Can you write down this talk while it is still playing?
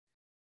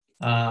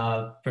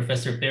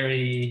Professor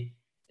Berry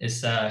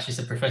she's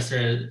a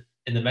professor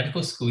in the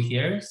medical school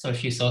here. So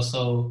she's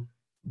also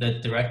the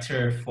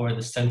director for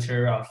the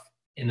Center of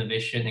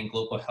Innovation in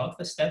Global Health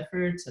at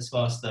Stanford, as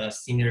well as the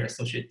Senior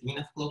Associate Dean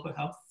of Global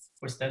Health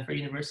for Stanford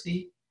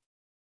University.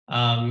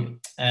 And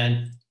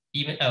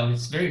even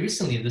it's very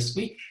recently this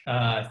week,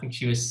 I think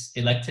she was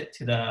elected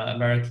to the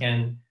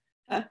American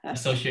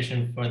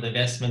Association for the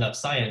Advancement of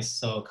Science.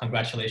 So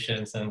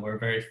congratulations, and we're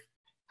very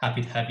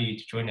happy to have you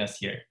to join us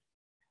here.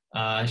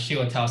 She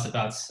will tell us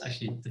about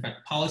actually different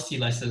policy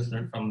lessons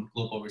learned from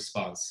global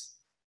response.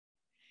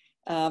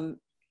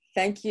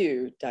 Thank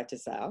you, Dr.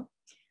 Zhao.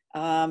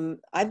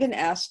 I've been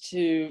asked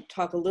to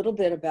talk a little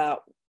bit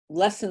about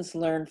lessons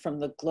learned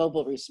from the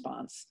global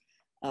response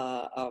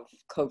of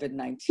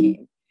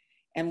COVID-19.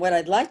 And what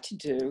I'd like to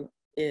do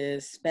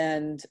is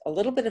spend a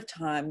little bit of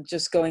time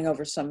just going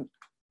over some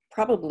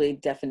probably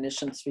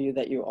definitions for you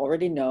that you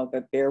already know,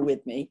 but bear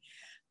with me.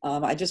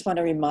 I just want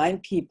to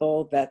remind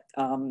people that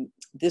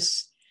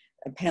this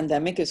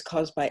pandemic is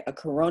caused by a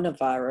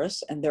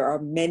coronavirus, and there are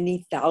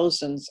many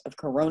thousands of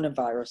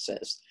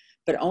coronaviruses,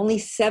 but only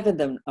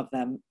 7 of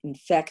them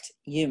infect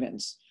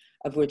humans,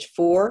 of which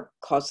 4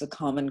 cause the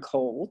common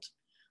cold.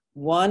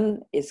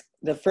 One is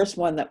the first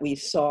one that we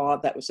saw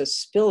that was a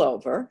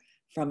spillover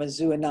from a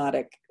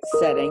zoonotic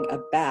setting, a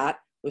bat,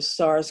 was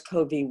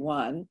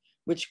SARS-CoV-1,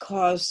 which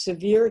caused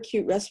severe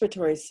acute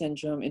respiratory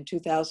syndrome in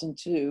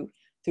 2002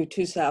 through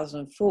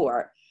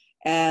 2004,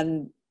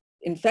 and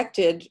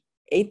infected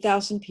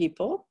 8,000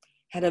 people,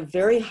 had a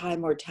very high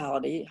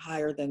mortality,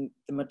 higher than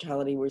the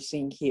mortality we're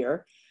seeing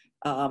here,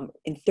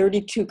 in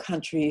 32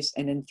 countries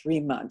and in 3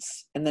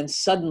 months, and then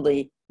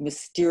suddenly,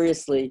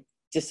 mysteriously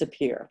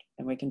disappeared.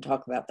 And we can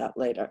talk about that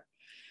later.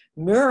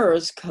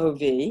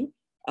 MERS-CoV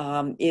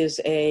is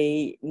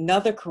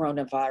another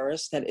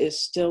coronavirus that is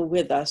still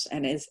with us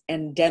and is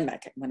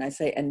endemic. When I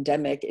say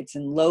endemic, it's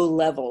in low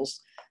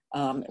levels.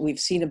 We've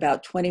seen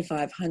about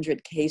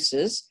 2,500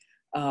 cases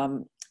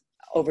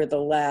over the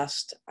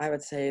last, I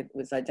would say it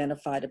was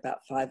identified about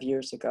 5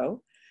 years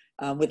ago,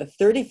 with a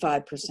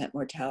 35%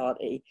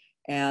 mortality.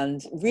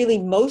 And really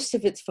most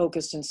of it's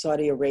focused in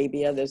Saudi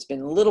Arabia. There's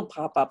been a little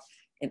pop-up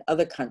in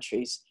other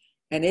countries.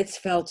 And it's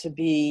felt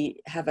to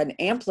have an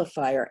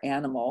amplifier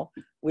animal,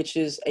 which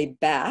is a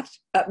bat,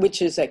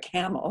 which is a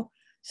camel.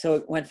 So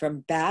it went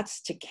from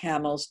bats to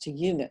camels to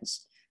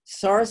humans.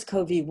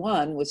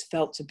 SARS-CoV-1 was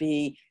felt to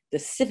be the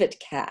civet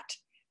cat,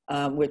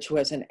 which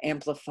was an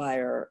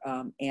amplifier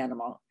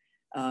animal,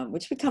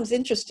 which becomes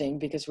interesting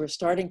because we're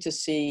starting to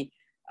see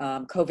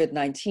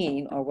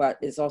COVID-19, or what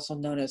is also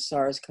known as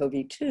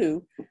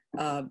SARS-CoV-2,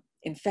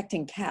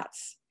 infecting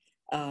cats.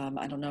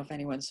 I don't know if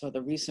anyone saw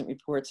the recent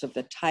reports of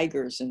the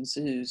tigers in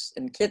zoos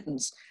and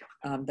kittens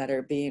that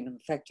are being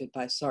infected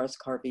by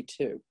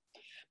SARS-CoV-2.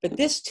 But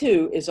this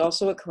too is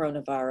also a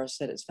coronavirus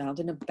that is found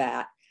in a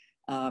bat,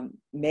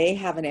 may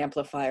have an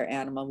amplifier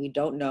animal. We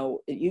don't know.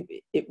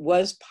 It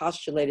was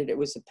postulated it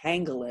was a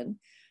pangolin.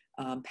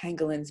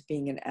 Pangolins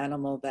being an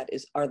animal that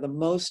are the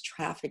most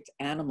trafficked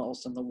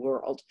animals in the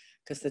world,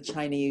 because the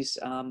Chinese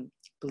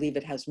believe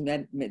it has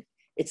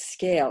its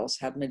scales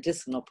have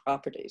medicinal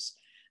properties.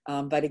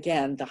 But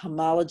again, the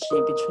homology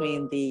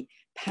between the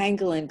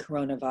pangolin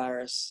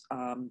coronavirus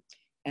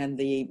and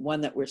the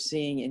one that we're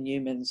seeing in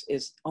humans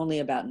is only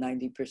about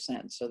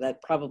 90%. So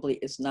that probably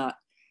is not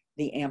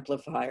the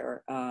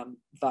amplifier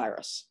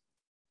virus.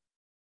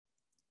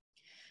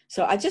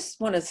 So I just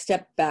want to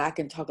step back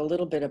and talk a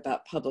little bit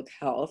about public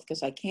health,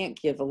 because I can't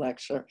give a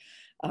lecture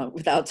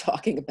without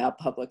talking about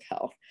public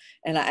health.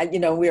 And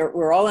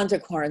we're all under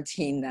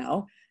quarantine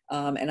now.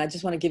 And I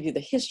just want to give you the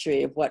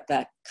history of what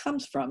that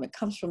comes from. It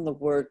comes from the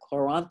word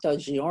 40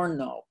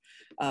 giorno,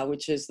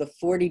 which is the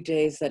 40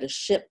 days that a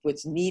ship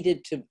was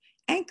needed to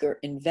anchor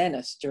in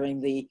Venice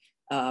during the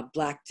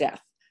Black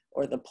Death,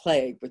 or the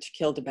plague, which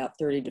killed about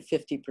 30 to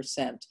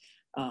 50%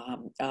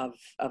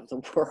 of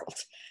the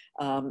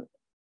world.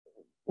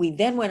 We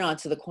then went on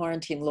to the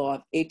quarantine law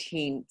of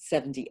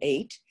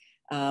 1878,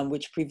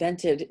 which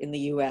prevented in the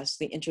US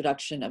the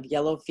introduction of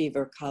yellow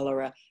fever,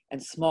 cholera,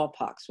 and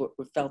smallpox, what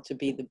were felt to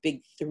be the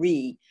big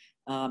 3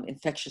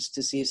 infectious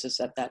diseases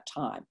at that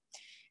time.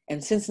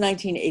 And since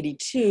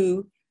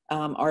 1982,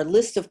 our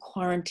list of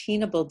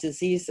quarantinable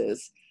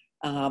diseases,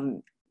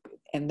 and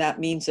that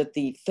means that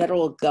the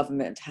federal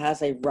government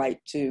has a right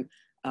to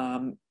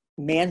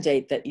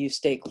mandate that you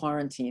stay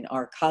quarantined,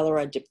 are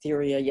cholera,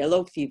 diphtheria,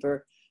 yellow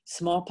fever,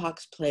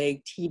 smallpox,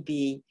 plague,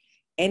 TB,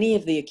 any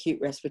of the acute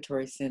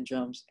respiratory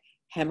syndromes,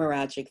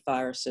 hemorrhagic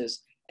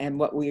viruses, and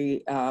what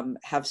we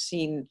have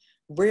seen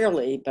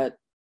rarely, but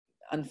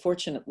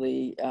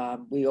unfortunately,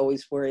 we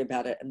always worry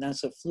about it, and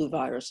that's the flu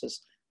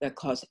viruses that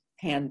cause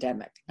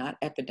pandemic, not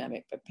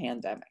epidemic, but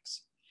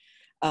pandemics.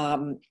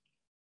 And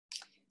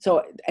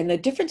the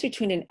difference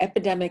between an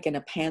epidemic and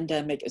a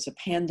pandemic is a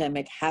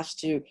pandemic has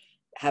to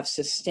have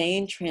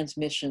sustained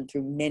transmission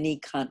through many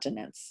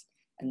continents,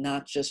 and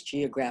not just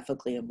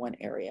geographically in one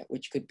area,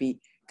 which could be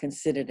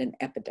considered an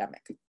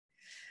epidemic.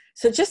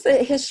 So just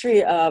the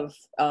history of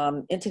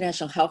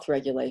international health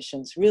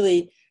regulations.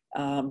 Really,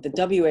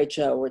 the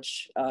WHO,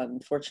 which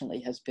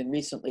unfortunately has been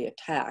recently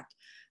attacked,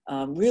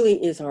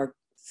 really is our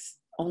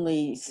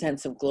only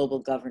sense of global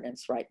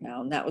governance right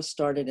now. And that was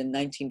started in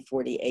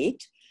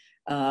 1948.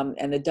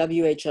 And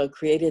the WHO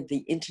created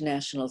the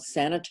International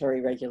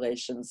Sanitary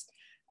Regulations,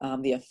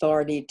 the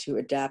authority to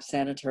adapt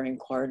sanitary and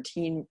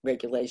quarantine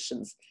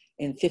regulations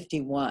in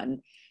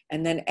 51.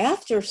 And then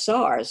after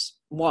SARS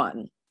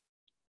won,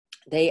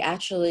 they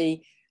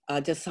actually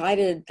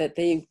decided that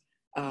they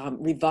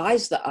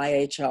revised the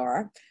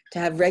IHR to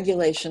have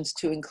regulations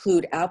to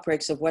include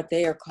outbreaks of what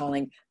they are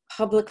calling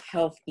public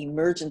health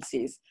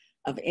emergencies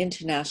of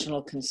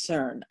international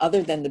concern,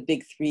 other than the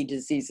big three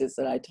diseases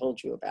that I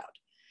told you about.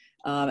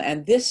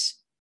 And this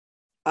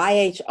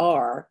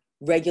IHR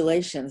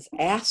regulations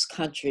ask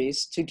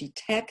countries to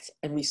detect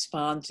and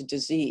respond to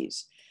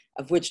disease,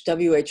 of which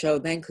WHO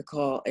then could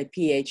call a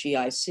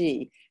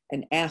PHEIC,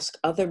 and ask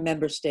other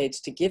member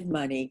states to give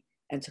money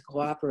and to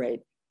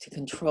cooperate to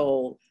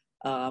control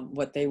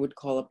what they would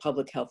call a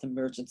public health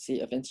emergency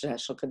of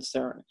international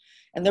concern.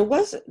 And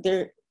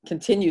there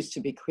continues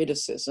to be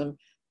criticism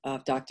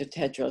of Dr.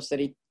 Tedros that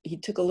he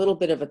took a little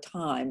bit of a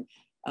time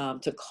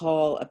to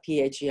call a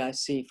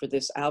PHEIC for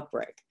this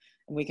outbreak.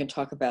 And we can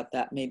talk about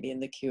that maybe in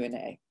the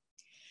Q&A.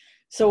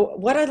 So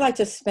what I'd like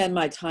to spend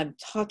my time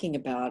talking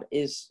about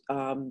is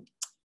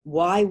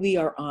why we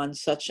are on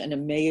such an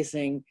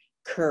amazing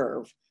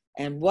curve,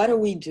 and what are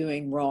we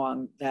doing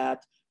wrong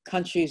that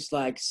countries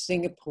like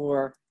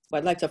Singapore, well,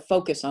 I'd like to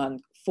focus on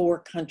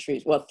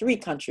three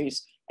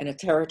countries and a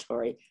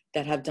territory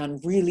that have done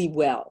really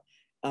well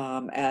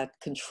at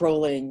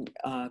controlling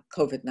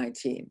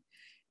COVID-19.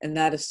 And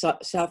that is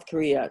South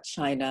Korea,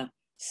 China,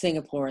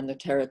 Singapore, and the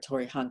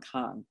territory Hong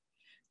Kong.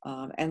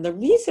 And the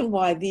reason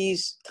why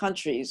these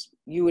countries,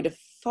 you would have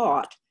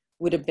thought,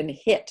 would have been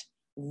hit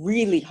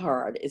really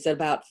hard is that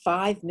about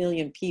 5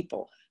 million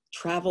people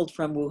traveled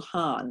from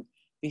Wuhan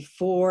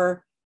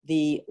before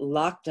the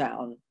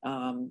lockdown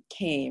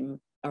came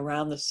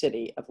around the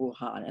city of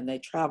Wuhan, and they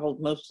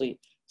traveled mostly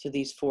to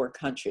these 4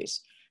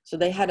 countries. So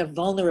they had a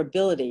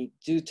vulnerability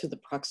due to the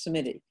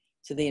proximity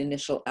to the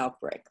initial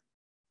outbreak.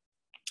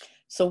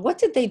 So what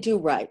did they do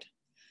right?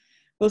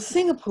 Well,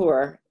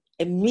 Singapore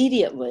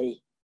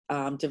immediately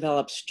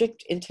developed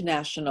strict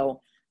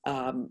international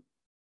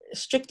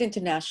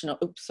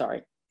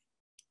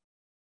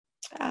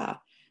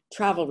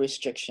travel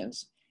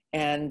restrictions,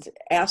 and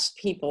asked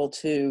people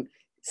to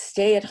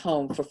stay at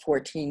home for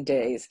 14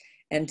 days,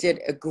 and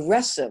did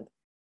aggressive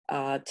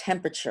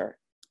temperature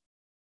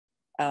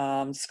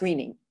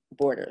screening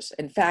borders.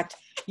 In fact,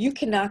 you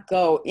cannot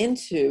go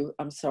into,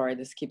 I'm sorry,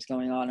 this keeps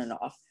going on and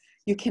off.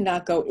 You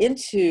cannot go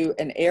into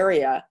an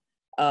area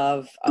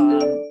of,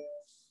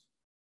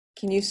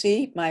 can you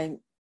see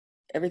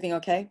everything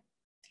okay?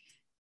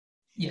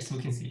 Yes, we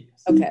can see.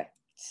 Okay,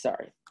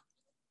 sorry.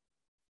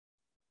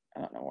 I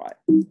don't know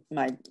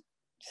why.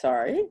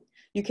 Sorry.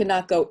 You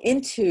cannot go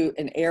into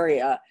an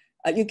area,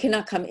 you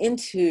cannot come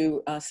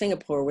into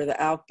Singapore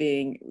without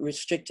being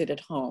restricted at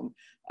home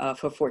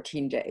for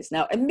 14 days.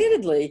 Now,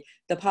 admittedly,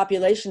 the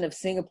population of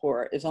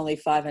Singapore is only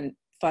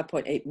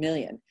 5.8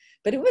 million,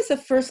 but it was the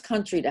first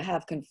country to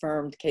have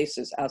confirmed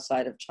cases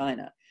outside of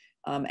China.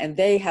 And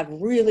they have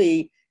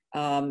really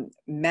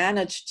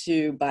managed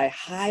to, by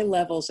high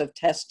levels of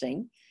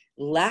testing,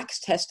 lax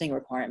testing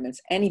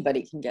requirements,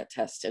 anybody can get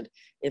tested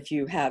if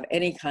you have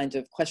any kind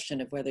of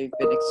question of whether you've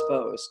been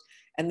exposed.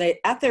 And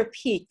at their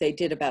peak, they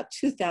did about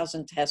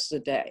 2,000 tests a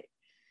day.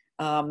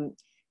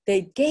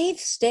 They gave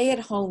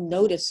stay-at-home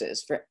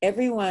notices for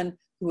everyone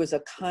who was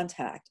a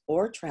contact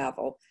or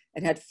travel,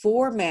 and had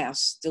 4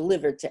 masks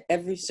delivered to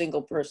every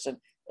single person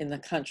in the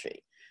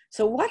country.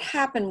 So what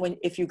happened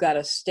if you got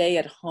a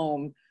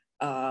stay-at-home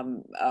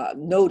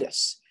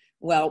notice?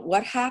 Well,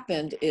 what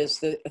happened is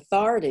the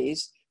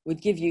authorities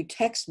would give you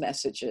text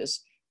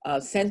messages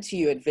sent to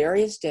you at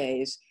various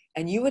days,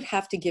 and you would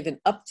have to give an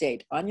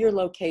update on your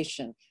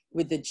location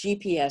with the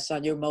GPS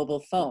on your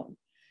mobile phone.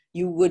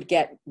 You would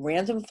get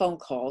random phone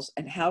calls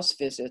and house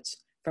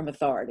visits from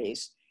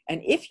authorities.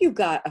 And if you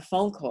got a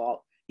phone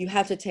call, you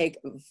had to take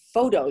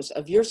photos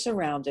of your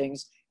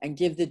surroundings and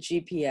give the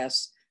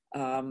GPS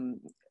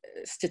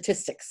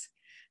statistics.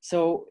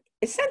 So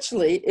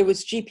essentially, it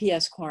was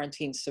GPS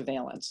quarantine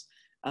surveillance,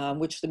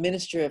 which the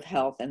Ministry of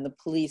Health and the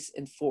police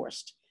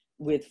enforced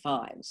with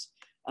fines.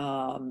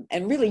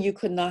 And really, you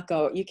could not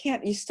go,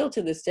 you still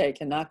to this day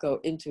cannot go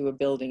into a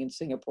building in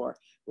Singapore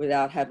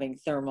without having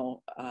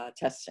thermal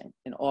testing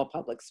in all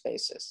public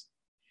spaces.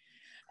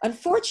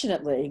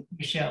 Unfortunately—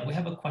 Michelle, we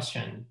have a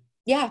question.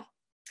 Yeah.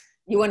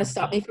 You want to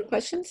stop me for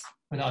questions?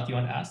 Vinod, do you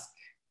want to ask?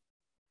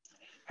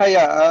 Hi,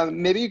 yeah,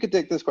 maybe you could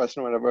take this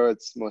question whenever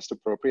it's most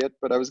appropriate,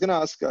 but I was going to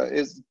ask,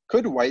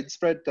 could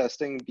widespread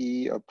testing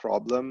be a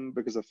problem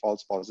because of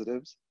false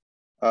positives,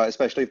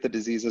 especially if the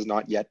disease is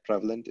not yet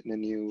prevalent in a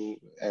new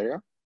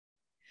area?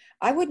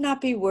 I would not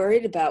be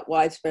worried about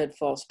widespread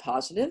false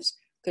positives,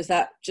 because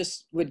that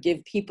just would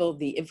give people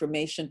the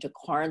information to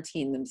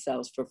quarantine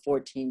themselves for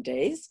 14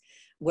 days.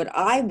 What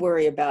I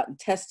worry about in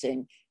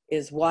testing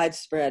is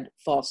widespread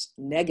false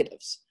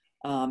negatives.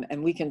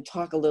 And we can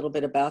talk a little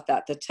bit about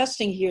that. The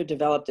testing here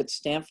developed at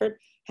Stanford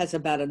has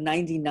about a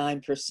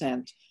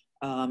 99%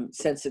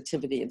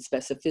 sensitivity and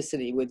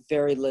specificity with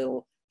very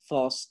little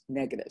false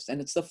negatives.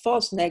 And it's the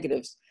false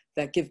negatives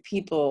that give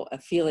people a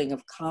feeling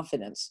of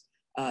confidence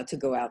to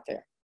go out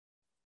there.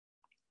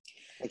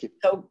 Thank you.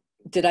 So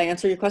did I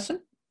answer your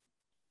question?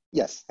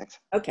 Yes, thanks.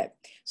 Okay,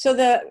 so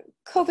the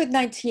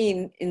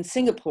COVID-19 in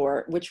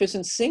Singapore, which was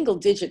in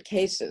single-digit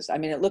cases, I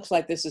mean, it looks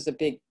like this is a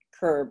big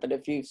curve, but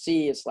if you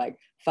see, it's like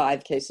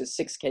 5 cases,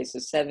 6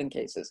 cases, 7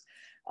 cases.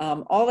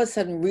 All of a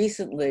sudden,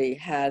 recently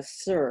has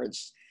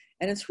surged,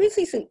 and it's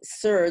really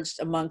surged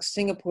amongst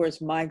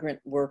Singapore's migrant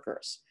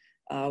workers.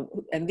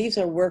 And these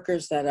are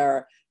workers that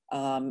are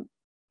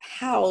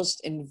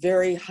housed in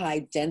very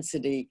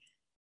high-density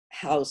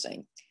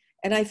housing.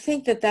 And I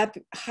think that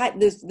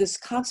this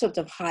concept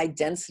of high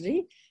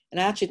density,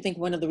 and I actually think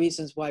one of the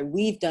reasons why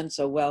we've done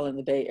so well in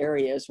the Bay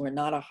Area is we're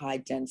not a high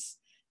dense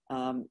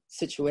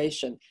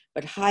situation,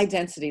 but high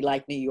density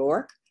like New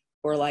York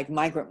or like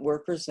migrant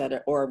workers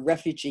or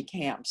refugee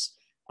camps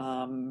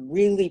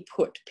really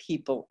put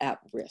people at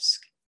risk.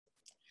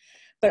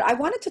 But I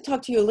wanted to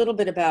talk to you a little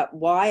bit about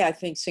why I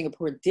think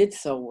Singapore did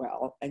so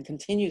well and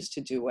continues to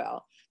do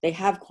well. They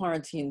have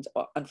quarantined,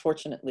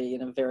 unfortunately,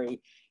 in a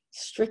very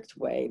strict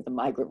way, the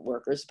migrant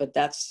workers, but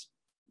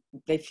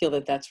they feel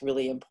that that's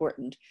really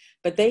important.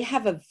 But they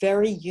have a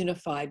very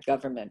unified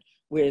government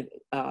with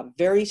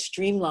very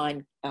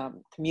streamlined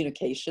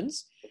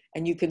communications.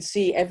 And you can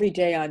see every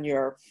day on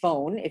your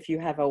phone, if you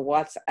have a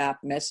WhatsApp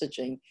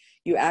messaging,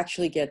 you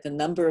actually get the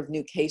number of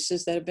new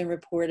cases that have been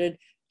reported,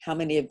 how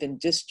many have been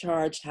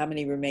discharged, how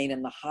many remain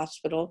in the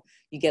hospital.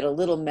 You get a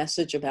little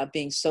message about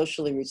being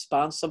socially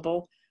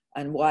responsible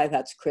and why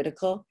that's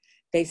critical.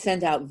 They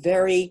send out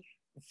the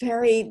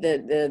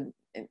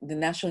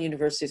National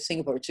University of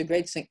Singapore, which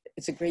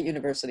it's a great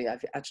university.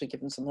 I've actually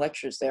given some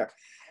lectures there.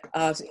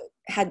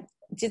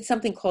 Did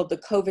something called the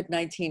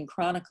COVID-19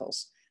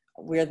 Chronicles,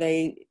 where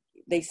they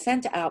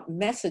sent out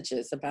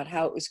messages about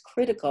how it was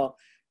critical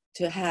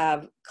to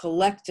have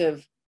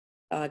collective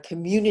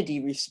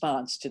community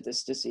response to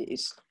this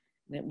disease.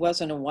 And it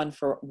wasn't a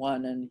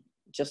one-for-one and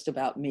just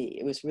about me.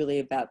 It was really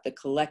about the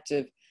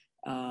collective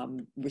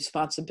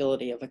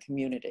responsibility of a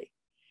community.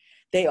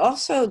 They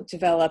also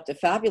developed a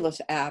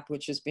fabulous app,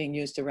 which is being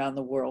used around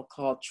the world,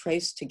 called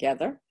Trace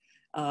Together.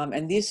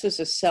 And this was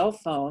a cell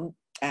phone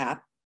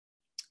app,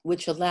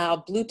 which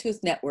allowed Bluetooth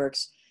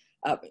networks.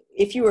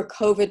 If you were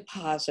COVID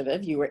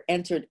positive, you were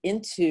entered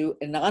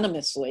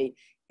anonymously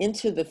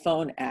into the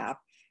phone app,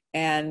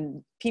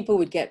 and people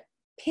would get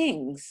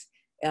pings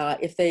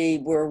if they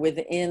were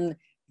within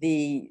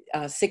the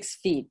 6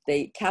 feet.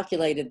 They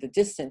calculated the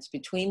distance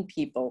between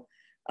people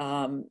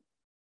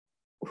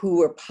who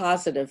were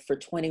positive for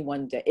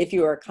 21 days. If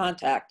you were a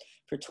contact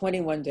for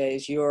 21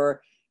 days,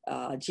 your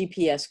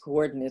GPS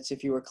coordinates,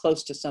 if you were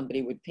close to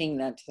somebody, would ping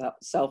that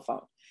cell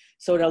phone.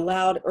 So it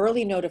allowed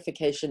early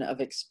notification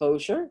of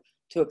exposure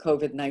to a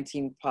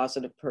COVID-19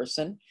 positive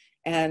person.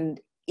 And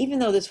even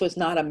though this was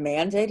not a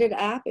mandated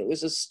app, it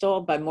was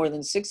installed by more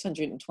than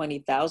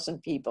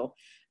 620,000 people,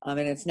 and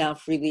it's now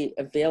freely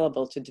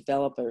available to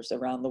developers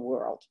around the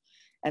world.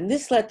 And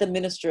this let the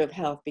Minister of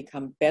Health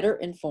become better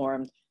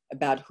informed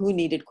about who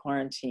needed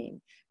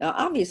quarantine. Now,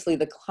 obviously,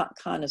 the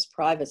con is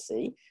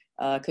privacy,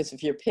 because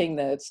if you're pinged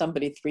that it's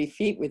somebody 3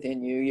 feet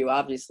within you, you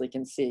obviously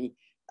can see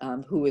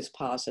who is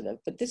positive.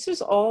 But this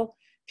is all,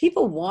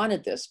 people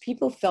wanted this.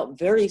 People felt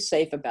very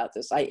safe about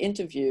this. I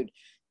interviewed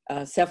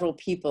several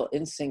people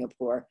in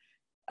Singapore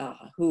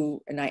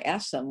and I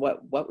asked them,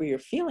 what were your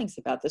feelings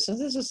about this? And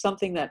this is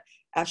something that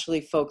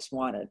actually folks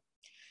wanted.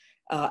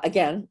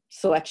 Again,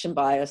 selection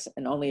bias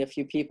and only a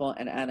few people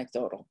and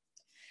anecdotal.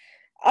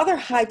 Other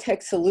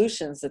high-tech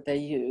solutions that they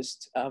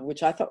used,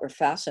 which I thought were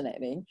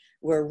fascinating,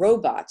 were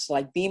robots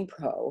like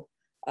BeamPro,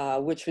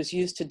 which was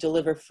used to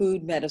deliver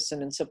food,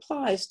 medicine, and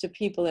supplies to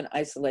people in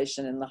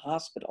isolation in the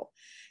hospital.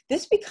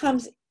 This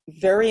becomes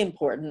very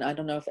important. I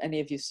don't know if any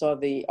of you saw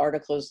the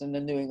articles in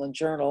the New England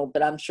Journal,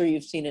 but I'm sure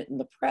you've seen it in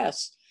the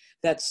press,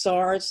 that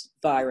SARS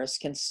virus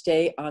can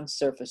stay on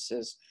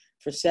surfaces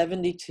for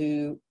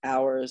 72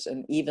 hours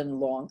and even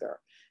longer.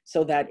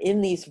 So that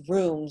in these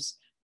rooms,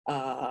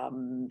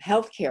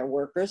 healthcare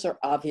workers are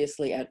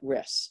obviously at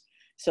risk.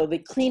 So the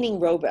cleaning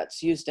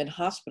robots used in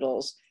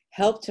hospitals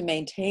helped to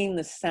maintain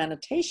the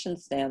sanitation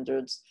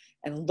standards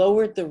and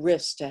lowered the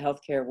risk to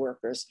healthcare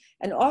workers,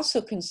 and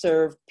also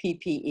conserved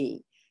PPE.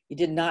 You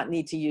did not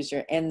need to use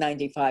your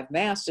N95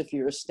 mask if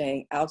you were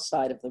staying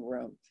outside of the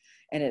room.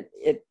 And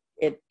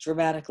it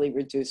dramatically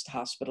reduced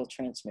hospital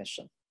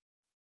transmission.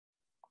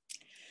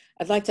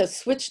 I'd like to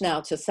switch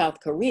now to South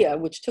Korea,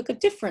 which took a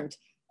different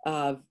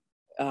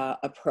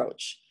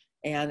approach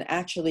and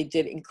actually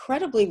did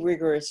incredibly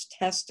rigorous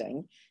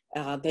testing.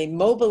 They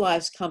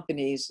mobilized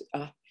companies,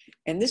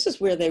 and this is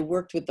where they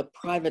worked with the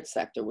private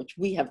sector, which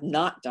we have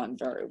not done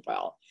very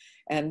well.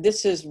 And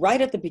this is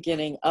right at the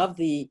beginning of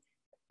the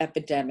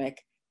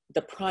epidemic.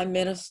 The Prime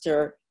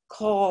Minister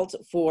called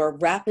for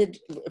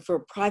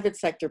private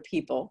sector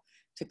people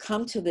to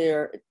come to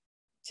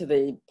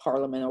the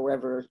parliament or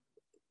wherever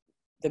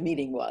the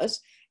meeting was,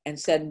 and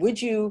said,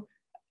 would you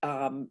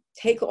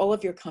take all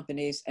of your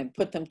companies and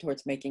put them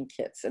towards making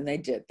kits? And they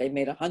did. They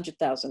made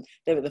 100,000.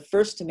 They were the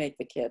first to make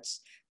the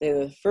kits. They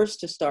were the first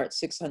to start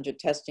 600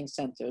 testing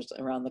centers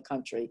around the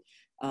country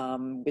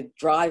with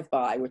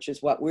drive-by, which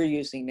is what we're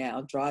using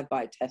now,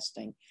 drive-by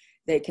testing.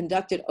 They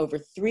conducted over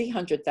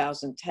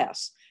 300,000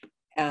 tests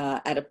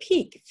at a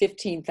peak,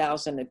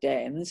 15,000 a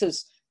day. And this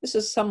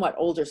is somewhat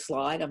older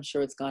slide. I'm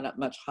sure it's gone up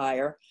much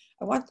higher.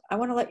 I want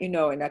to let you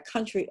know, in a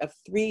country of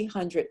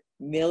 300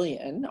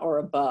 million or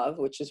above,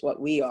 which is what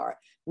we are,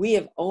 we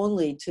have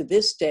only to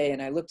this day,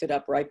 and I looked it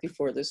up right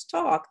before this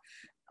talk,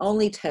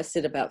 only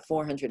tested about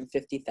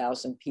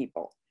 450,000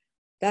 people.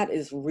 That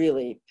is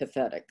really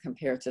pathetic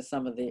compared to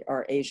some of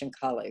our Asian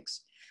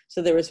colleagues.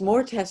 So there was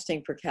more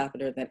testing per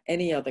capita than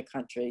any other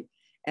country.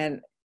 And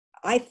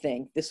I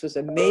think this was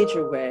a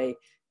major way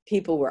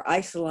people were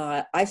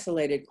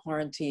isolated,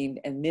 quarantined,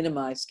 and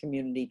minimized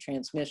community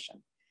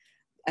transmission.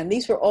 And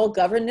these were all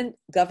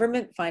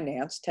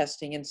government-financed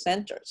testing in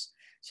centers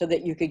so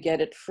that you could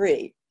get it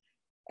free.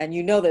 And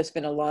you know there's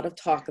been a lot of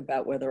talk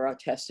about whether our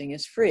testing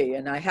is free.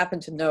 And I happen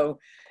to know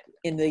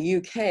in the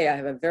UK, I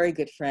have a very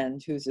good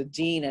friend who's a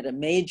dean at a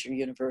major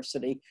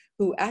university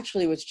who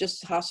actually was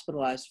just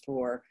hospitalized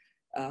for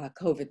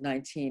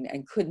COVID-19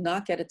 and could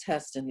not get a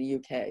test in the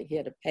UK. He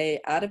had to pay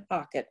out of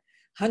pocket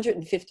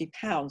 150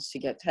 pounds to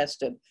get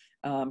tested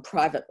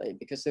privately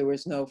because there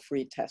was no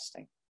free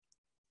testing.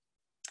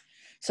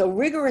 So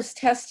rigorous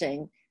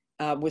testing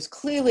was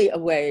clearly a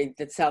way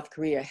that South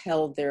Korea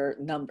held their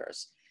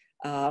numbers.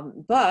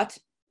 But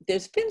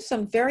there's been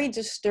some very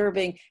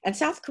disturbing, and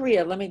South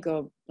Korea,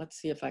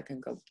 let's see if I can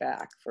go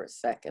back for a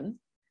second.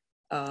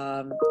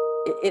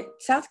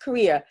 South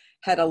Korea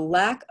had a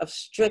lack of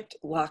strict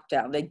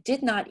lockdown. They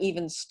did not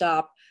even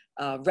stop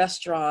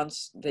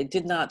restaurants. They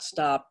did not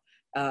stop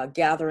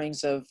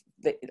gatherings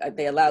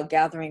they allowed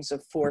gatherings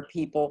of 4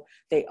 people.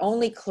 They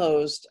only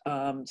closed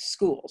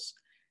schools.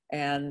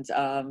 And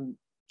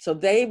so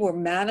they were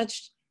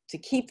managed to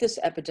keep this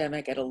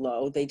epidemic at a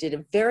low. They did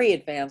a very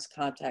advanced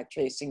contact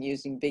tracing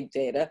using big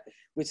data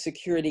with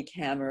security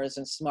cameras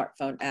and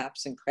smartphone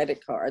apps and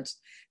credit cards.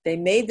 They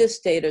made this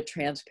data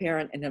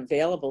transparent and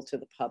available to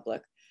the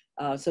public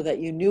so that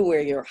you knew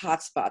where your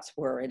hotspots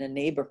were in a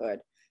neighborhood.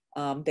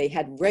 They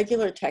had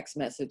regular text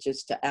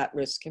messages to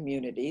at-risk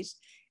communities,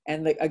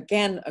 and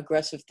again,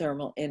 aggressive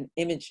thermal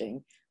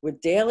imaging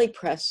with daily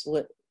press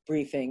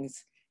briefings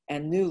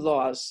and new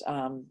laws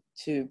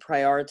to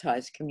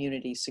prioritize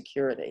community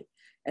security.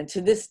 And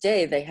to this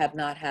day, they have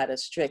not had a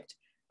strict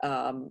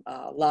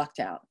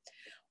lockdown.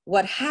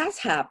 What has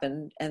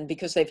happened, and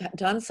because they've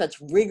done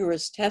such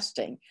rigorous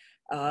testing,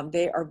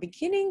 they are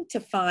beginning to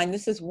find,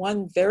 this is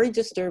one very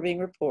disturbing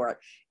report.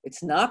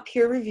 It's not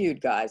peer-reviewed,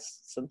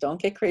 guys, so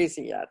don't get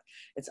crazy yet.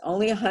 It's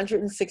only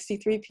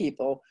 163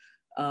 people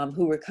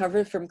who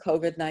recovered from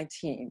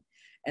COVID-19,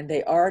 and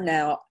they are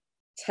now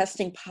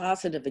testing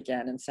positive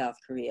again in South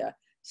Korea,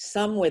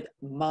 some with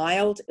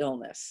mild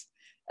illness.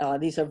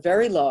 These are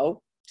very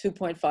low,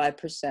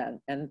 2.5%.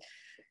 And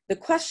the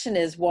question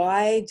is,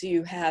 why do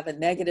you have a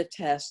negative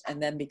test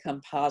and then become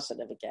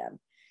positive again?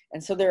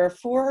 And so there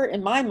are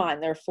in my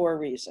mind, there are 4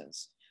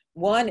 reasons.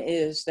 One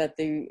is that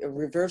the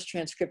reverse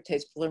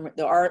transcriptase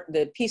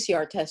the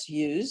PCR test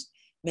used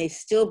may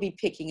still be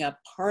picking up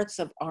parts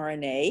of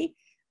RNA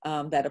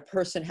that a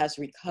person has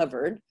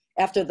recovered,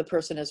 after the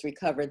person has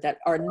recovered, that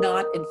are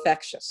not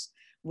infectious.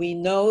 We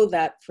know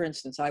that, for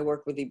instance, I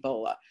work with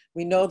Ebola.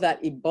 We know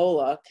that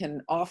Ebola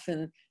can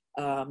often,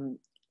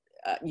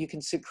 you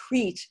can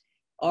secrete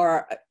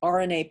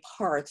RNA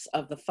parts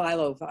of the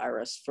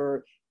filovirus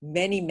for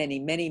many, many,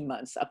 many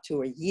months, up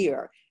to a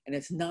year, and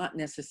it's not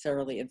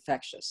necessarily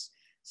infectious.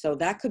 So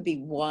that could be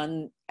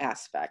one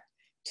aspect.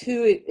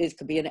 2, it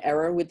could be an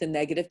error with the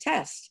negative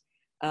test,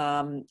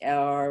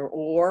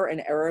 or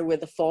an error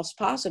with a false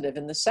positive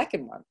in the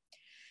second one.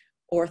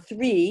 Or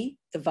 3,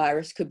 the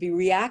virus could be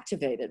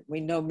reactivated. We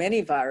know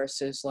many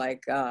viruses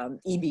like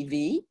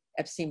EBV,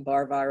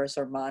 Epstein-Barr virus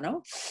or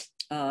mono,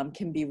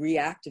 can be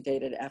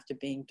reactivated after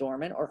being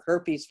dormant, or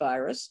herpes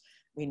virus,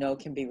 we know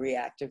can be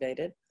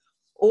reactivated.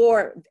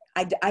 Or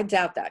I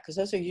doubt that, because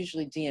those are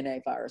usually DNA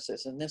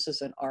viruses, and this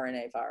is an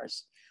RNA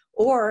virus.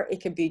 Or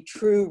it could be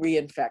true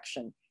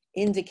reinfection,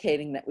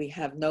 indicating that we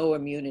have no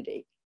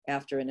immunity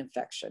after an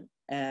infection.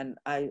 And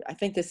I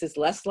think this is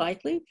less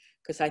likely,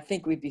 because I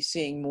think we'd be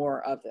seeing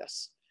more of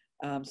this.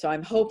 So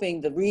I'm hoping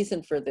the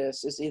reason for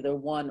this is either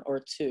 1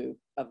 or 2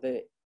 of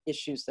the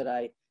issues that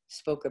I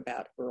spoke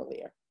about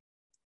earlier.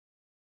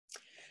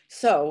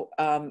 So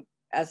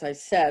as I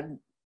said,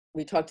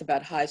 we talked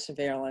about high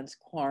surveillance,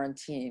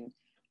 quarantine,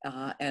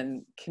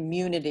 and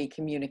community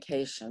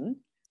communication.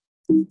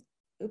 Oops,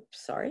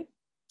 sorry.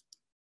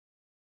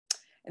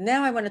 And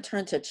now I want to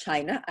turn to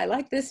China. I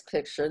like this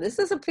picture. This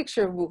is a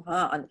picture of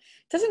Wuhan.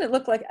 Doesn't it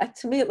look like,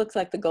 to me, it looks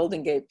like the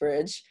Golden Gate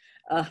Bridge,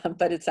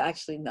 but it's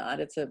actually not.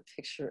 It's a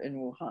picture in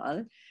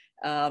Wuhan.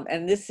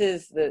 And this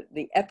is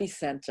the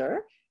epicenter,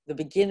 the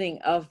beginning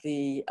of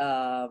the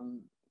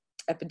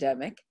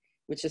epidemic,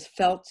 which is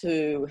felt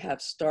to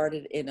have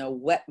started in a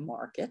wet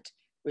market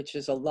which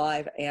is a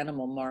live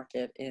animal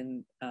market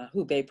in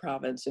Hubei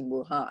province in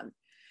Wuhan.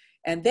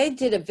 And they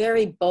did a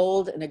very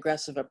bold and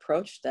aggressive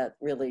approach that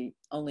really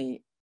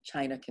only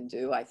China can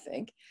do, I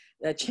think,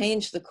 that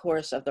changed the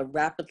course of the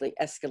rapidly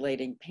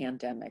escalating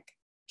pandemic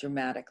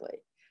dramatically.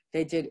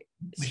 They did.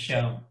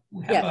 Michelle,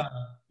 we have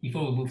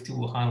before we move to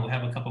Wuhan, we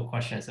have a couple of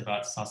questions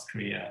about South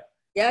Korea.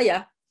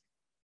 Yeah.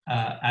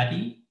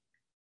 Adi?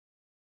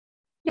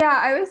 Yeah,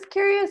 I was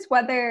curious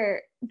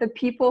whether the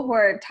people who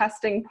are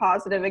testing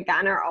positive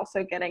again are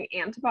also getting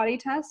antibody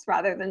tests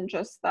rather than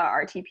just the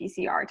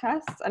RT-PCR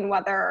tests, and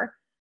whether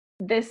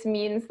this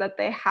means that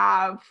they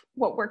have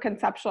what we're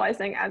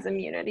conceptualizing as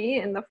immunity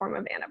in the form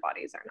of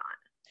antibodies or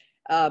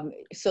not.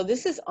 So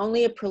this is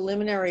only a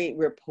preliminary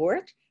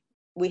report.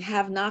 We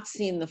have not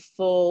seen the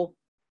full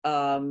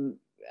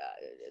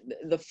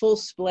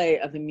splay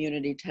of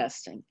immunity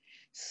testing.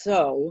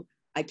 So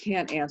I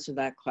can't answer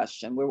that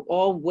question. We're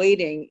all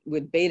waiting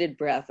with bated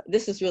breath.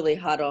 This is really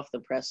hot off the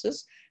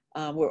presses.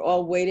 We're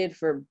all waited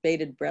for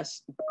bated breath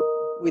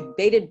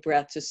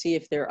to see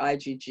if they're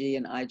IgG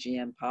and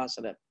IgM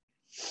positive.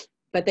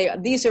 But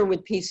these are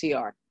with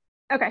PCR.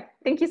 Okay,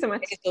 thank you so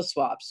much. Those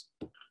swabs.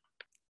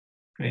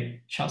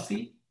 Great.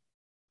 Chelsea?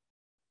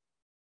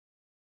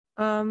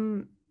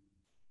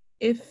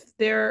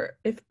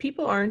 If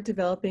people aren't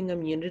developing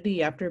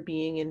immunity after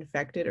being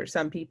infected, or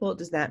some people,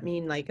 does that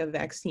mean like a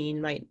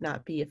vaccine might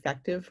not be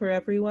effective for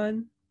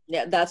everyone?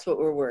 Yeah, that's what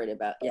we're worried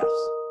about, yes.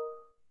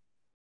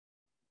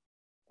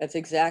 That's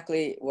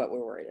exactly what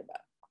we're worried about.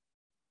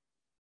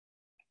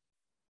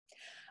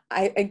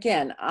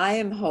 I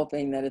am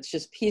hoping that it's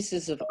just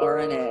pieces of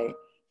RNA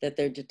that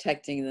they're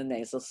detecting in the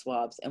nasal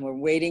swabs, and we're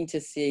waiting to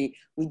see.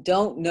 We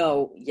don't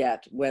know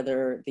yet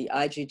whether the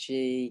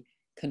IgG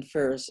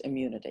confers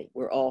immunity.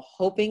 We're all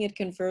hoping it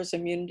confers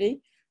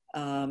immunity,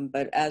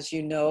 but as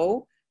you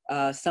know,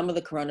 some of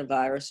the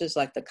coronaviruses,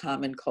 like the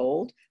common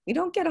cold, we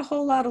don't get a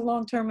whole lot of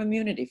long-term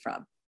immunity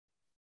from.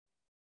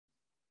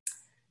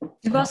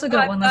 We've also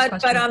got one last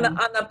question. But on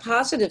the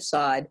positive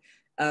side,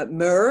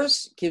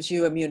 MERS gives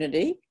you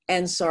immunity,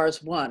 and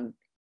SARS-1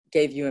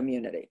 gave you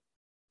immunity.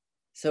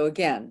 So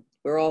again,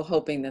 we're all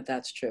hoping that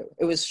that's true.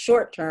 It was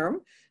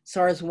short-term.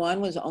 SARS-1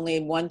 was only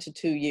 1 to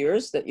 2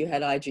 years that you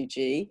had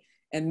IgG,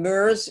 and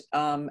MERS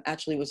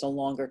actually was a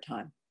longer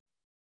time.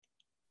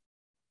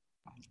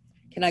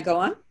 Can I go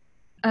on?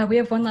 We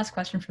have one last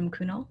question from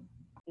Kunal.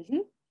 Mm-hmm.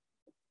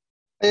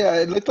 Yeah,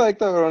 it looked like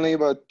there were only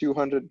about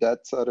 200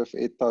 deaths out of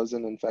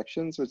 8,000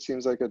 infections, which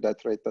seems like a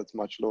death rate that's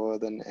much lower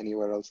than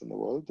anywhere else in the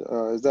world.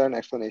 Is there an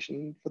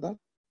explanation for that?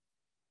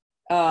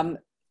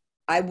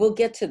 I will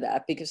get to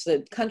that, because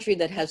the country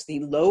that has the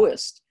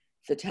lowest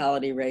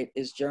fatality rate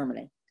is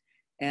Germany.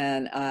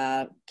 And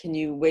can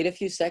you wait a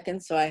few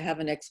seconds so I have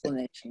an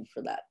explanation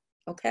for that?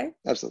 Okay?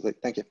 Absolutely,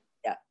 thank you.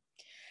 Yeah.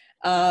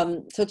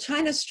 So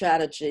China's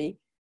strategy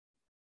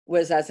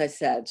was, as I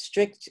said,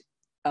 strict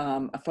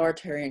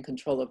authoritarian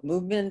control of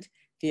movement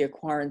via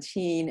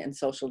quarantine and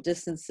social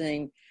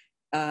distancing.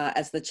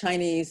 As the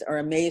Chinese are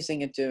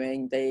amazing at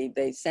doing,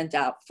 they sent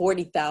out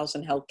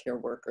 40,000 healthcare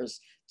workers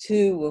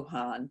to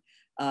Wuhan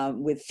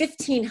with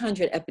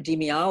 1,500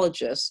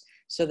 epidemiologists,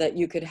 so that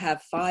you could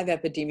have 5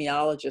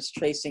 epidemiologists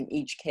tracing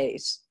each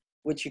case,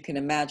 which you can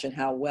imagine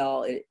how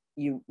well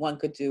one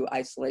could do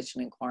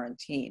isolation and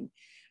quarantine.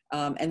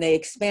 And they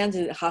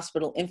expanded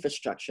hospital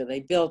infrastructure.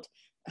 They built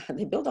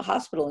a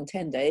hospital in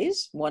 10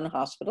 days, one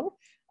hospital,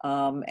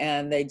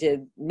 and they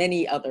did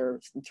many other,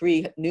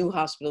 3 new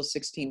hospitals,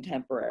 16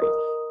 temporary,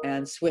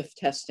 and swift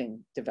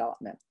testing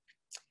development.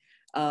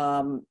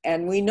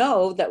 And we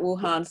know that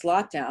Wuhan's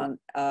lockdown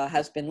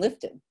has been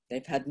lifted.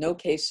 They've had no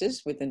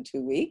cases within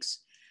 2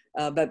 weeks,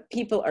 but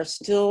people are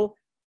still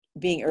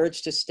being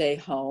urged to stay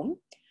home.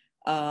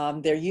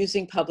 They're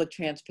using public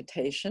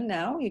transportation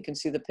now. You can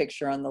see the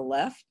picture on the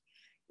left.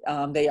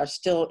 They are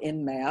still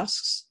in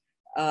masks.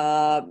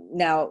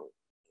 Now,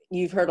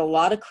 you've heard a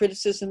lot of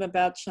criticism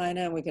about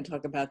China, and we can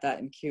talk about that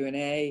in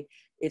Q&A.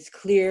 It's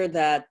clear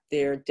that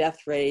their death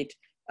rate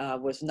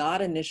was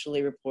not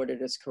initially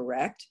reported as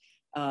correct.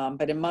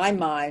 But in my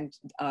mind,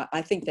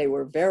 I think they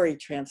were very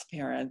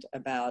transparent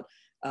about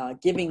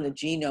giving the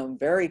genome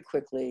very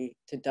quickly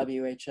to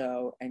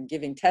WHO and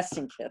giving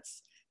testing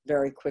kits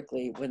very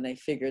quickly when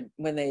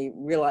they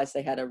realized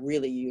they had a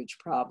really huge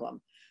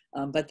problem.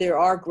 But there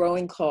are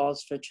growing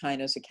calls for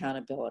China's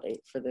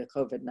accountability for the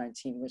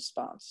COVID-19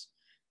 response,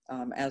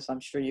 as I'm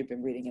sure you've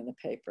been reading in the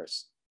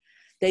papers.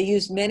 They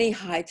used many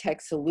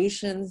high-tech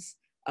solutions.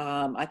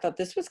 I thought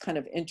this was kind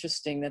of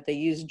interesting that they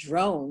used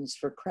drones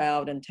for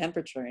crowd and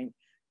temperature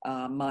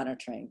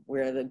monitoring,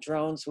 where the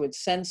drones would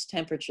sense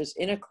temperatures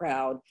in a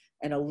crowd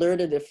and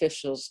alerted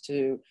officials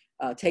to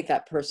take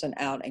that person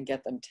out and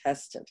get them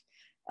tested.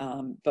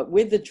 But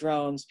with the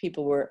drones,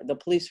 the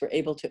police were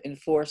able to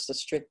enforce the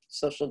strict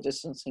social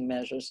distancing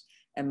measures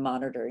and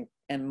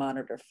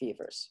monitor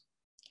fevers.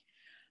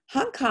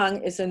 Hong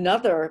Kong is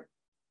another,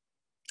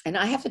 and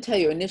I have to tell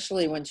you,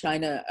 initially when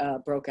China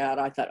broke out,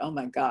 I thought, oh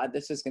my God,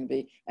 this is going to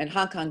be, and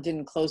Hong Kong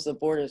didn't close the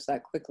borders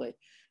that quickly.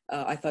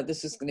 I thought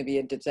this is going to be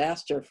a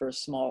disaster for a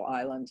small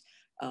island.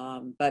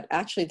 But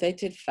actually they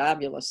did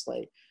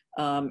fabulously.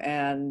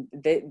 And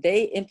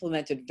they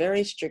implemented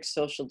very strict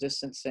social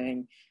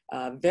distancing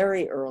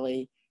very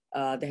early.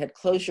 They had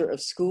closure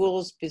of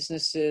schools,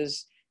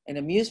 businesses, and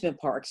amusement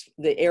parks,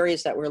 the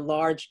areas that were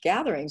large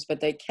gatherings, but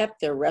they kept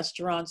their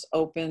restaurants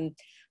open.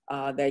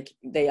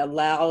 They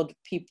allowed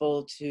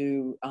people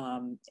to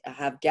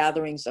have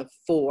gatherings of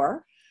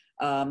 4.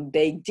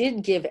 They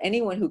did give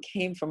anyone who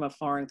came from a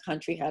foreign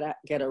country had to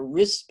get a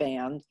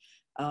wristband,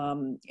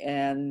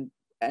 and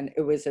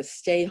it was a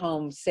stay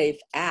home safe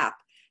app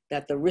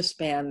that the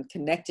wristband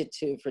connected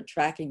to for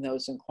tracking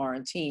those in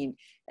quarantine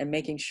and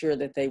making sure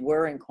that they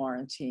were in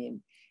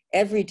quarantine.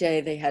 Every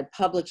day they had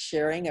public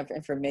sharing of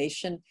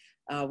information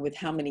with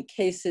how many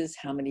cases,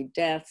 how many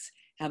deaths,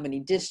 how many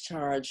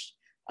discharged.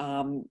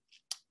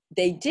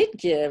 They did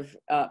give,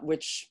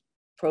 which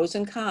pros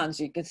and cons,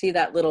 you can see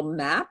that little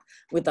map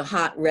with the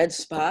hot red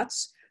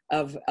spots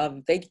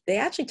they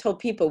actually told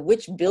people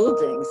which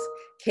buildings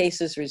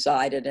cases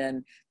resided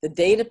in, the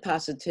date of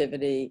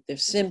positivity, their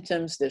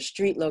symptoms, their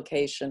street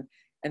location,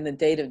 and the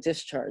date of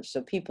discharge.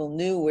 So people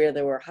knew where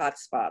there were hot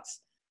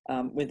spots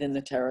within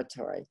the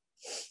territory.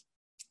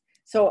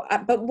 So,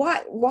 but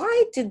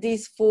why did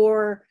these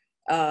 4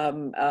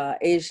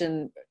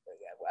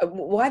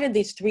 why did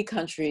these 3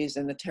 countries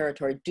in the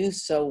territory do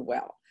so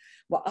well?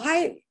 Well,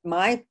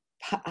 my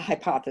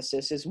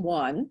hypothesis is,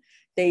 one,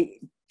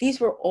 these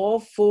were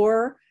all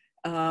 4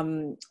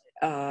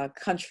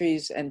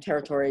 countries and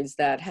territories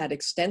that had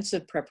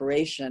extensive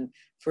preparation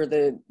for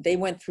they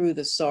went through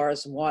the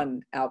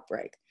SARS-1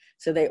 outbreak.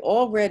 So they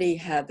already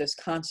had this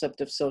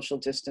concept of social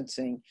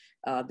distancing,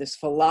 this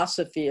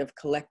philosophy of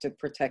collective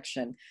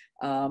protection.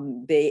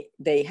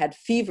 They had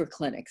fever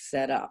clinics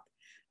set up.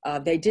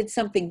 They did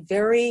something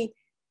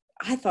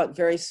I thought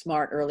very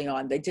smart early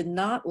on. They did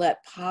not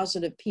let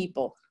positive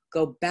people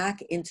go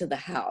back into the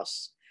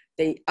house.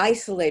 They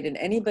isolated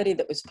anybody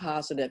that was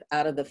positive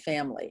out of the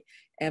family.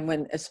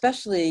 And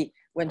especially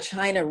when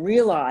China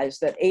realized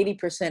that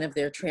 80% of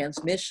their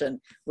transmission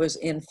was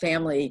in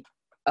family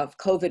of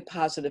COVID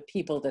positive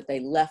people that they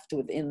left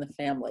within the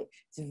family.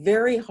 It's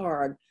very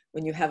hard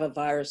when you have a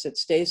virus that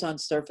stays on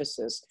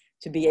surfaces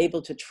to be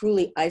able to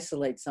truly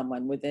isolate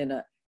someone within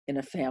a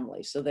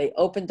family. So they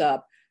opened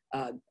up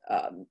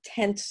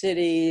tent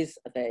cities,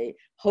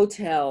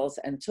 hotels,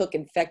 and took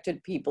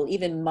infected people,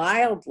 even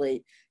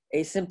mildly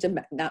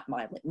symptomatic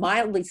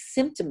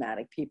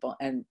people,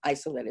 and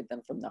isolated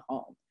them from the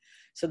home.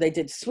 So they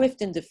did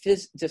swift and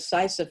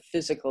decisive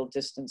physical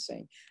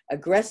distancing,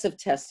 aggressive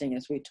testing,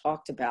 as we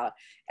talked about,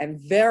 and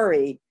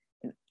very,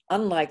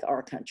 unlike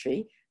our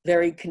country,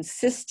 very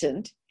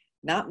consistent,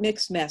 not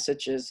mixed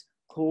messages,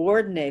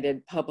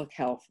 coordinated public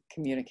health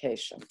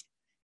communication.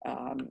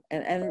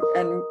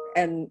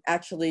 And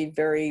actually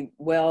very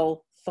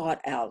well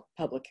thought out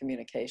public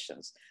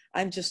communications.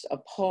 I'm just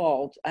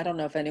appalled. I don't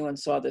know if anyone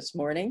saw this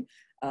morning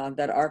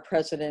that our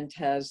president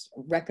has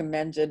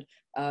recommended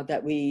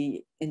that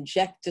we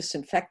inject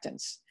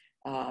disinfectants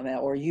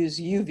or use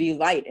UV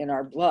light in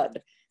our blood.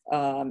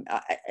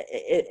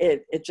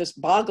 It just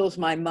boggles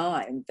my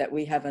mind that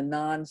we have a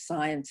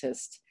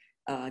non-scientist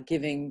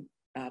giving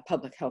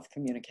public health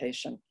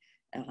communication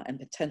and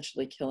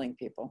potentially killing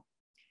people.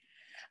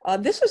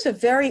 This was a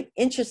very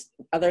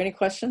interesting, are there any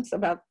questions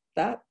about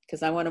that?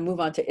 Because I want to move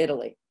on to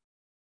Italy.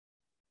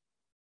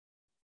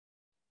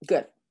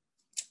 Good.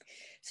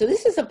 So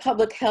this is a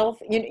public health,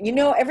 you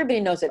know, everybody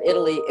knows that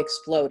Italy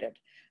exploded.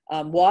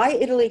 Why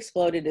Italy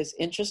exploded is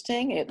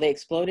interesting. They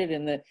exploded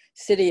in the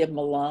city of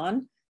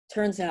Milan.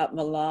 Turns out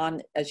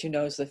Milan, as you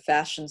know, is the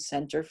fashion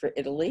center for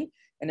Italy.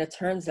 And it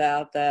turns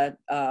out that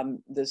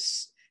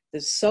the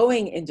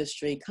sewing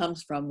industry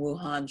comes from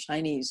Wuhan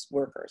Chinese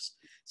workers.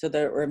 So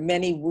there were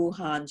many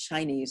Wuhan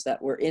Chinese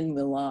that were in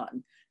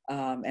Milan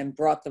and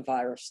brought the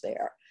virus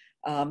there.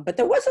 But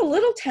there was a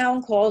little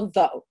town called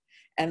Vo.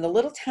 And the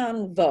little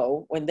town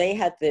Vo, when they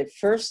had the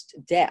first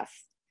death,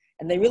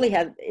 and they really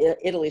had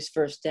Italy's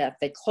first death,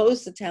 they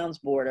closed the town's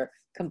border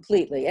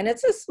completely. And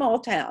it's a small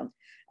town.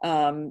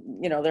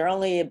 You know, there are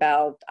only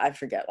about, I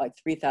forget, like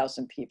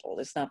 3,000 people.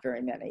 It's not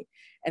very many.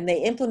 And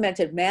they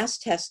implemented mass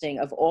testing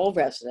of all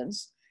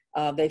residents.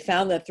 They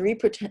found that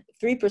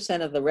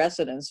 3% of the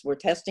residents were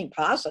testing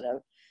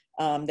positive.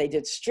 They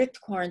did strict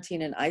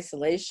quarantine and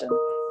isolation,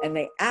 and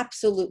they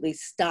absolutely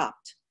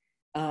stopped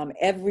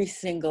every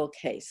single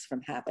case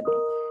from happening.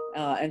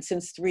 And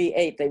since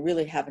 3/8, they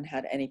really haven't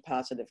had any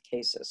positive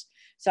cases.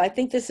 So I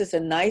think this is a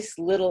nice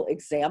little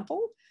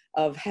example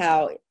of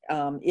how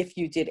if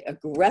you did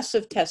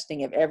aggressive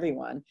testing of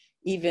everyone,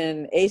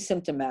 even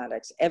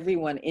asymptomatics,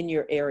 everyone in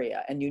your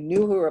area, and you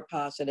knew who were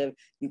positive,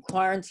 you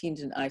quarantined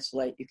and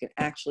isolate, you can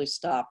actually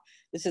stop.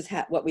 This is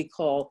what we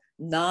call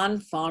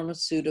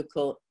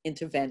non-pharmaceutical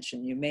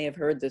intervention. You may have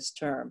heard this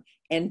term,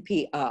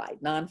 NPI,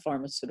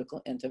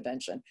 non-pharmaceutical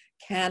intervention,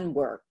 can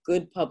work.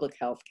 Good public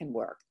health can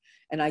work.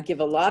 And I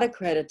give a lot of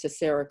credit to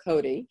Sarah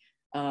Cody,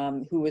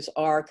 who is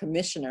our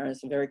commissioner,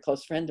 is a very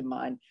close friend of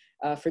mine,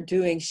 for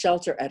doing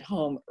shelter at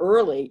home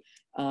early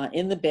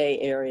in the Bay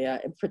Area,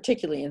 and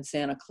particularly in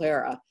Santa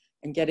Clara,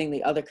 and getting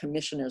the other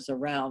commissioners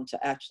around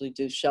to actually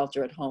do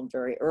shelter at home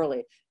very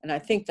early. And I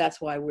think that's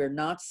why we're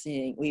not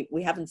seeing,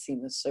 we haven't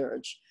seen the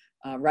surge.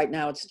 Right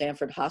now at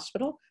Stanford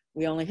Hospital,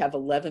 we only have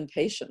 11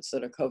 patients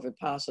that are COVID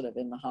positive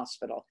in the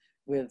hospital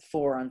with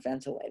 4 on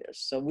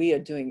ventilators. So we are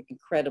doing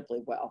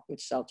incredibly well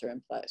with shelter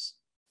in place.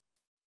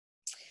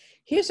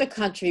 Here's a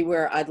country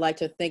where I'd like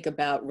to think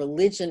about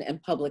religion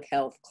and public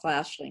health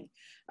clashing.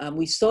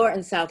 We saw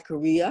in South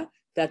Korea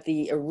that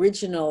the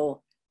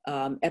original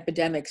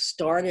epidemic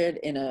started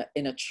in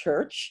a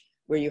church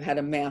where you had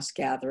a mass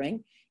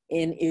gathering.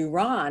 In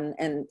Iran,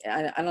 and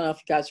I don't know if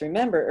you guys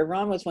remember,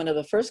 Iran was one of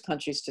the first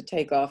countries to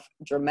take off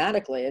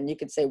dramatically. And you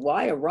could say,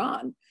 why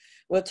Iran?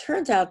 Well, it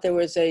turns out there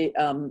was a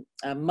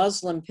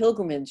Muslim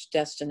pilgrimage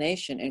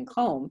destination in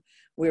Qom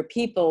where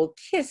people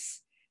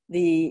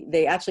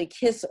they actually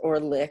kiss or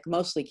lick,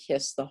 mostly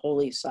kiss the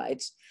holy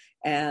sites.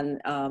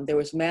 And there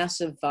was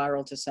massive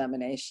viral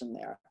dissemination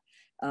there.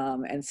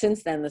 And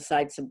since then, the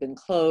sites have been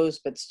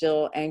closed, but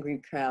still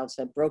angry crowds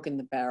have broken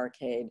the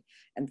barricade.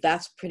 And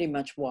that's pretty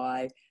much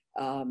why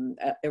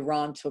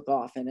Iran took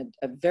off in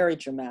a very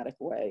dramatic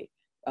way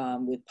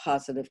with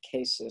positive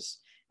cases.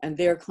 And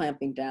they're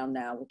clamping down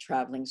now with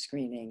traveling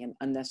screening and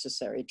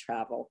unnecessary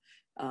travel.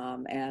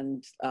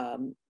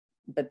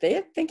 But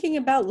they're thinking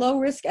about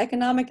low-risk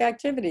economic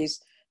activities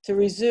to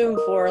resume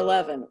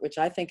 4/11, which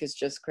I think is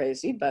just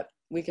crazy, but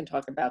we can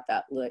talk about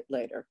that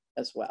later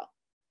as well.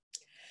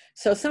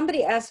 So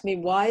somebody asked me,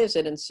 why is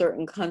it in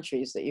certain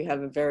countries that you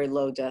have a very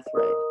low death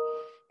rate?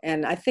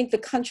 And I think the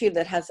country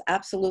that has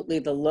absolutely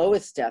the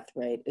lowest death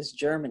rate is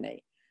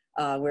Germany,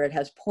 where it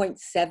has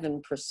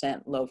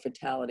 0.7% low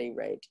fatality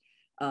rate.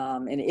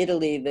 In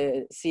Italy,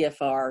 the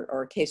CFR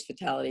or case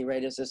fatality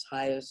rate is as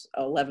high as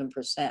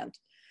 11%.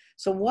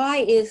 So why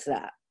is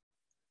that?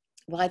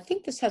 Well, I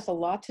think this has a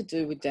lot to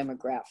do with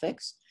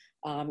demographics.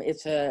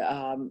 It's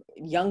a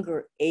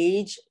younger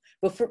age.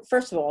 Well,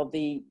 first of all,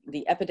 the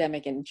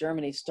epidemic in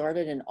Germany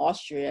started in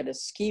Austria at a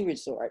ski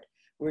resort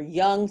where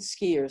young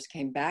skiers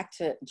came back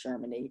to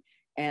Germany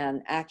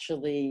and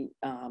actually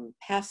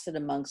passed it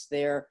amongst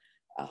their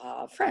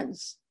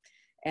friends.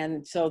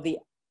 And so the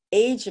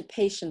age of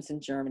patients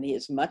in Germany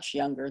is much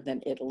younger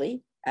than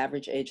Italy,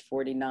 average age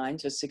 49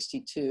 to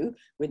 62,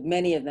 with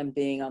many of them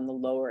being on the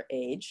lower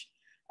age.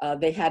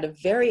 They had a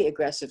very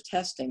aggressive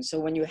testing. So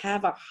when you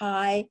have a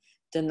high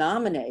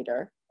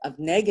denominator of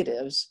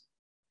negatives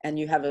and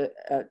you have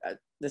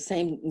the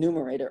same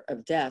numerator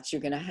of deaths,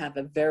 you're going to have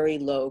a very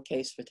low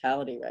case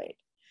fatality rate.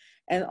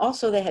 And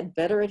also they had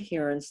better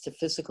adherence to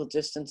physical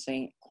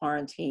distancing,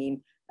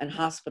 quarantine, and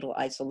hospital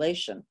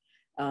isolation.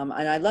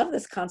 And I love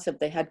this concept.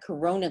 They had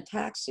Corona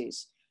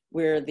taxis,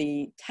 where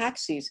the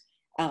taxis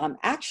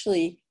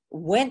actually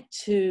went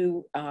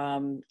to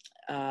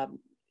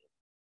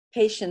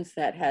patients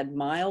that had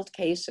mild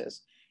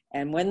cases.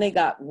 And when they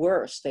got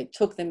worse, they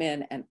took them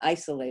in and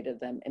isolated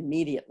them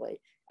immediately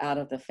out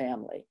of the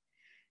family.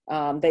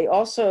 They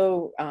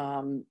also,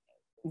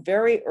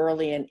 very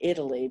early in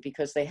Italy,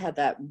 because they had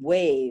that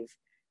wave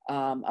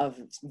of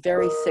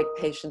very sick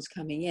patients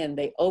coming in,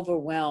 they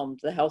overwhelmed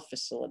the health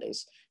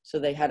facilities. So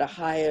they had a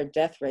higher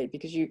death rate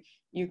because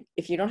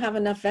if you don't have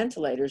enough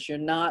ventilators, you're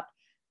not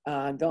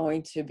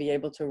going to be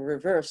able to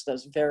reverse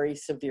those very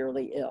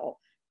severely ill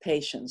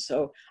patients.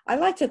 So I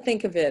like to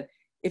think of it,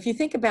 if you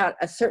think about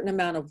a certain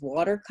amount of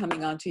water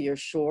coming onto your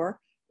shore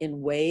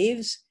in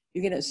waves,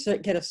 you're going to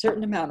get a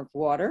certain amount of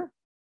water.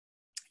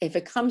 If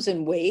it comes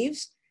in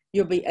waves,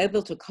 you'll be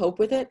able to cope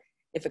with it.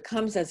 If it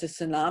comes as a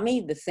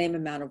tsunami, the same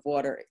amount of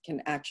water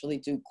can actually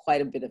do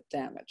quite a bit of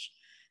damage.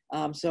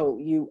 So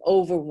you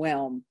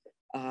overwhelm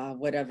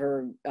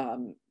whatever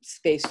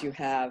space you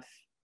have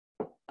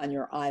on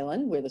your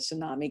island where the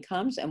tsunami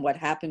comes. And what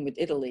happened with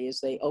Italy is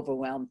they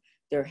overwhelmed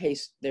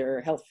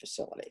their health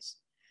facilities.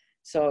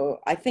 So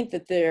I think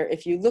that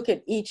if you look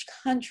at each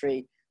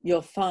country,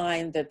 you'll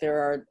find that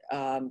there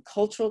are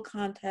cultural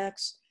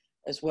contexts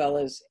as well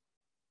as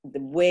the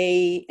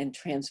way and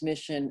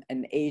transmission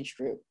and age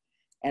group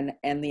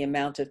and the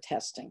amount of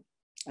testing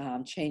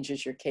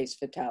changes your case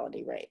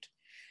fatality rate.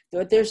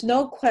 But there's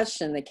no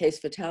question the case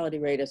fatality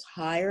rate is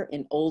higher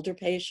in older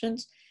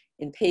patients,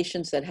 in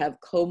patients that have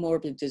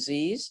comorbid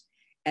disease,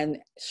 and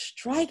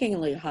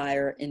strikingly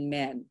higher in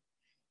men.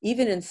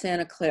 Even in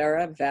Santa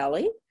Clara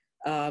Valley,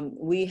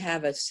 we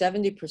have a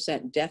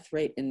 70% death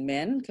rate in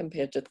men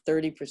compared to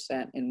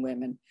 30% in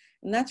women.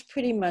 And that's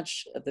pretty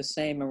much the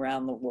same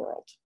around the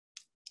world.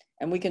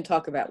 And we can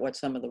talk about what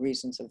some of the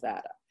reasons of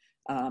that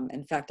are.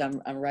 In fact,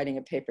 I'm writing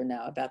a paper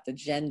now about the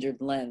gendered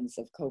lens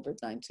of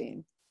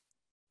COVID-19.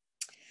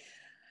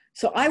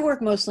 So I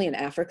work mostly in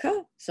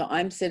Africa. So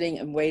I'm sitting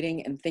and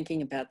waiting and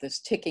thinking about this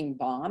ticking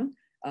bomb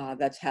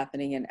that's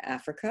happening in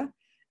Africa.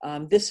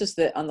 This is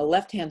on the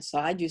left-hand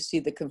side, you see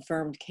the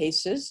confirmed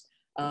cases.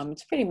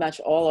 It's pretty much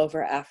all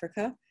over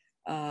Africa.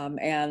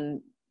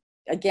 And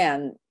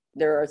again,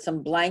 there are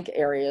some blank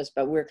areas,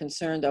 but we're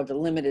concerned over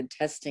limited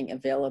testing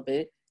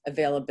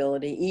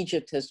availability.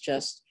 Egypt has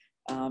just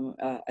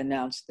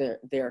announced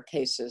their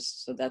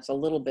cases. So that's a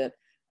little bit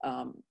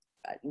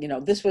you know,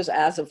 this was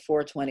as of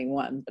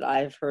 4/21, but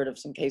I've heard of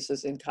some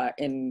cases in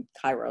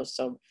Cairo,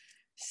 so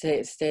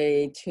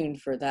stay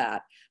tuned for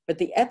that. But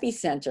the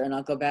epicenter, and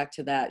I'll go back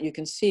to that, you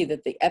can see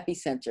that the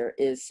epicenter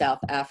is South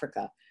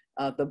Africa.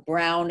 The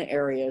brown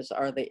areas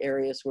are the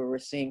areas where we're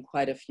seeing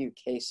quite a few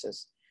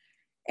cases.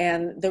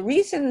 And the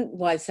reason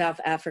why South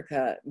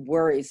Africa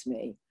worries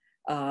me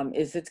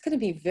is it's going to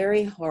be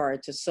very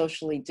hard to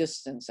socially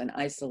distance and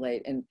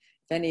isolate. And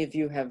if any of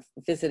you have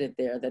visited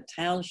there, the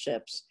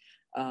townships,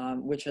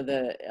 which are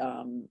the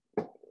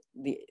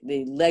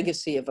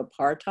legacy of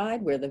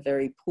apartheid, where the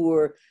very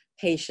poor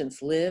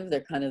patients live,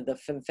 they're kind of the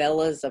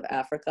favelas of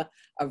Africa,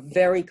 are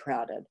very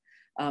crowded.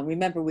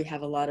 Remember, we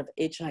have a lot of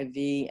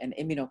HIV and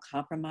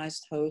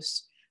immunocompromised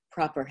hosts.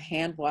 Proper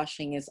hand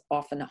washing is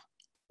often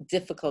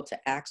difficult to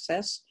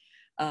access.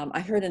 I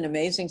heard an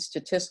amazing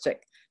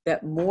statistic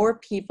that more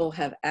people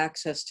have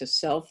access to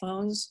cell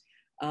phones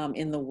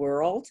in the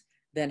world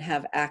than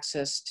have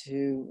access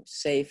to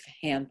safe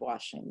hand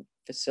washing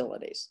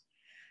facilities.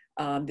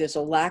 There's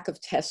a lack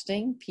of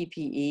testing,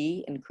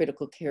 PPE, and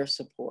critical care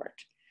support.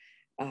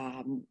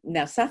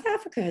 Now, South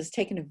Africa has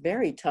taken a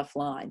very tough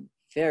line,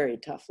 very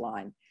tough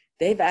line.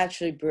 They've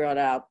actually brought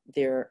out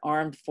their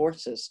armed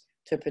forces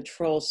to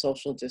patrol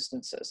social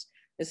distances.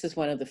 This is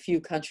one of the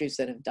few countries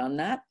that have done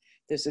that.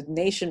 There's a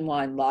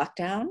nationwide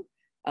lockdown.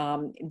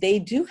 They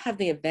do have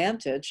the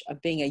advantage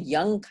of being a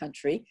young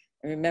country.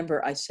 And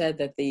remember, I said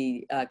that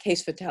the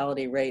case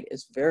fatality rate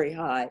is very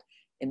high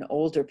in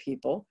older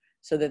people,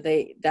 so that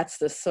that's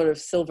the sort of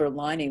silver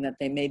lining, that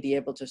they may be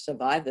able to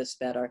survive this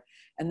better.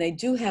 And they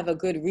do have a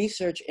good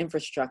research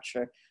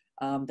infrastructure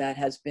that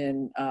has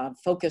been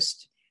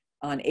focused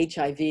on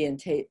HIV and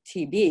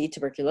TB,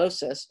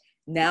 tuberculosis,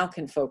 now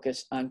can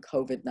focus on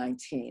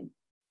COVID-19.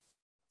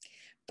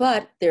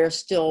 But there are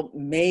still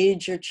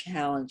major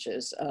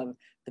challenges of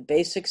the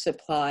basic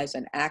supplies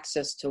and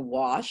access to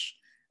wash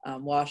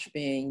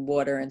being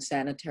water and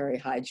sanitary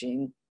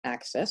hygiene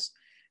access.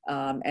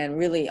 And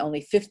really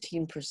only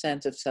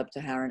 15% of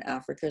sub-Saharan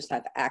Africans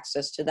have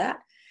access to that.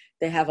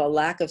 They have a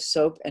lack of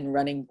soap and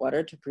running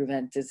water to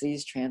prevent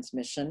disease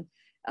transmission.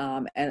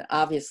 And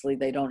obviously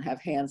they don't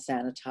have hand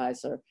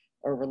sanitizer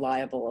or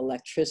reliable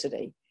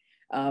electricity.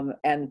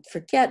 And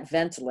forget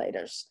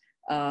ventilators.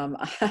 I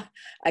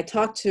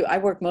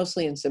work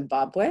mostly in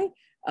Zimbabwe,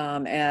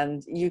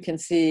 and you can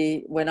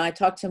see when I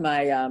talked to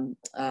my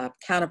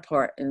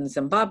counterpart in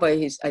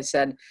Zimbabwe, I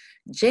said,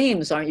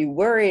 James, aren't you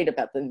worried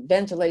about the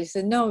ventilators? He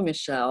said, no,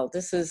 Michelle,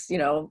 this is, you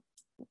know,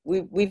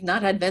 we've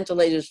not had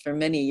ventilators for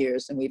many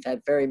years, and we've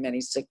had very many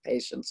sick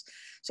patients.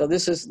 So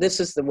this is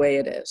the way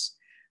it is.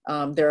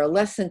 There are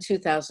less than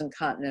 2,000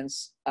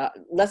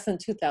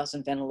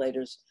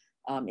 ventilators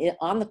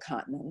on the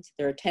continent.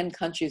 There are 10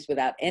 countries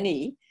without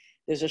any.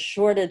 There's a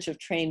shortage of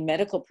trained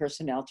medical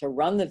personnel to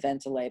run the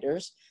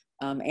ventilators.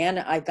 And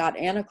I got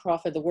Anna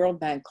Crawford, the World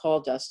Bank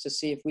called us to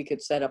see if we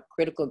could set up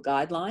critical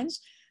guidelines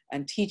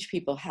and teach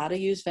people how to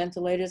use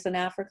ventilators in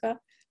Africa.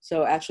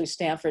 So actually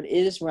Stanford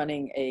is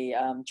running a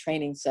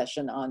training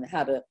session on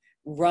how to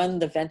run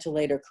the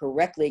ventilator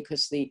correctly,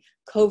 because the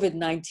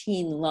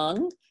COVID-19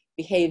 lung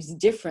behaves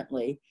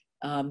differently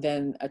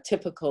than a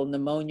typical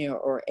pneumonia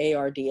or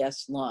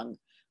ARDS lung.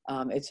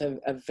 It's a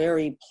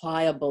very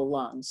pliable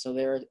lung. So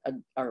there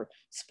are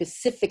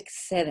specific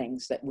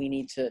settings that we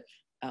need to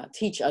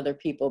teach other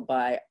people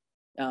by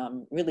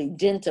really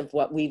dint of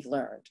what we've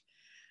learned.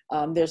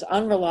 There's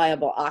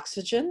unreliable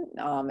oxygen.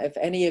 If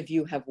any of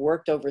you have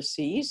worked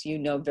overseas, you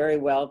know very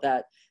well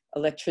that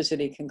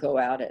electricity can go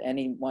out at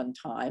any one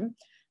time.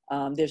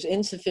 There's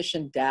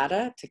insufficient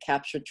data to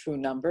capture true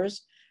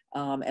numbers.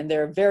 And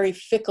there are very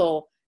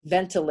fickle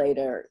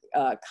ventilator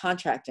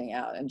contracting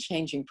out and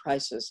changing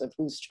prices of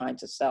who's trying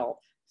to sell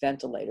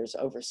ventilators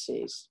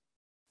overseas.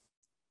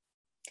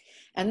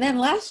 And then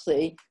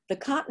lastly, the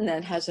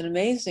continent has an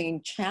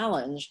amazing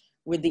challenge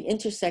with the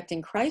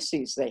intersecting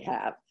crises they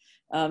have.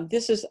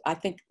 This is, I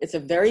think, it's a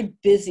very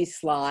busy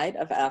slide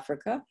of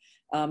Africa,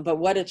 but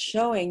what it's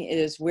showing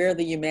is where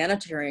the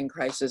humanitarian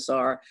crises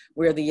are,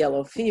 where the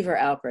yellow fever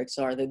outbreaks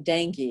are, the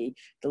dengue,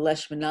 the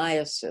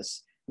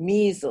leishmaniasis,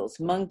 measles,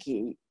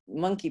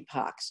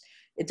 monkeypox.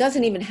 It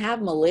doesn't even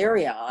have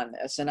malaria on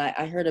this. And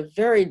I heard a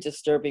very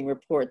disturbing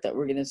report that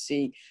we're going to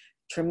see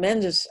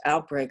tremendous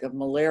outbreak of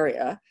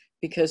malaria,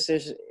 because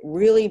there's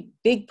really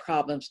big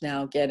problems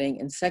now getting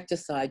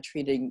insecticide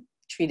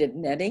treated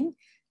netting.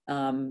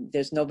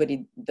 There's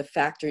nobody, the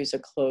factories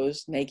are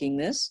closed making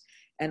this.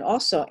 And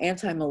also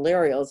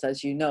anti-malarials,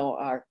 as you know,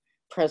 our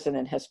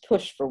president has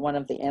pushed for one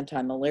of the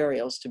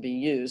anti-malarials to be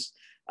used.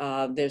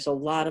 There's a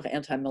lot of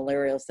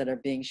anti-malarials that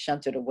are being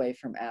shunted away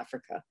from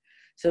Africa.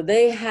 So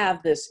they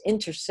have this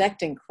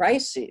intersecting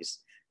crises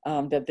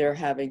that they're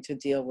having to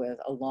deal with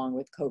along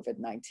with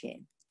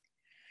COVID-19.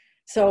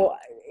 So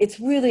it's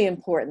really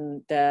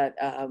important that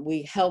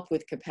we help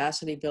with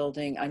capacity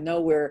building. I know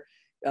we're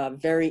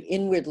very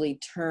inwardly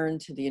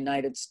turned to the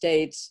United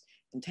States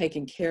and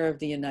taking care of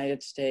the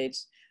United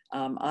States.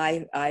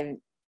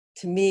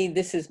 To me,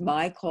 this is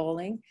my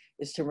calling,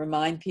 is to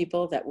remind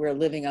people that we're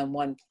living on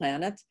one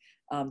planet.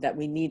 that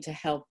we need to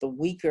help the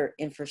weaker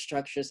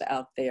infrastructures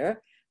out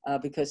there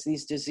because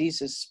these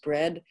diseases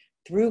spread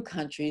through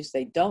countries.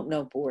 They don't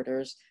know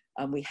borders.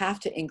 We have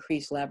to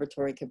increase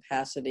laboratory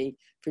capacity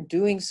for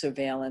doing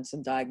surveillance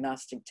and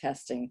diagnostic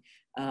testing.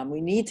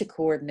 We need to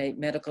coordinate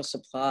medical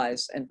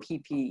supplies and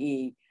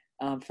PPE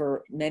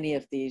for many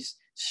of these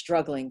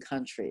struggling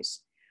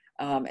countries.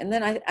 And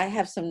then I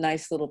have some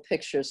nice little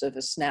pictures of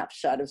a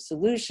snapshot of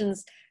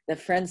solutions that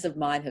friends of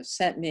mine have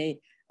sent me.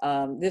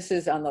 This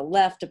is on the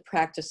left, a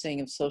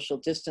practicing of social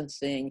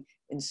distancing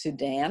in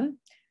Sudan.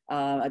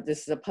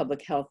 This is a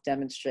public health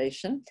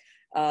demonstration.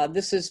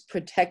 This is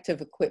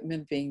protective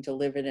equipment being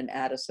delivered in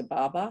Addis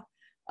Ababa,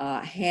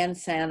 hand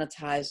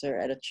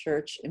sanitizer at a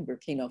church in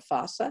Burkina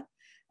Faso.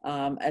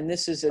 And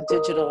this is a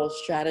digital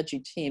strategy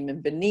team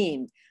in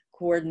Benin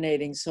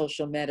coordinating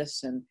social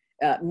medicine,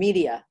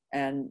 media.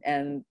 And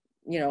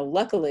you know,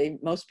 luckily,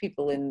 most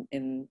people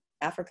in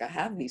Africa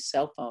have these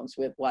cell phones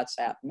with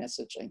WhatsApp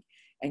messaging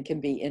and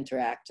can be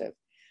interactive.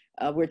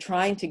 We're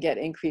trying to get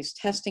increased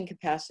testing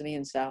capacity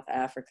in South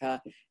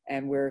Africa,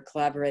 and we're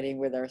collaborating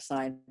with our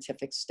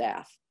scientific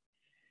staff.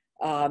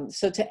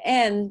 So to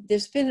end,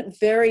 there's been a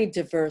very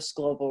diverse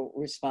global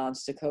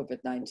response to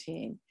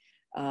COVID-19.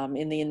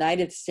 In the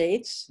United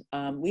States,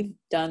 we've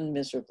done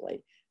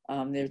miserably.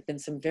 There's been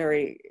some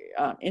very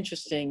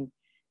interesting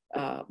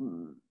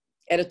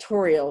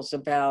editorials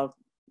about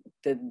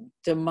the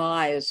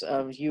demise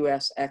of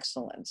US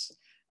excellence.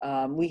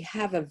 We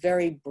have a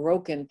very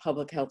broken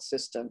public health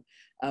system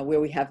where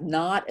we have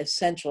not a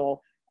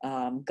central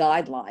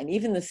guideline.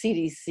 Even the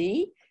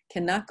CDC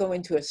cannot go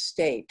into a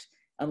state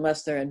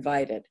unless they're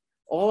invited.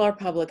 All our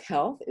public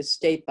health is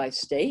state by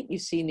state. You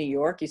see New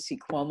York, you see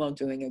Cuomo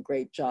doing a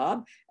great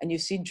job, and you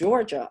see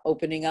Georgia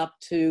opening up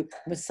to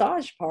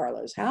massage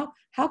parlors.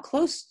 How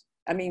close?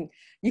 I mean,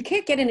 you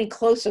can't get any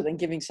closer than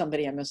giving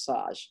somebody a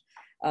massage.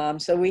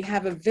 So we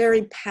have a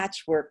very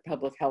patchwork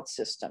public health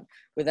system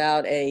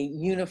without a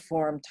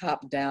uniform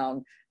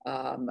top-down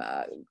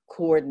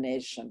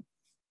coordination.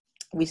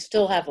 We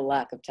still have a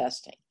lack of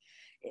testing.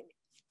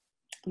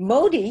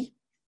 Modi,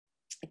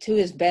 to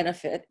his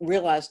benefit,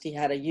 realized he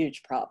had a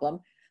huge problem.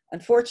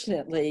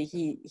 Unfortunately,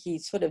 he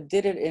sort of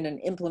did it in an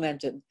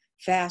implemented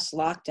fast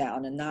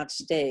lockdown and not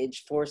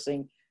staged,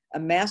 forcing a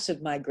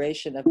massive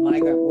migration of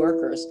migrant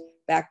workers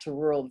back to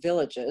rural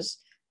villages.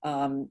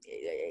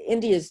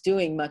 India is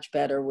doing much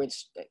better with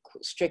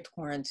strict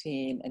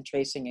quarantine and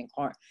tracing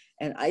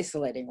and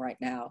isolating right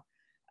now.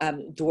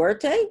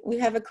 Duarte, we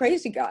have a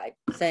crazy guy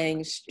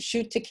saying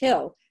shoot to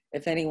kill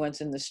if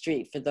anyone's in the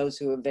street for those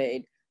who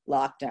evade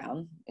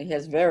lockdown. He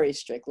has very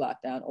strict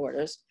lockdown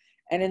orders.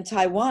 And in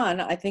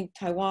Taiwan, I think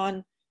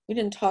Taiwan, we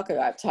didn't talk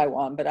about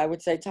Taiwan, but I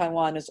would say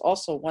Taiwan is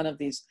also one of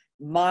these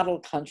model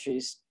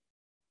countries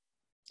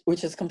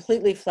which has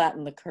completely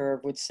flattened the curve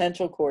with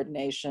central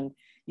coordination,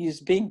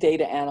 used big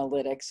data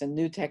analytics and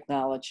new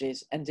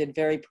technologies, and did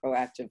very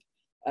proactive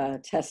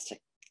testing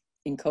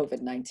in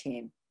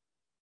COVID-19.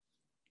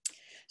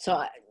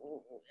 So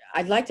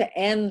I'd like to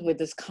end with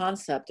this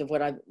concept of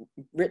what I've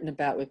written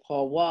about with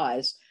Paul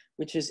Wise,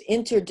 which is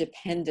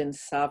interdependent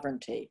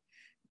sovereignty.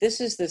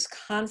 This is this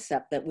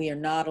concept that we are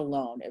not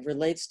alone. It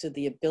relates to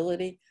the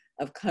ability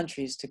of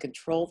countries to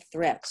control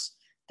threats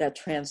that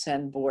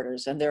transcend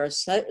borders. And there are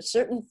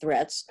certain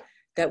threats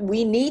that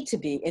we need to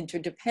be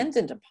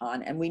interdependent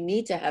upon, and we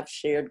need to have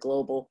shared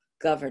global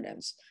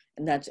governance.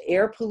 And that's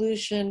air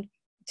pollution,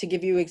 to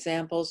give you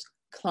examples,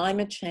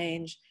 climate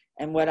change,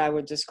 and what I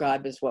would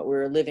describe as what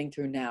we're living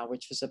through now,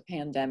 which is a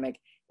pandemic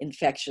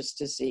infectious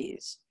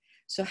disease.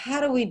 So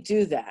how do we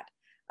do that?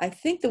 I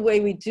think the way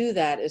we do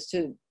that is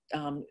to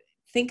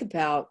think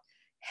about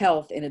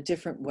health in a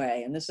different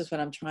way. And this is what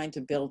I'm trying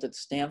to build at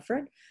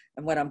Stanford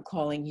and what I'm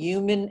calling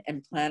human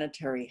and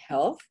planetary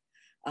health.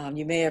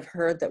 You may have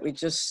heard that we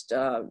just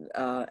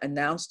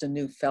announced a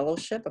new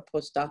fellowship, a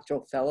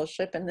postdoctoral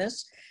fellowship in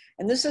this.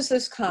 And this is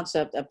this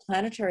concept of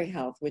planetary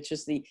health, which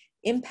is the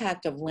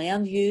impact of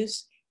land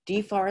use,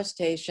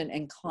 deforestation,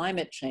 and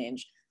climate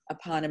change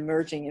upon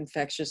emerging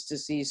infectious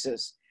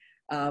diseases.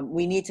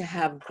 We need to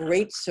have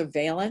great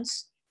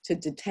surveillance to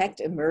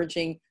detect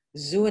emerging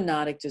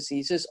zoonotic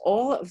diseases.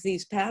 All of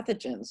these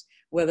pathogens,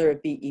 whether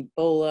it be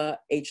Ebola,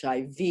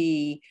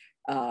 HIV,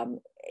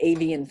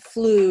 avian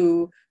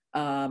flu,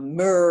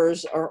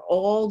 MERS, are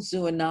all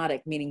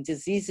zoonotic, meaning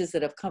diseases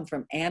that have come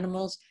from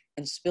animals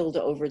and spilled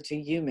over to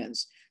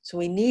humans. So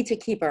we need to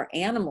keep our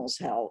animals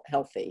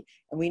healthy,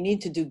 and we need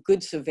to do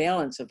good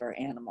surveillance of our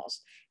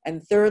animals.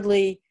 And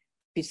thirdly,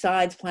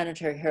 besides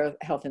planetary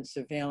health and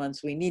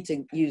surveillance, we need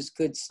to use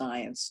good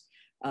science.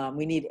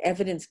 We need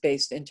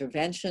evidence-based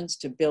interventions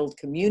to build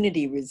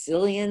community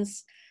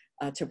resilience,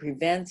 to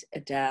prevent,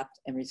 adapt,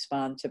 and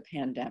respond to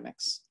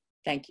pandemics.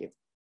 Thank you.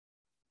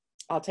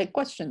 I'll take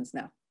questions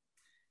now.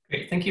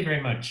 Great, thank you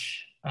very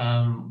much. We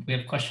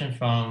have a question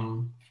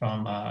from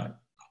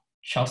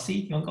Chelsea.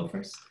 You want to go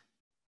first?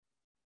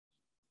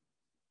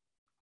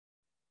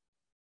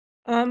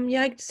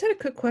 Yeah, I just had a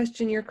quick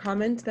question. Your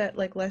comment that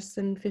like less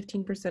than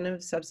 15%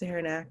 of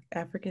sub-Saharan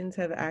Africans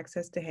have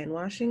access to hand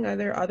washing. Are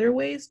there other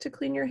ways to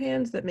clean your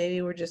hands that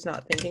maybe we're just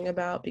not thinking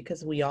about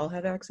because we all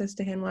have access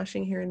to hand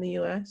washing here in the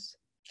US?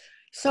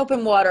 Soap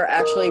and water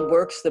actually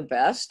works the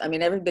best. I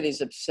mean,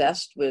 everybody's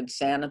obsessed with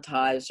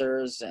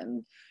sanitizers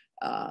and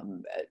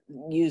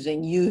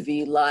using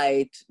UV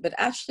light, but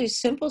actually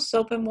simple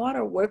soap and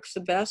water works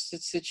the best.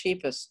 It's the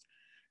cheapest.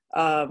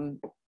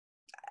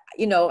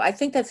 You know, I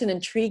think that's an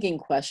intriguing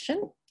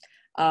question.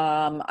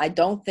 I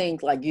don't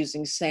think like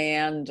using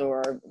sand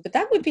but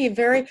that would be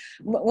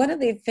one of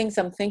the things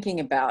I'm thinking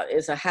about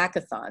is a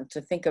hackathon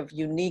to think of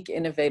unique,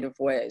 innovative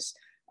ways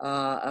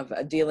of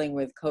dealing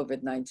with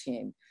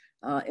COVID-19.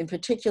 In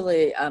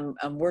particular,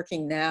 I'm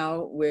working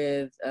now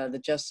with the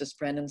Justice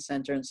Brennan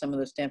Center and some of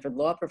the Stanford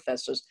law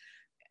professors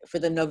for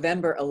the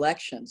November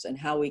elections and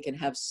how we can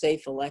have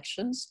safe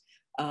elections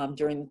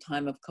during the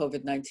time of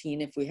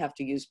COVID-19 if we have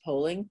to use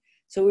polling.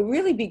 So it would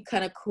really be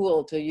kind of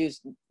cool to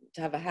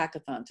have a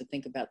hackathon to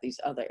think about these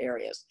other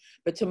areas.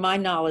 But to my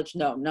knowledge,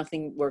 no,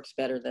 nothing works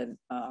better than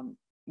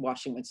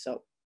washing with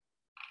soap.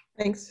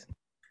 Thanks.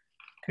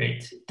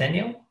 Great.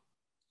 Daniel?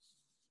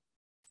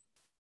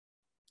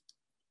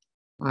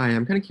 Hi,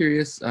 I'm kind of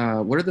curious,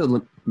 what are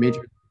the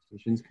major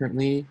limitations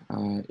currently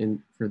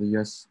for the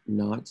US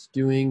not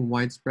doing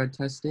widespread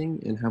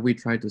testing, and have we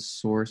tried to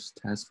source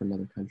tests from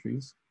other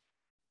countries?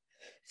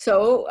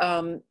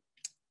 So,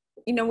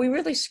 you know, we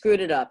really screwed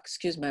it up,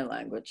 excuse my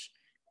language.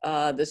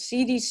 The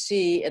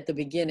CDC at the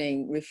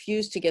beginning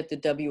refused to get the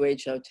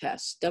WHO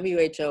tests.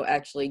 WHO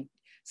actually,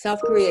 South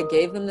Korea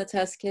gave them the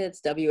test kits,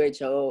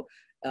 WHO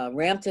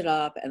ramped it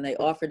up and they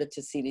offered it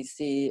to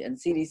CDC, and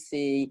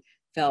CDC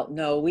felt,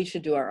 no, we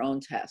should do our own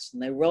test.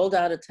 And they rolled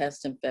out a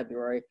test in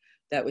February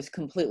that was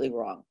completely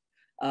wrong.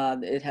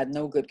 It had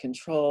no good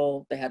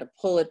control. They had to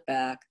pull it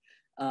back.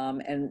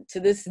 And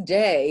to this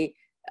day,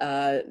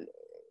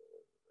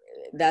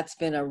 that's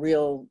been a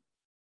real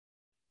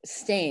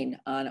stain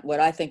on what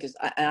I think is,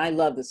 I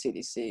love the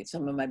CDC.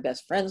 Some of my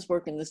best friends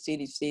work in the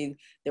CDC.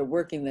 They're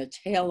working their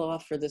tail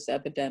off for this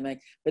epidemic,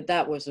 but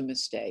that was a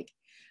mistake.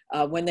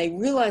 When they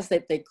realized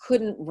that they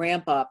couldn't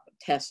ramp up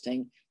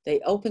testing, they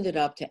opened it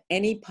up to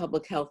any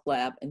public health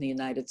lab in the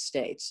United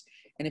States.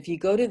 And if you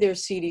go to their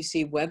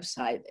CDC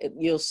website,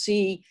 you'll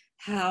see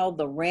how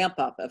the ramp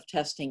up of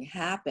testing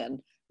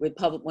happened with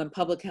when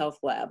public health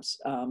labs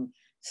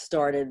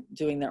started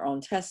doing their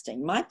own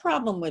testing. My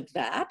problem with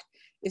that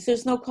is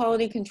there's no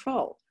quality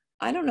control.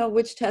 I don't know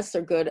which tests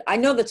are good. I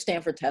know that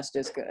Stanford test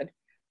is good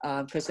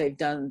because they've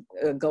done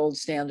gold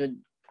standard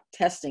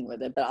testing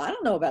with it, but I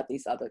don't know about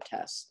these other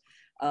tests.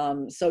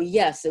 So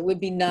yes, it would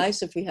be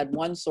nice if we had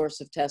one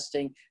source of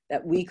testing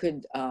that we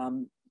could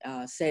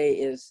say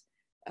is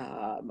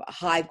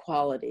high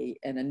quality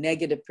and a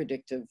negative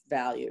predictive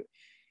value.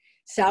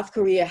 South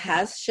Korea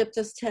has shipped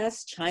us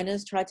tests.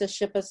 China's tried to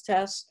ship us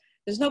tests.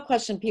 There's no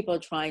question people are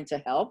trying to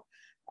help.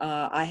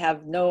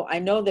 I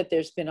know that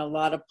there's been a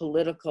lot of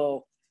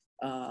political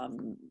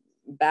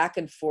back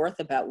and forth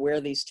about where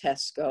these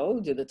tests go.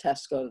 Do the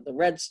tests go to the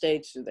red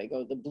states? Do they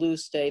go to the blue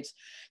states?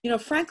 You know,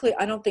 frankly,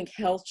 I don't think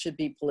health should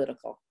be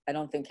political. I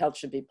don't think health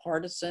should be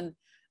partisan.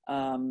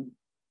 I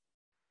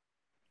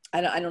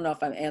don't know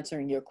if I'm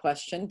answering your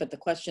question, but the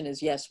question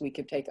is, yes, we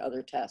could take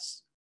other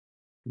tests.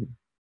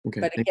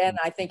 Okay. But again,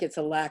 I think it's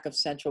a lack of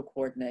central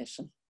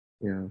coordination.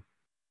 Yeah,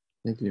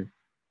 thank you.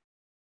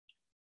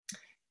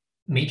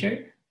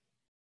 Major?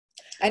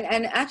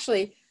 And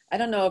actually, I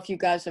don't know if you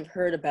guys have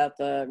heard about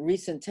the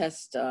recent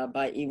test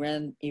by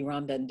Iran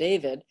Ben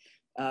David,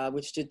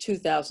 which did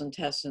 2,000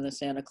 tests in the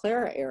Santa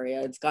Clara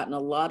area. It's gotten a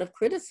lot of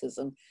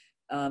criticism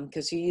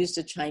because he used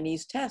a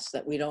Chinese test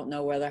that we don't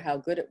know how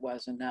good it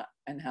was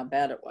and how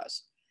bad it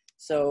was.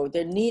 So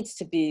there needs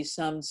to be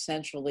some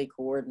centrally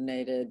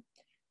coordinated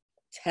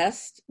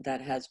test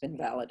that has been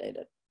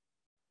validated.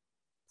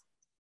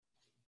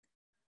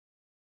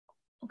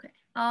 Okay.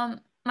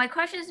 My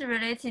question is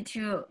related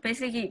to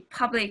basically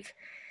public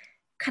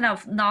kind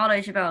of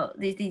knowledge about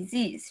this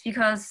disease,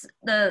 because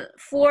the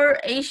 4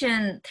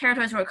 Asian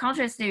territories or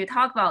countries that you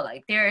talk about,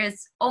 like there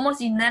is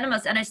almost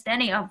unanimous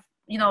understanding of,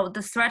 you know,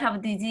 the threat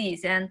of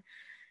disease.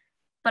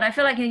 But I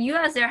feel like in the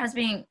US, there has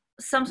been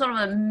some sort of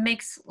a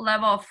mixed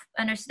level of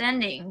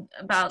understanding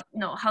about, you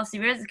know, how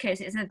severe the case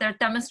is. There are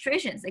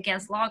demonstrations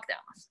against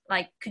lockdowns.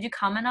 Like, could you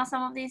comment on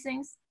some of these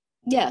things?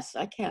 Yes,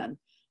 I can.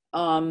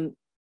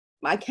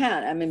 I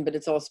can. I mean, but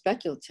it's all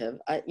speculative.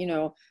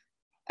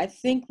 I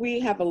think we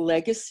have a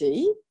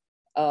legacy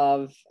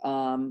of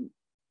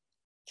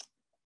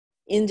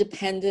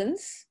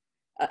independence,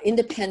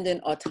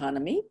 independent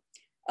autonomy,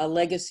 a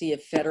legacy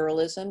of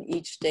federalism,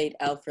 each state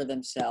out for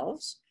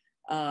themselves.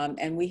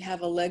 And we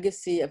have a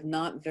legacy of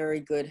not very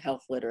good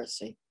health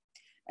literacy.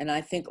 And I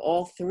think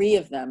all 3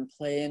 of them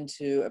play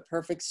into a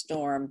perfect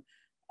storm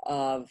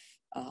of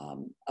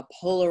a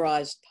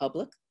polarized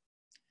public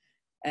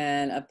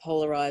and a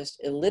polarized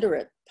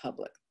illiterate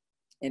public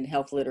in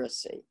health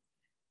literacy.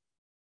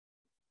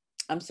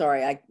 I'm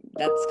sorry,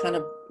 that's kind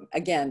of,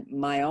 again,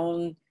 my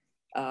own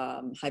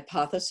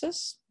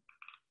hypothesis.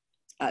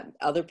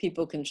 Other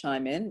people can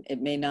chime in.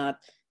 It may not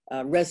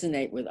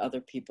resonate with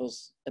other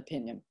people's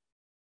opinion.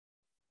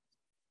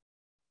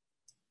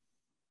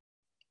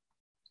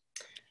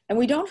 And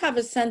we don't have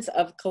a sense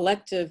of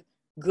collective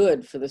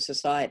good for the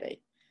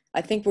society.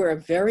 I think we're a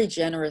very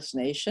generous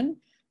nation.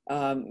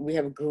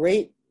 We're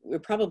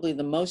probably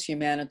the most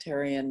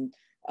humanitarian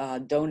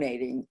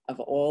donating of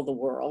all the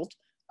world,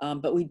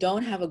 but we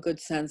don't have a good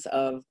sense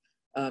of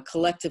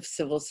collective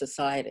civil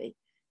society,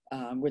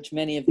 which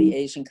many of the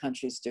Asian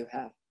countries do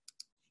have.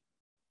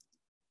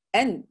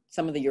 And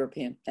some of the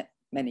European,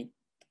 many,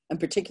 and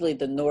particularly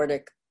the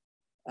Nordic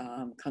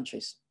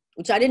countries,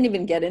 which I didn't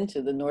even get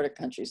into. The Nordic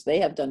countries. They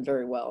have done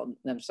very well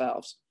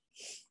themselves.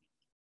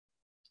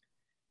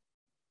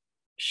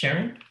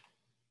 Sharon?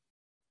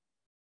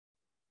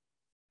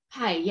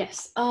 Hi,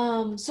 yes.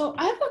 So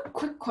I have a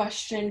quick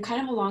question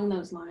kind of along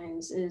those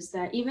lines, is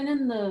that even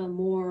in the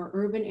more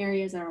urban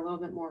areas that are a little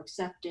bit more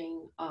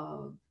accepting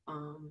of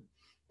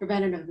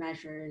preventative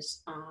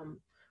measures,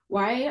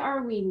 why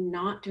are we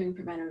not doing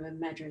preventative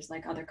measures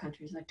like other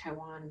countries like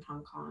Taiwan and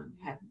Hong Kong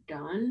have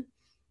done?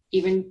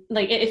 Even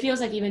like it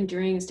feels like even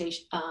during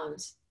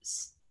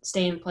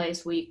stay in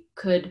place, we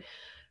could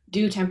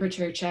do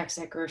temperature checks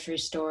at grocery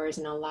stores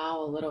and allow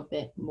a little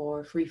bit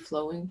more free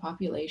flowing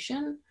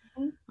population.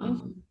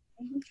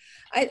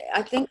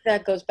 I think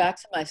that goes back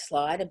to my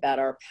slide about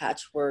our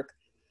patchwork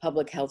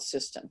public health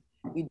system.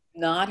 We do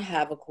not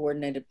have a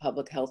coordinated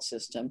public health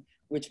system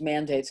which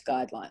mandates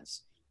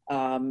guidelines.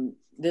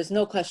 There's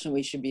no question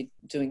we should be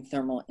doing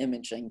thermal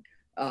imaging.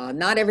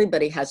 Not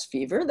everybody has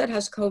fever that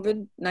has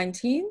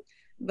COVID-19,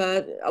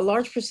 but a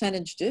large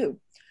percentage do.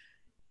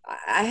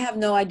 I have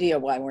no idea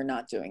why we're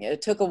not doing it.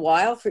 It took a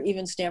while for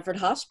even Stanford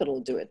Hospital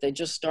to do it. They're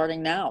just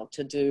starting now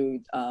to do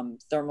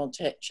thermal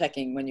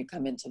checking when you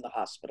come into the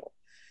hospital.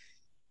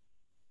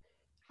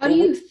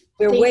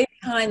 We're way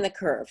behind the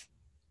curve.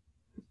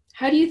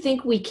 How do you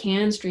think we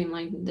can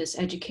streamline this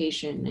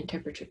education and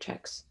temperature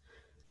checks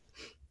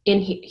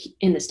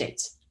in the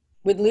States?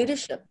 With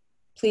leadership.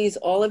 Please,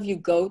 all of you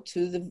go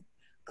to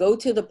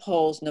the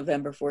polls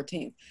November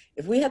 14th.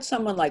 If we had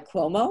someone like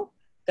Cuomo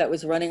that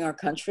was running our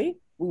country,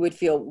 we would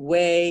feel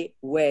way,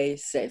 way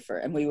safer,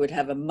 and we would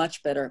have a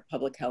much better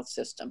public health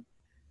system.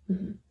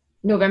 Mm-hmm.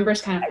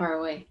 November's kind of far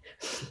away.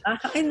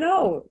 I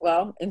know.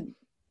 Well,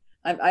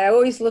 I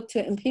always look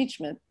to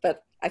impeachment,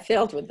 but I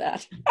failed with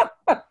that.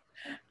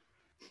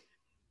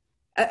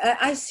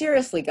 I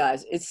seriously,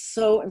 guys, it's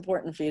so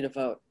important for you to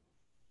vote.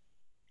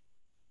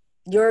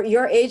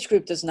 Your age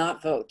group does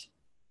not vote.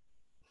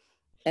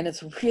 And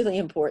it's really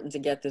important to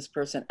get this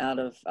person out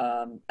of,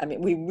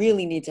 we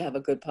really need to have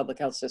a good public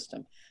health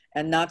system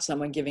and not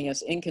someone giving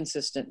us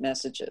inconsistent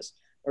messages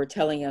or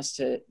telling us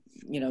to,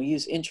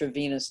 use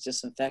intravenous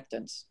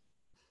disinfectants.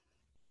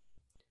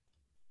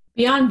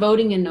 Beyond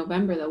voting in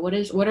November, though,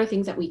 what are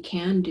things that we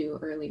can do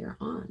earlier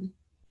on?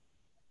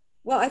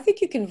 Well, I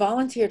think you can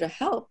volunteer to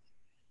help.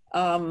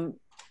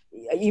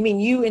 You mean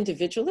you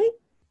individually?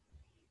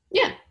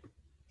 Yeah.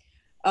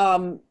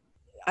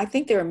 I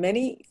think there are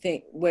many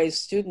ways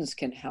students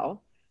can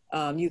help.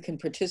 You can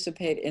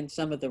participate in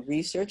some of the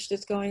research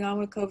that's going on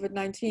with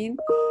COVID-19.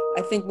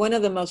 I think one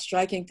of the most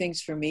striking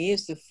things for me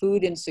is the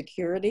food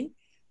insecurity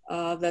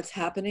that's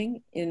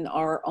happening in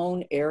our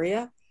own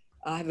area.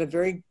 I have a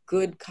very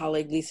good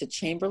colleague, Lisa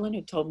Chamberlain,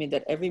 who told me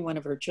that every one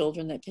of her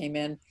children that came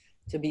in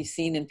to be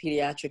seen in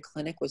pediatric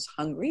clinic was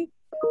hungry.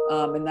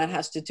 And that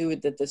has to do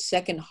with that the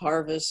Second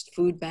Harvest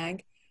Food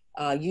Bank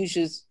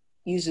uses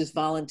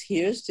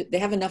volunteers. They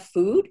have enough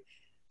food,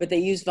 but they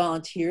use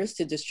volunteers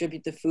to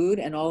distribute the food,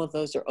 and all of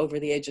those are over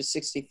the age of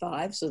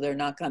 65, so they're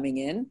not coming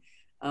in.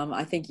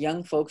 I think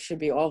young folks should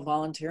be all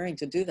volunteering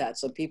to do that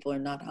so people are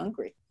not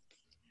hungry.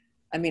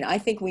 I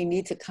think we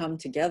need to come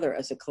together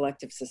as a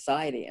collective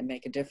society and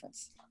make a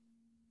difference.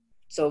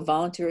 So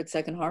volunteer at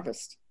Second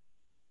Harvest.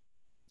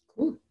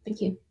 Cool,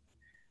 thank you.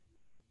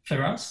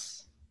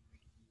 Firas?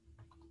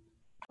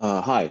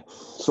 Hi.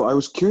 So I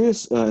was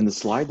curious, in the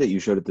slide that you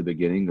showed at the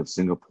beginning of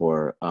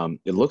Singapore,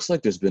 it looks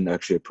like there's been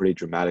actually a pretty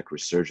dramatic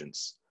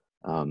resurgence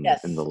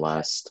Yes. in the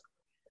last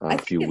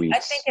few weeks.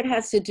 I think it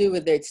has to do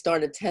with they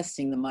started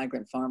testing the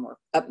migrant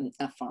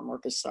not farm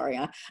workers, sorry.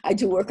 I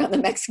do work on the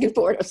Mexican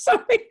border,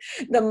 sorry.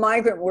 The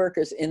migrant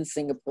workers in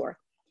Singapore.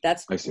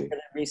 That's where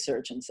the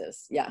resurgence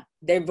is. Yeah,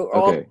 they were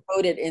all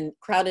crowded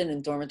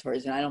in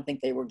dormitories, and I don't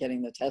think they were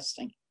getting the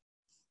testing.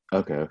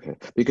 Okay.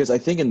 Because I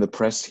think in the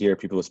press here,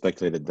 people have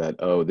speculated that,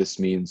 this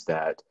means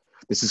that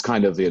this is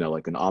kind of,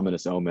 like an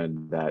ominous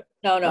omen that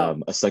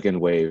a second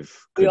wave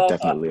could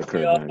definitely occur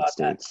in the United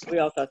States. We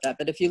all thought that.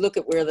 But if you look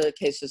at where the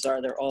cases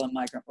are, they're all in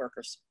migrant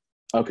workers.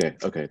 Okay.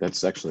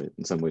 That's actually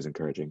in some ways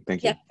encouraging.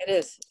 Thank you. Yeah,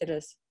 it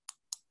is.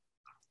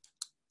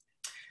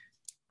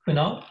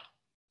 Kunal?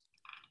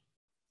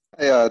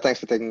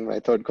 Thanks for taking my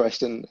third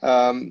question.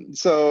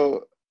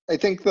 So I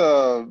think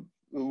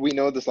we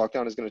know this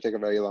lockdown is going to take a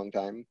very long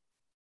time.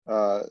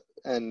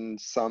 And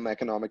some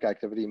economic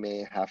activity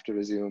may have to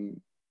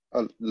resume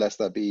lest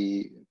there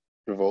be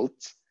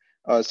revolts.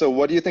 So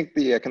what do you think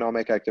the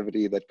economic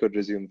activity that could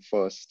resume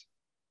first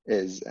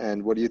is?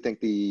 And what do you think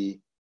the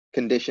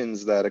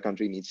conditions that a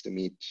country needs to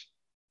meet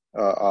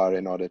are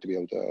in order to be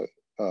able to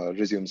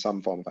resume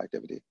some form of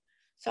activity?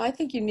 So I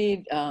think you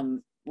need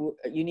 2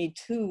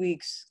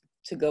 weeks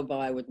to go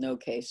by with no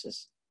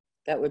cases.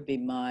 That would be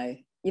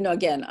my,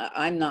 again,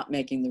 I'm not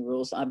making the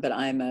rules, but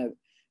I'm a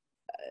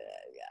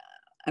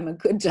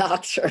good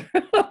doctor.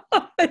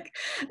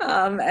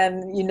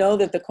 And you know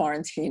that the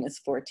quarantine is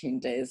 14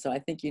 days. So I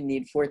think you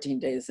need 14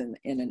 days in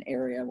an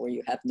area where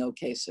you have no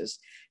cases.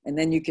 And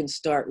then you can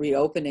start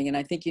reopening. And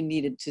I think you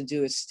needed to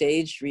do a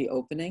staged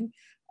reopening.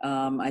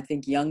 I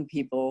think young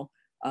people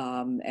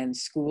and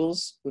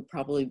schools would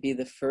probably be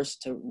the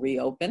first to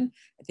reopen.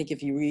 I think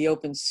if you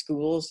reopen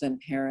schools, then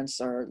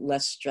parents are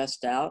less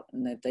stressed out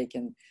and that they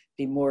can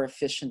be more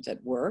efficient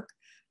at work.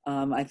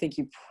 I think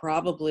you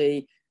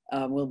probably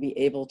will be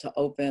able to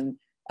open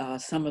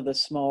some of the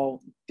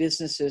small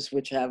businesses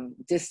which have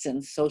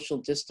social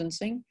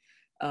distancing.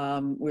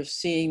 We're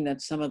seeing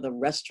that some of the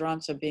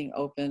restaurants are being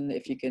open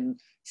if you can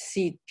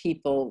seat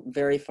people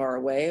very far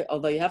away,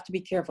 although you have to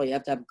be careful. You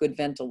have to have good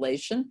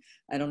ventilation.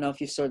 I don't know if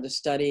you saw the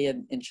study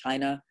in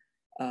China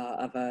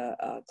of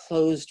a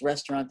closed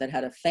restaurant that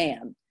had a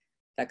fan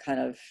that kind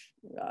of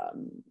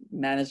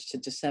managed to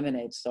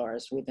disseminate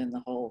SARS within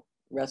the whole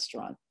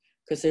restaurant.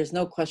 Because there's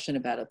no question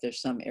about it,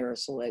 there's some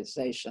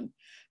aerosolization.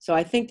 So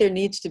I think there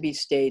needs to be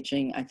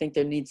staging. I think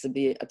there needs to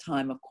be a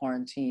time of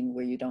quarantine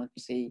where you don't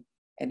see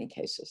any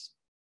cases.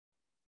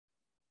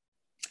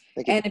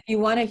 And if you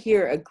want to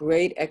hear a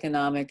great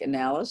economic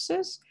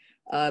analysis,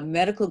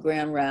 Medical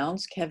Grand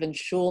Rounds, Kevin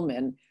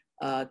Schulman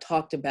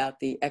talked about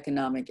the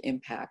economic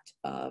impact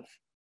of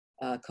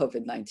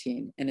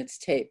COVID-19, and it's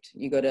taped.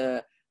 You go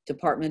to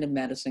Department of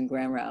Medicine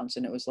Grand Rounds,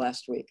 and it was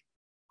last week.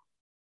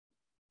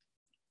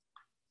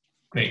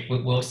 Great,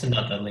 we'll send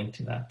out the link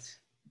to that.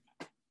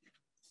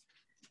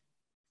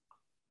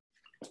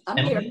 I'm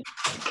Emily? here.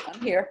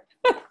 I'm here.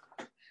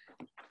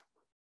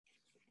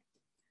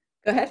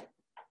 Go ahead.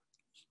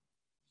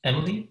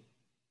 Emily?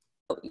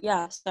 Oh,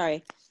 yeah,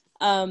 sorry.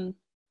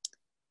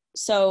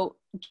 So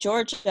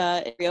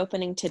Georgia is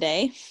reopening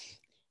today.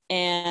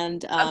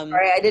 And I'm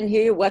sorry, I didn't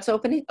hear you. What's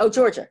opening? Oh,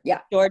 Georgia, yeah.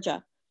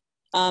 Georgia.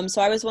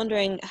 So I was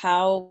wondering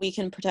how we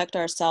can protect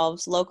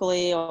ourselves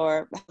locally,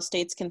 or how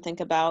states can think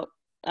about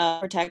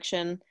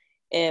protection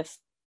if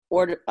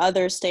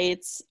other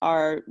states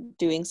are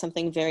doing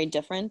something very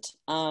different.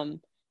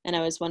 And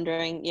I was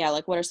wondering, yeah,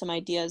 like what are some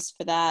ideas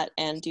for that?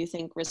 And do you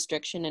think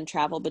restriction in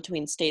travel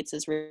between states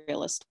is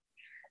realistic?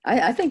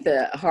 I think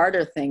the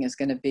harder thing is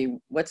going to be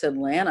what's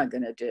Atlanta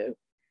going to do,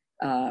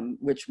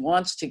 which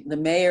the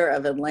mayor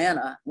of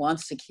Atlanta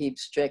wants to keep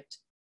strict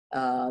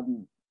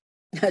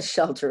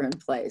shelter in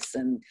place,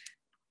 and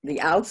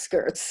the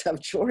outskirts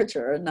of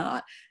Georgia are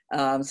not.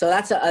 So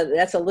that's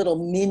a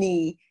little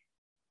mini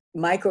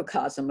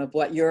microcosm of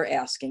what you're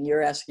asking.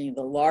 You're asking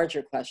the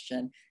larger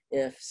question: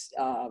 if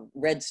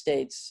red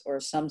states or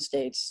some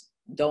states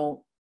don't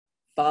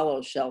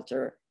follow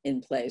shelter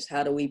in place,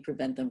 how do we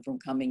prevent them from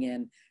coming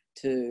in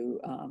to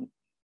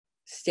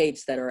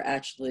states that are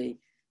actually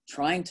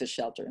trying to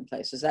shelter in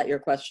place? Is that your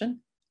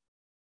question,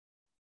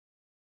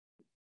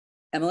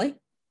 Emily?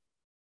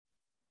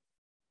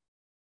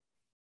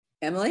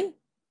 Emily?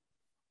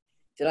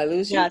 Did I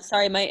lose you? Yeah,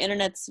 sorry, my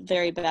internet's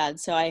very bad.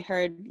 So I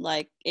heard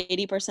like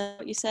 80%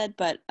 what you said,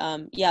 but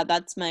yeah,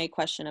 that's my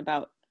question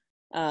about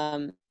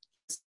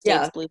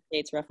states, blue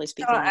states, roughly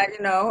speaking.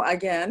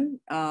 Again,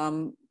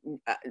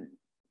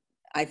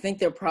 I think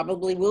there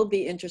probably will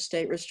be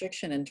interstate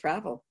restriction in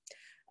travel.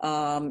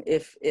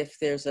 If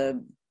there's a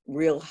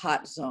real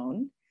hot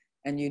zone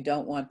and you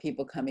don't want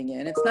people coming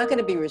in, it's not going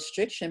to be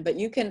restriction, but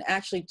you can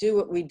actually do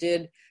what we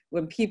did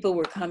when people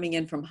were coming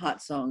in from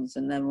hot zones.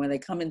 And then when they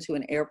come into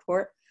an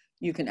airport,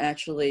 you can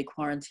actually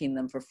quarantine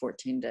them for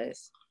 14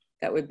 days.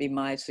 That would be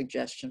my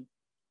suggestion.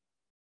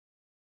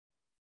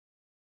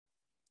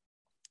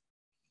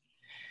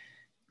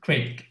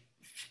 Great.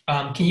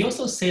 Can you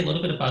also say a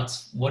little bit about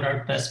what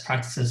are best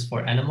practices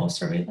for animal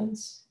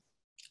surveillance?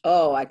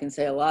 Oh, I can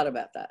say a lot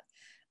about that.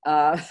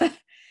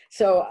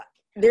 So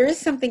there is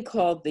something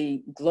called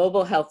the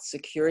Global Health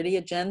Security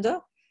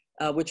Agenda,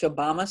 which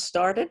Obama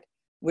started,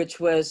 which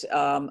was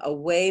a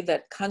way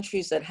that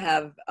countries that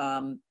have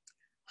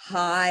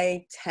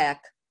high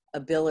tech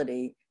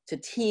ability to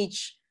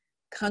teach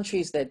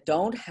countries that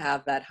don't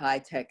have that high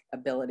tech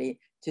ability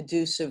to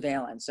do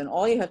surveillance. And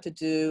all you have to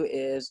do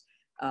is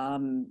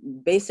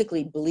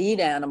basically bleed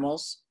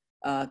animals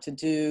to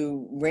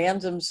do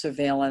random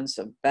surveillance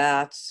of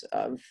bats,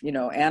 of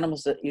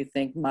animals that you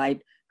think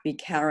might be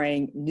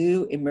carrying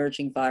new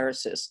emerging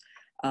viruses.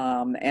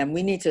 And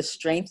we need to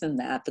strengthen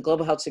that. The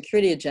Global Health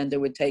Security Agenda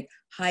would take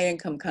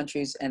high-income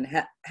countries and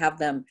have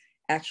them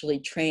actually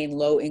train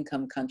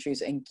low-income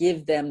countries and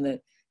give them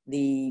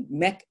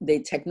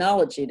the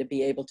technology to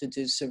be able to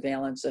do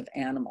surveillance of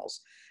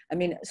animals. I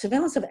mean,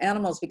 surveillance of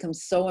animals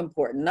becomes so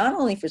important, not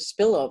only for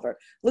spillover.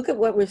 Look at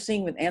what we're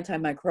seeing with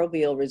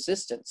antimicrobial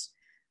resistance.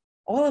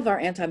 All of our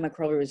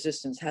antimicrobial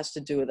resistance has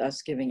to do with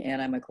us giving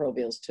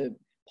antimicrobials to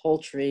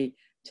poultry,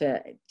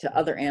 to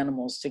other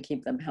animals to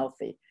keep them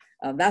healthy.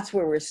 That's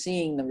where we're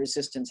seeing the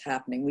resistance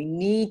happening. We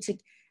need to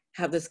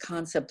have this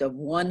concept of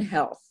one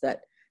health,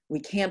 that we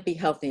can't be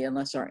healthy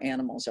unless our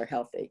animals are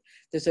healthy.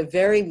 There's a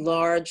very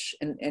large,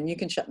 and you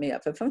can shut me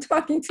up if I'm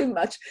talking too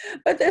much,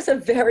 but there's a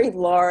very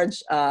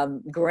large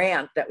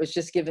grant that was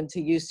just given to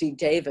UC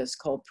Davis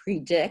called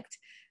PREDICT,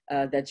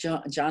 that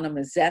Jana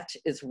Mazet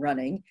is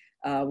running,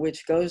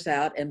 which goes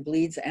out and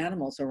bleeds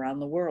animals around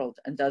the world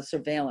and does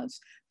surveillance.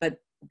 But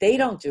they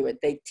don't do it.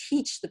 They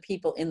teach the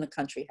people in the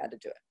country how to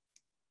do it.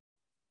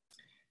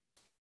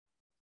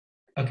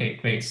 Okay,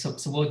 great. So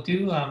we'll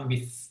do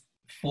with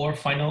 4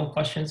 final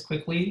questions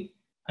quickly,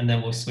 and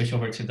then we'll switch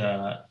over to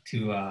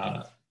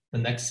the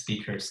next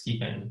speaker,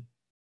 Stephen.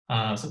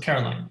 So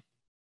Caroline.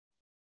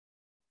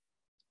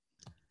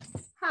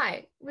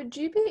 Hi, would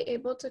you be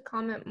able to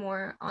comment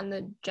more on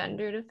the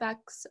gendered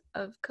effects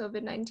of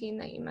COVID-19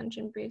 that you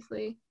mentioned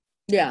briefly?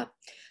 Yeah.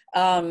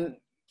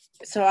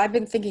 So I've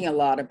been thinking a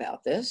lot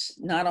about this.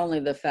 Not only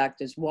the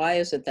fact is, why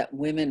is it that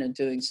women are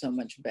doing so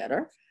much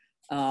better?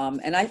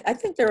 And I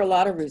think there are a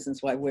lot of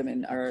reasons why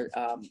women are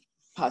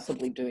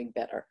possibly doing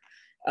better.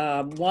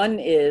 One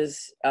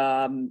is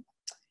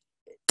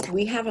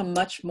we have a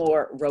much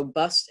more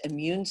robust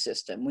immune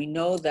system. We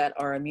know that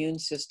our immune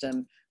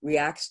system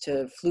reacts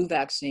to flu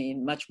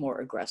vaccine much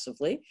more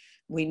aggressively.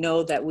 We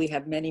know that we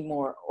have many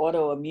more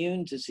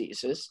autoimmune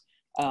diseases.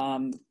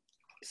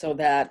 So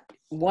that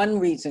one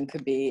reason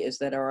could be is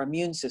that our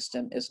immune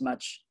system is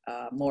much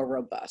more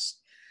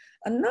robust.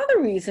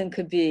 Another reason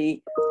could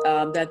be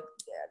that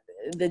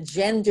the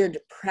gendered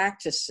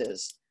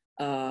practices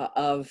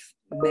of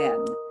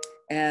men,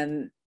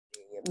 and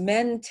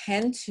men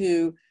tend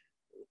to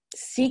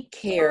seek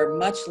care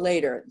much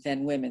later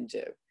than women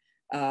do.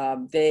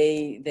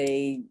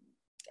 They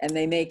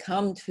may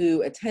come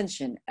to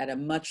attention at a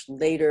much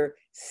later,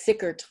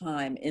 sicker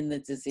time in the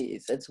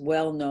disease. It's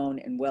well known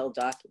and well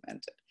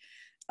documented.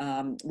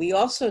 We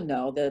also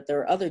know that there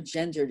are other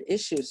gendered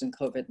issues in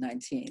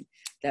COVID-19,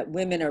 that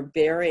women are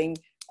bearing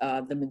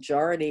the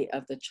majority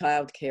of the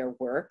childcare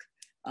work.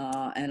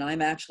 And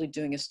I'm actually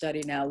doing a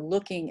study now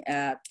looking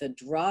at the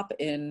drop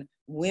in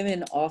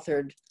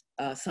women-authored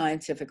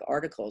scientific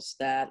articles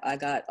that I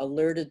got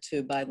alerted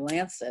to by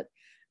Lancet.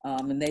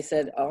 And they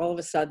said all of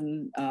a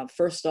sudden,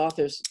 first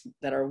authors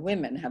that are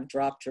women have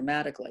dropped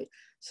dramatically.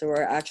 So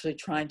we're actually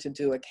trying to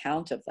do a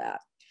count of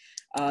that.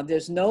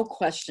 There's no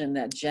question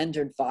that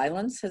gendered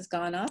violence has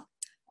gone up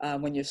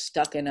when you're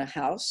stuck in a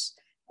house.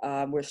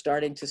 We're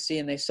starting to see,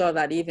 and they saw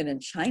that even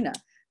in China.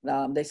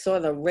 They saw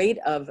the rate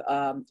of,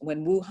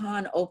 when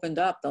Wuhan opened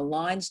up, the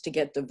lines to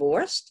get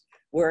divorced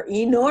were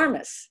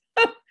enormous.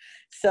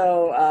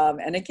 So,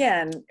 and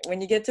again,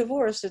 when you get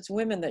divorced, it's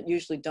women that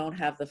usually don't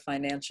have the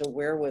financial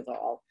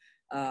wherewithal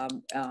at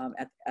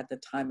the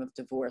time of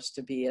divorce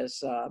to be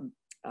as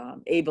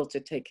able to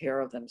take care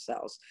of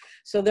themselves.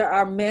 So there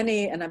are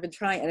many, and I've been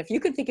trying, and if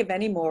you could think of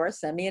any more,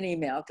 send me an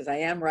email, because I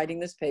am writing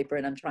this paper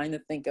and I'm trying to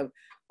think of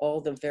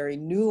all the very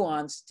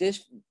nuanced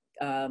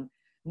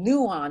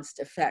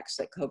effects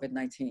that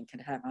COVID-19 can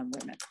have on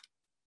women.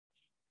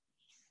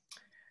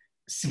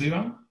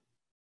 Siviram?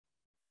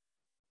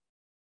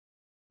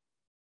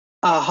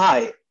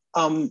 Hi,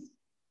 can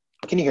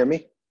you hear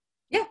me?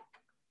 Yeah.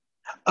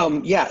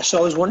 Yeah, so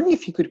I was wondering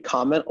if you could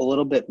comment a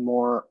little bit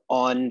more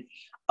on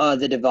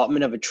the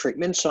development of a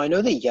treatment. So I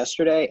know that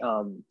yesterday,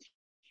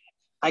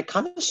 I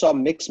kind of saw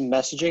mixed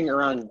messaging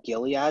around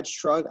Gilead's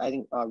drug, I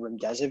think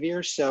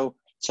remdesivir. So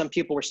some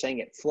people were saying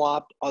it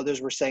flopped,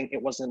 others were saying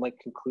it wasn't like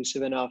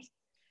conclusive enough.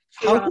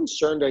 How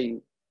concerned are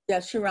you? Yeah,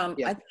 Shriram,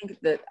 yeah.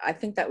 I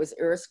think that was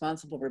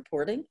irresponsible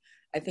reporting.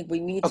 I think we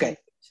need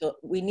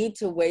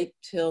to wait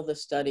till the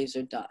studies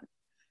are done.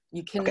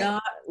 You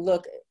cannot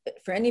look,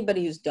 for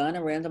anybody who's done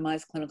a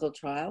randomized clinical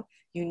trial,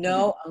 you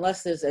know,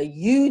 unless there's a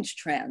huge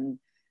trend,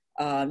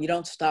 you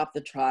don't stop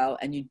the trial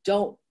and you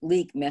don't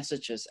leak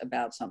messages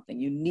about something.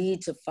 You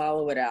need to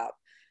follow it out.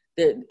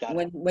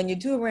 When you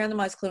do a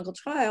randomized clinical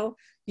trial,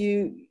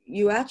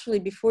 you actually,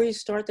 before you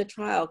start the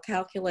trial,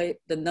 calculate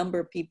the number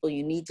of people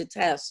you need to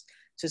test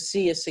to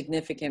see a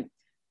significant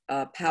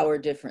power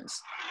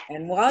difference.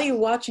 And while you're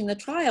watching the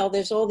trial,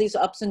 there's all these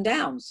ups and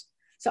downs.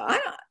 So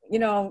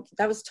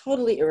that was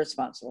totally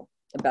irresponsible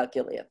about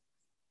Gilead.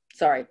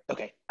 Sorry.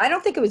 Okay. I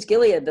don't think it was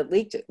Gilead that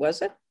leaked it,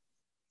 was it?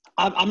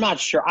 I'm not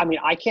sure. I mean,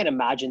 I can't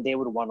imagine they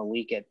would want to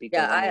leak it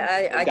because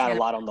I got a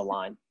lot on the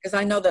line. Because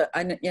I know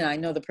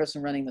the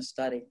person running the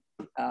study,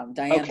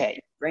 Diane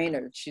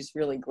Brainerd. She's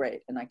really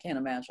great, and I can't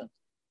imagine.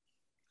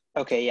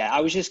 Okay, yeah,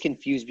 I was just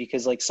confused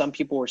because like some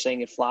people were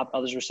saying it flopped,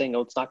 others were saying,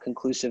 oh, it's not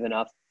conclusive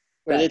enough.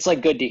 But it's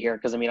like good to hear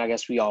because I mean, I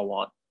guess we all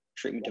want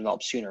treatment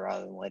developed sooner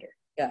rather than later.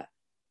 Yeah.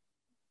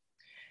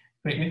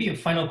 Great. Maybe a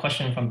final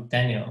question from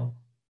Daniel.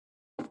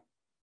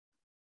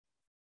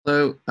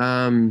 So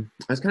I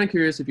was kind of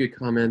curious if you could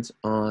comment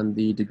on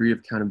the degree of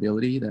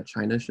accountability that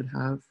China should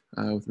have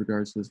with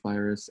regards to this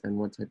virus, and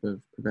what type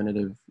of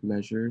preventative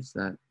measures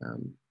that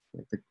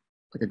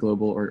like a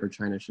global or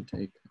China should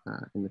take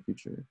in the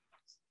future.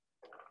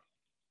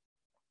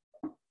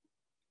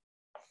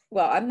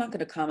 Well, I'm not going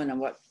to comment on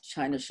what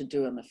China should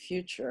do in the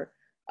future.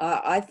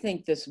 I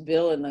think this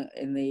bill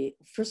in the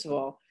first of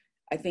all,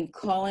 I think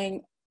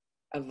calling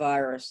a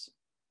virus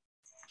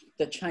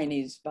the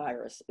Chinese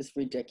virus is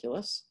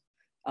ridiculous.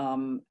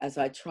 As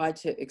I try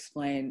to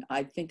explain,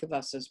 I think of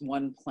us as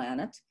one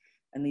planet,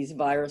 and these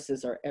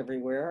viruses are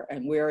everywhere,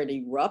 and where it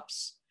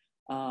erupts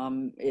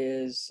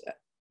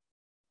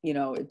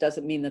it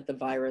doesn't mean that the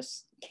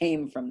virus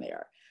came from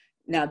there.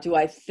 Now, do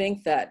I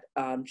think that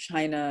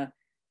China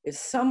is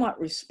somewhat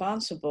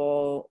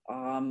responsible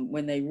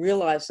when they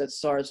realized that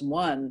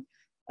SARS-1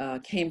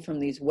 came from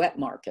these wet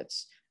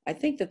markets? I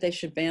think that they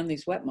should ban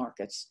these wet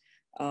markets.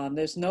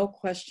 There's no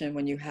question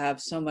when you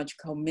have so much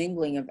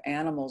commingling of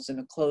animals in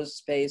a closed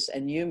space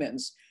and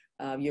humans,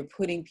 you're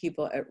putting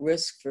people at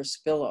risk for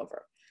spillover.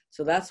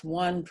 So that's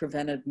one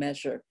preventive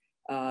measure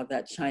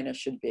that China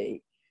should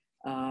be.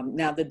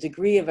 Now, the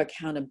degree of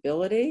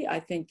accountability, I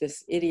think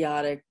this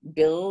idiotic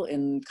bill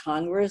in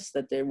Congress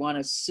that they want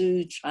to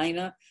sue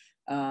China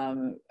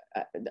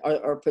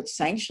or put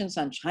sanctions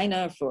on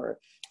China for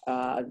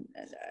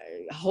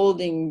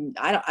holding,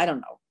 I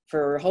don't know,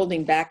 for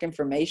holding back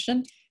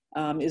information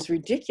is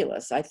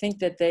ridiculous. I think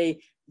that they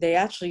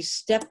actually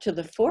stepped to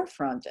the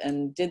forefront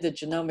and did the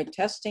genomic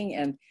testing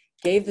and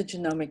gave the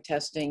genomic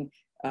testing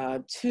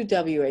to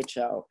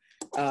WHO.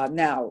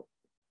 Now,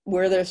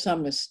 were there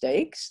some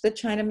mistakes that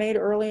China made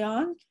early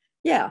on?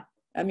 Yeah.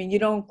 I mean, you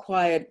don't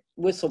quiet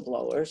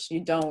whistleblowers.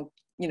 You don't,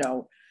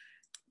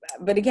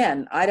 but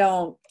again, I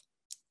don't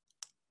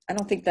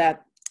think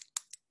that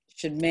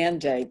should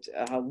mandate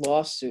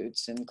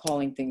lawsuits and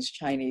calling things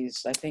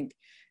Chinese. I think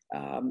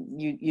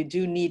you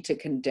do need to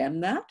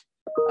condemn that,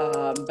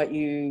 but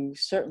you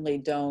certainly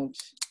don't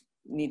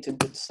need to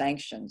put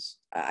sanctions.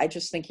 I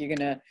just think you're going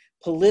to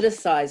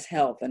politicize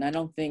health, and I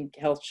don't think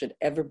health should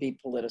ever be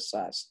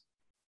politicized.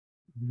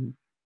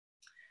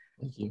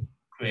 Thank you.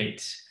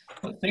 Great.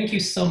 Well, thank you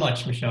so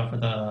much, Michelle, for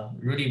the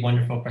really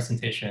wonderful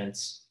presentation.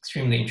 It's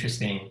extremely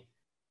interesting.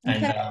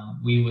 And Okay.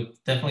 We would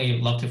definitely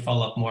love to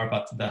follow up more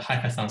about the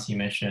hackathons you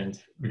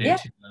mentioned related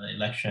to the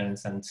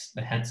elections and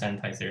the hand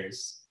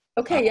sanitizers.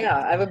 Okay,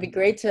 I would be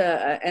great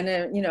to,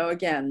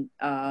 again,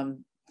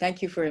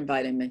 thank you for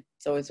inviting me.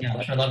 It's always a pleasure.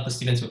 I'm sure a lot of the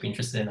students would be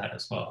interested in that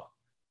as well.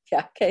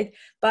 Yeah, okay.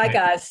 Bye,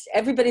 guys.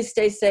 Everybody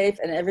stay safe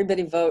and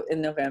everybody vote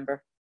in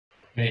November.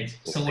 Great.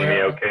 So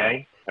we're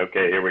okay?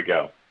 Okay, here we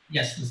go.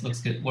 Yes, this looks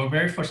good. We're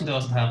very fortunate to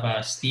also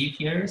have Steve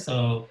here.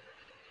 So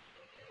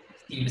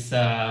Steve is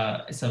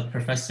a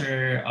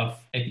professor of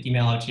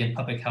epidemiology and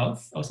public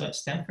health, also at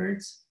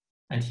Stanford.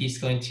 And he's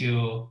going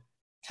to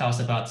tell us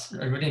about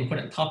a really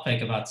important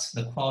topic about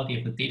the quality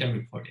of the data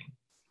reporting.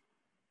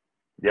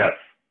 Yes.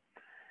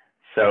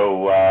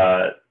 So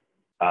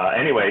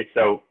anyway,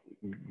 so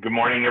good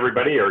morning,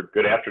 everybody, or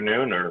good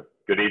afternoon, or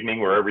good evening,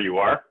 wherever you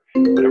are,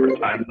 whatever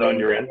time zone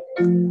you're in.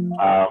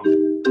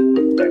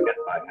 Second,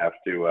 I have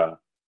to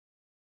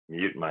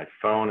mute my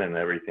phone and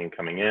everything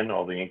coming in,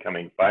 all the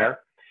incoming fire.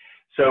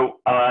 So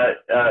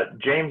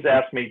James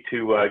asked me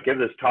to give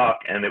this talk,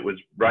 and it was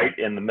right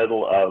in the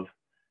middle of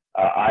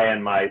I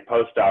and my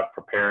postdoc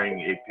preparing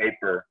a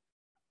paper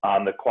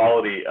on the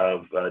quality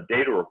of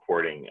data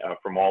reporting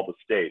from all the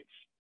states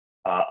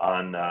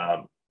on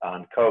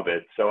COVID.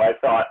 So I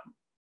thought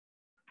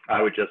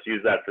I would just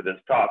use that for this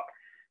talk,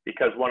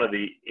 because one of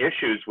the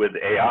issues with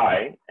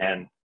AI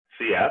and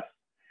CS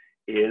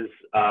is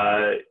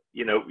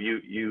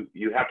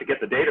you have to get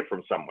the data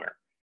from somewhere.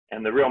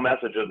 And the real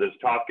message of this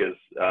talk is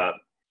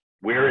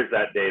where is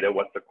that data?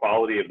 What's the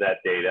quality of that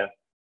data?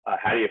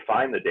 How do you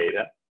find the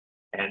data?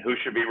 And who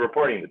should be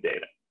reporting the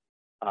data?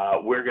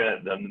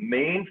 The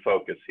main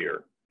focus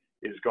here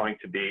is going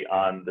to be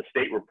on the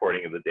state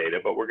reporting of the data,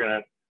 but we're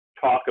going to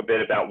talk a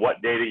bit about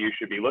what data you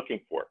should be looking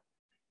for.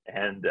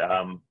 And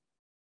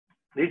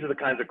these are the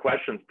kinds of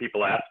questions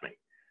people ask me.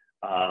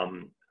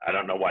 I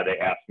don't know why they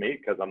ask me,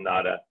 because I'm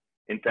not an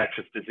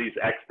infectious disease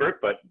expert,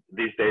 but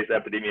these days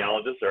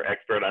epidemiologists are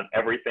expert on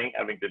everything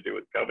having to do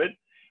with COVID.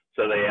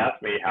 So they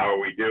ask me, how are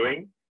we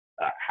doing?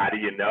 How do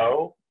you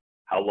know?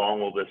 How long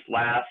will this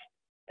last?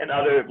 And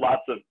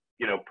lots of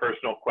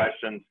personal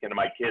questions. Can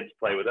my kids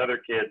play with other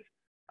kids?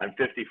 I'm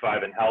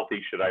 55 and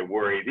healthy. Should I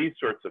worry? These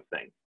sorts of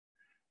things.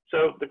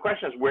 So the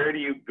question is, where do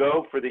you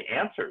go for the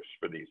answers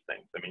for these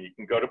things? I mean, you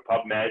can go to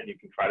PubMed, you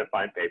can try to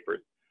find papers,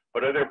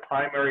 but are there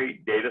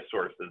primary data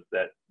sources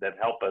that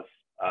help us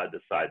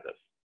decide this?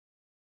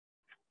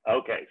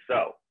 Okay,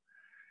 so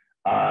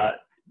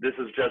this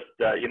is just,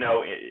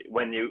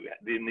 when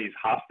in these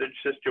hostage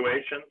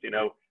situations,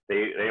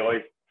 they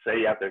always say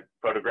you have to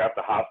photograph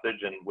the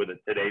hostage and with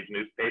today's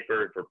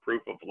newspaper for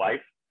proof of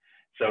life.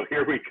 So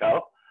here we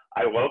go.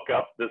 I woke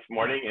up this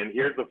morning and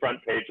here's the front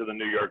page of the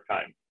New York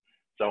Times.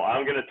 So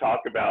I'm going to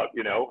talk about,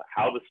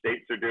 how the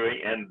states are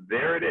doing, and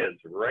there it is,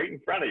 right in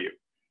front of you,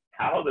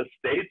 how the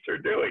states are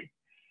doing.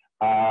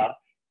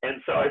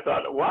 And so I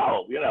thought,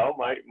 wow,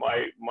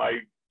 my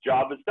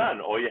job is done.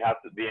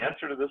 The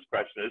answer to this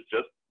question is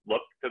just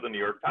look to the New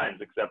York Times,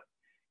 except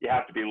you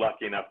have to be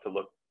lucky enough to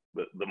look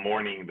the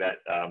morning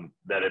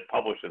that it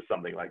publishes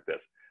something like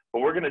this.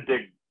 But we're going to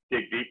dig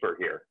deeper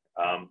here.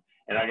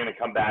 And I'm going to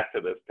come back to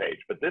this page,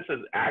 but this is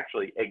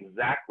actually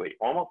exactly,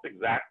 almost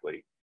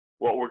exactly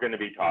what we're going to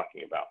be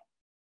talking about.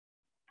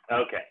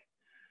 Okay,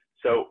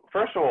 so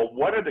first of all,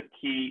 what are the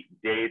key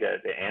data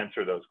to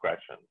answer those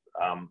questions?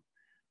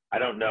 I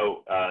don't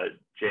know,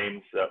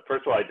 James.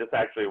 First of all, I just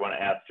actually want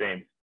to ask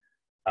James,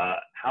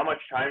 how much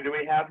time do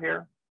we have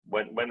here?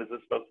 When is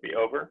this supposed to be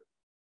over?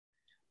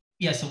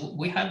 Yeah, so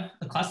we have,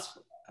 the class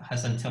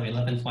has until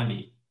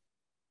 11:20.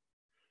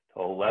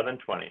 Till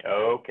 11:20.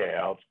 Okay,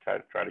 I'll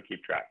try to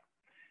keep track.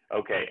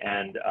 Okay,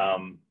 and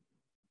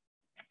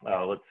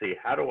let's see.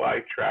 How do I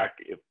track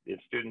if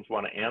students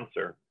want to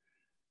answer?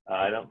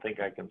 I don't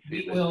think I can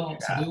see the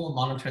chat. So we will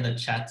monitor the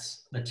chat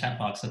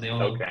box. So they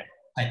will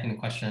type in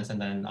questions,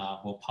 and then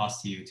we'll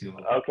pause to you to.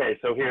 Okay,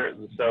 so here,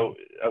 so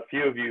a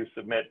few of you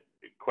submit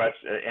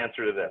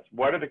answer to this.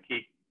 What are the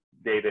key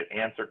data to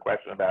answer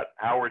question about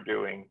how we're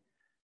doing?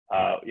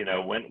 You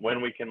know,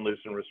 when we can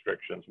loosen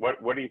restrictions.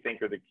 What do you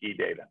think are the key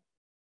data?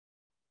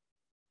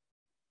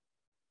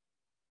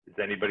 Is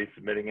anybody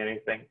submitting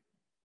anything?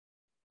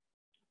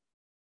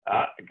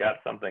 I got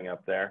something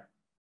up there.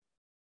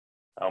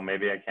 Oh,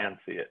 maybe I can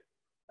see it.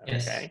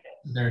 Yes, okay.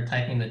 They're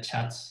typing the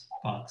chat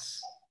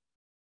box.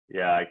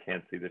 Yeah, I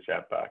can't see the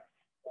chat box.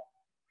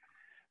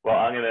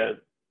 Well,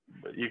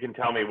 you can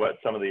tell me what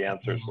some of the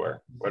answers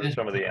were. What are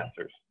some of the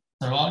answers?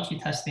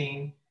 Serology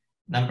testing,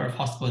 number of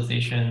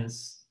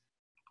hospitalizations,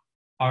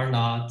 R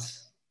naught,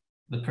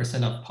 the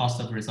percent of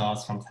positive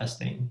results from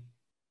testing.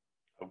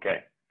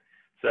 Okay,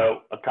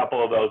 so a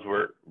couple of those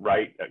were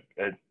right.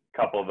 A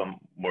couple of them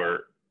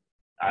were,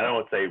 I don't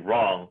want to say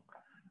wrong.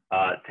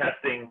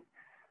 Testing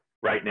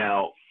right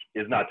now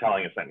is not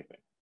telling us anything.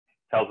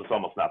 It tells us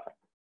almost nothing.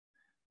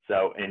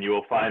 So, and you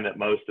will find that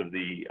most of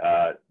the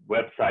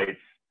websites,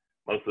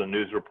 most of the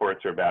news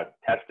reports are about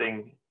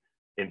testing.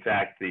 In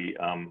fact, the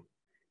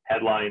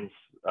headlines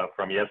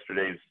from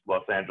yesterday's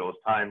Los Angeles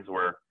Times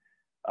were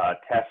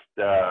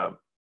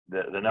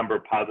the number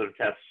of positive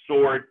tests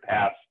soared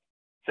past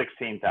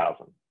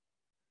 16,000,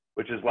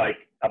 which is like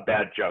a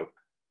bad joke,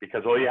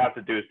 because all you have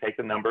to do is take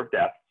the number of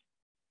deaths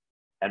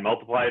and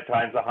multiply it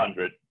times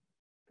 100,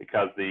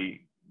 because the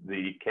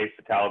case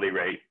fatality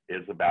rate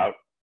is about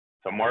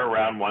somewhere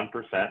around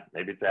 1%,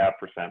 maybe it's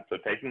 0.5%. So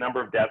take the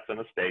number of deaths in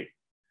a state,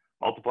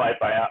 multiply it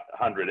by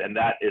 100, and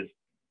that is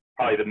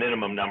probably the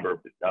minimum number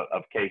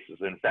of cases,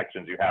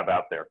 infections you have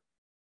out there.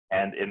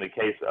 And in the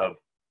case of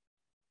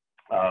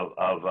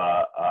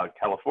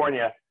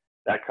California,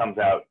 that comes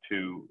out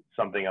to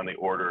something on the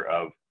order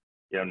of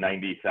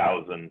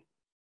 90,000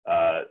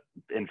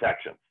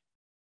 infections.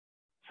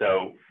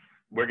 So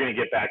we're going to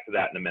get back to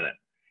that in a minute.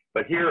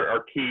 But here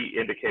are key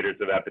indicators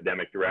of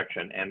epidemic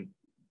direction. And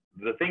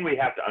the thing we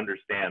have to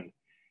understand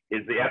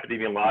is the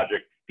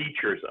epidemiologic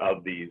features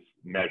of these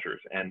measures.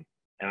 And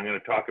I'm going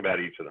to talk about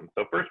each of them.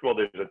 So first of all,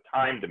 there's a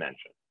time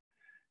dimension.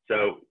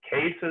 So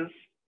cases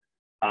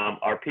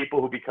are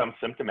people who become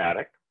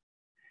symptomatic.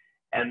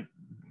 And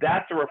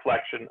that's a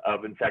reflection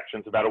of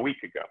infections about a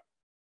week ago.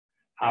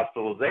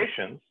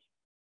 Hospitalizations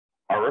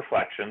are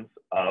reflections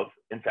of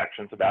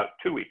infections about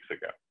 2 weeks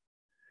ago.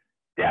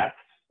 Deaths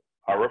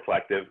are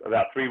reflective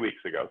about 3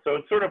 weeks ago. So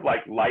it's sort of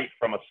like light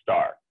from a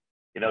star.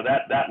 You know,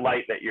 that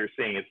light that you're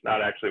seeing, it's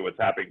not actually what's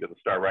happening to the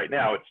star right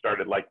now. It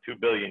started like 2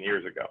 billion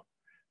years ago.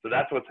 So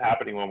that's what's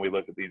happening when we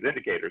look at these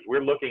indicators.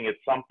 We're looking at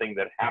something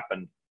that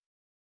happened,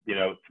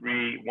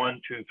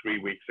 1, 2, 3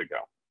 weeks ago.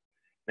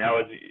 Now,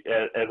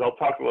 as I'll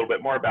talk a little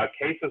bit more about,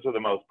 cases are the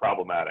most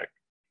problematic,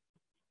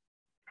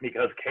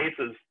 because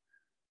cases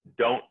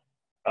don't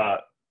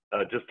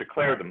just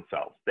declare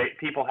themselves.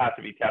 People have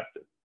to be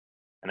tested.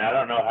 And I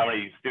don't know how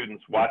many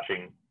students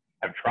watching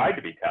have tried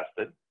to be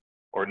tested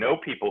or know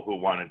people who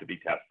wanted to be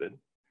tested,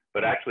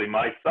 but actually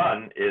my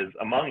son is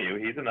among you.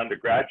 He's an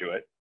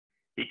undergraduate.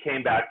 He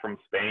came back from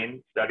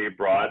Spain, study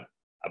abroad.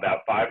 About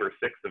 5 or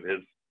 6 of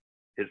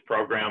his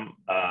program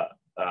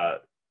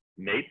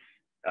mates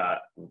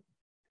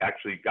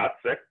actually got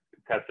sick,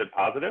 tested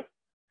positive.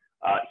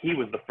 He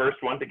was the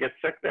first one to get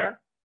sick there.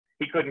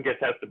 He couldn't get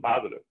tested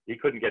positive. He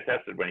couldn't get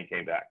tested when he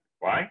came back.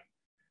 Why?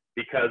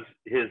 Because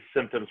his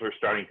symptoms were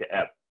starting to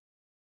ebb.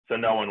 So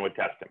no one would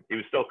test him. He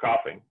was still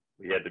coughing.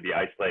 He had to be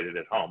isolated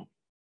at home,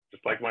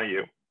 just like one of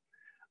you.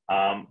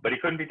 But he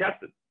couldn't be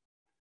tested.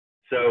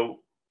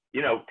 So,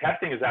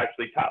 testing is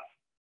actually tough.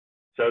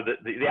 So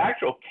the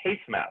actual case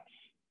maps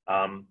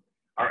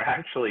are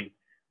actually,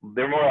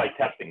 they're more like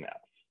testing maps.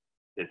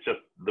 It's just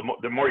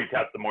the more you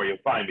test, the more you'll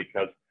find,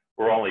 because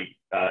we're only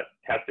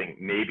testing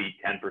maybe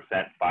 10%,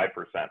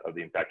 5% of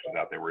the infections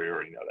out there. We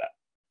already know that.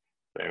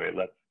 So anyway,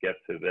 let's get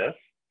to this.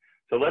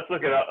 So let's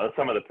look at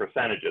some of the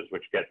percentages,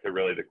 which get to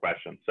really the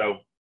question. So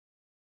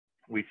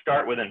we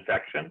start with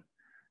infection.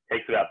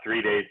 Takes about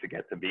 3 days to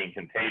get to being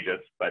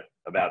contagious, but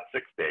about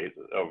 6 days,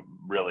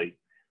 really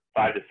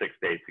 5 to 6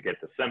 days to get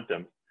to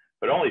symptoms.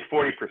 But only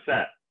 40%,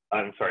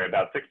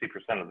 about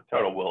 60% of the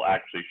total will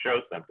actually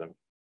show symptoms.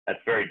 That's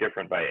very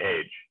different by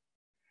age.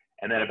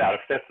 And then about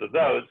 1/5 of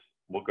those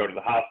will go to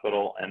the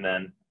hospital, and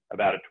then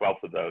about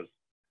 1/12 of those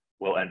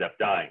will end up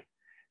dying.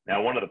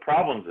 Now, one of the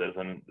problems is,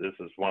 and this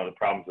is one of the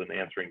problems in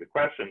answering the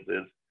questions,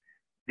 is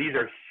these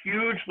are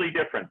hugely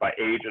different by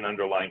age and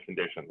underlying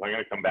conditions. I'm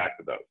going to come back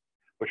to those,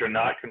 which are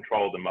not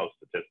controlled in most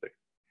statistics.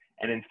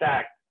 And in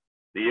fact,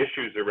 the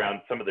issues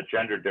around some of the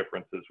gender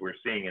differences we're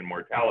seeing in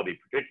mortality,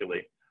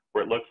 particularly,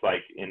 where it looks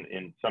like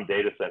in some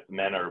data sets,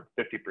 men are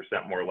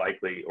 50% more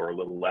likely, or a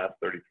little less,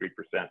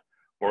 33%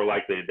 more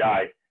likely to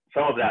die.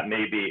 Some of that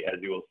may be,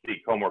 as you will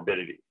see,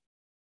 comorbidities.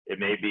 It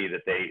may be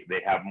that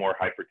they have more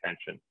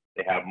hypertension,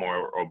 they have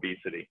more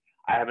obesity.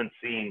 I haven't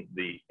seen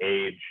the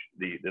age,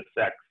 the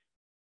sex,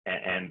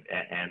 and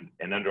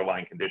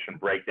underlying condition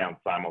break down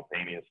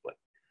simultaneously.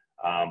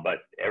 But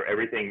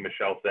everything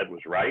Michelle said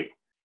was right.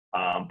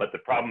 But the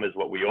problem is,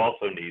 what we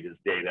also need is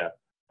data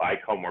by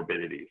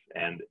comorbidities,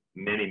 and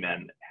many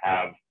men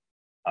have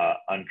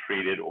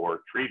untreated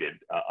or treated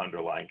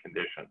underlying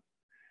conditions.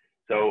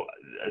 So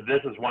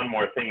this is one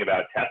more thing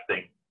about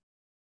testing.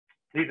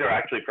 These are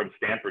actually from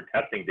Stanford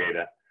testing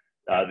data.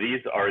 These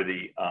are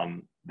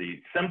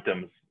the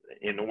symptoms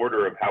in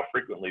order of how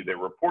frequently they're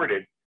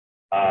reported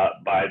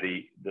by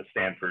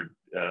Stanford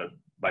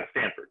by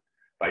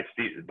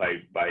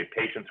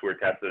patients who are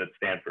tested at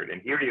Stanford.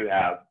 And here you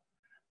have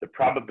the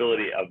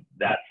probability of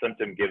that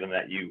symptom given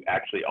that you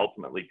actually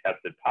ultimately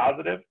tested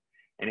positive.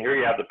 And here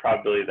you have the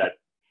probability of that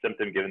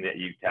symptom given that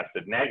you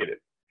tested negative.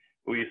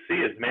 What you see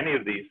is many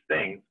of these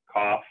things,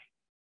 cough,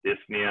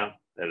 dyspnea,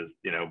 that is,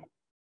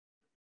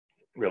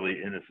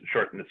 really in this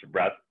shortness of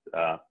breath,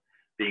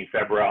 being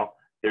febrile,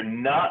 they're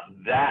not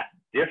that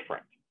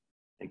different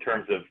in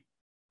terms of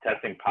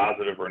testing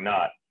positive or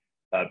not.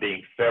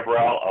 Being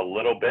febrile a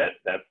little bit,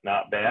 that's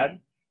not bad.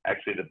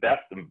 Actually, the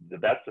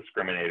best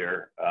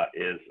discriminator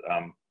is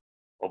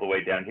all the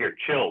way down here,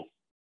 chills,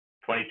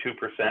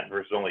 22%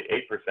 versus only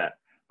 8%.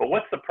 But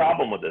what's the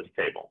problem with this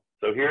table?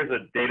 So here's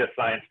a data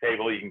science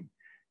table.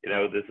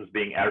 This is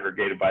being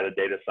aggregated by the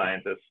data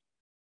scientists.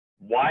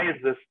 Why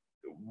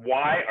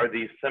are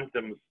these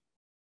symptoms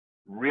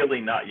really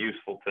not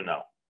useful to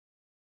know?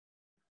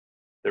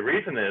 The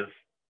reason is,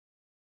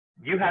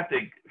 you have to,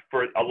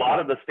 for a lot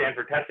of the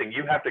Stanford testing,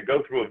 you have to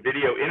go through a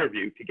video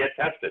interview to get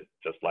tested,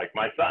 just like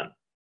my son.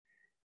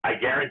 I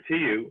guarantee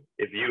you,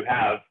 if you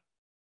have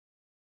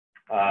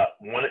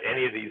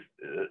any of these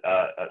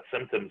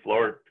symptoms,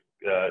 lower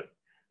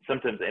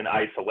symptoms in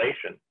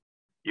isolation,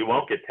 you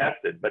won't get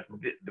tested. But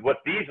what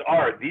these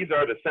are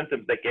the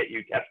symptoms that get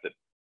you tested.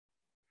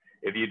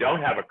 If you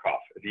don't have a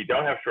cough, if you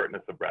don't have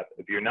shortness of breath,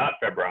 if you're not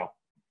febrile,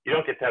 you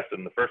don't get tested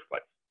in the first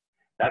place.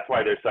 That's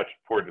why there's such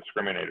poor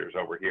discriminators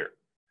over here.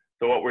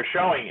 So what we're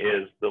showing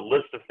is the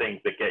list of things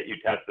that get you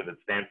tested at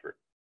Stanford,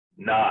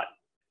 not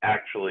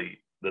actually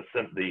the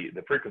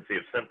frequency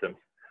of symptoms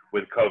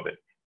with COVID.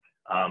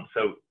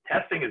 So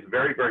testing is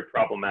very, very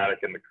problematic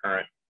in the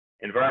current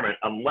environment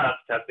unless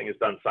testing is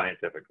done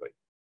scientifically.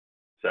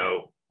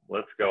 So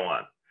let's go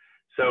on.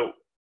 So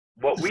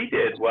what we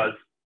did was...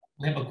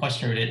 We have a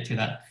question related to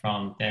that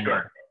from Daniel.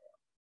 Sure.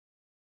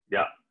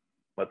 Yeah,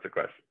 what's the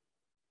question?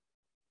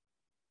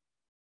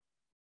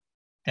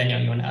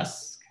 Daniel, you want to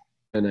ask?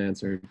 And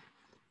answered.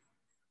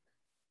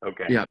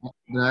 Okay. Yeah,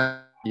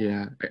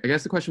 I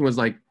guess the question was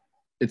like,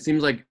 it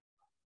seems like the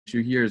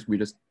issue here is we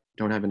just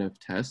don't have enough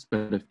tests,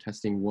 but if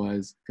testing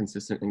was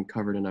consistent and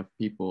covered enough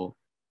people,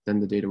 then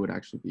the data would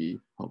actually be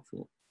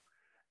helpful.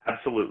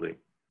 Absolutely,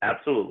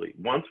 absolutely.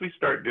 Once we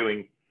start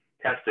doing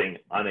testing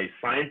on a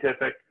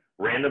scientific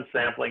random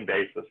sampling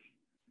basis,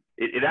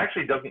 it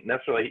actually doesn't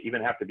necessarily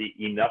even have to be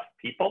enough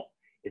people.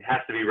 It has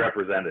to be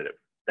representative.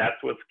 That's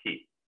what's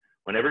key.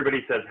 When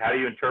everybody says, how do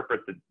you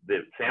interpret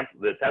the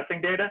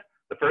testing data?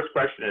 The first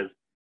question is,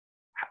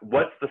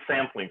 what's the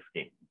sampling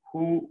scheme?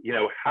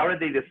 How did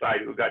they decide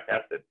who got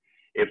tested?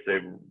 If it's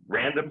a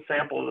random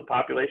sample of the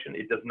population,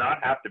 it does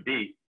not have to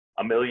be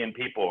 1 million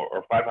people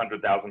or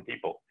 500,000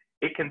 people.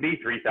 It can be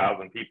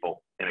 3,000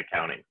 people in a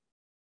county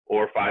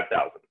or 5,000.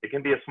 It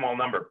can be a small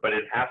number, but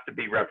it has to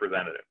be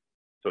representative.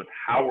 So it's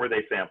how were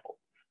they sampled?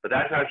 But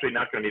that's actually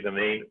not going to be the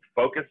main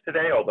focus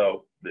today,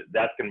 although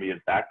that's going to be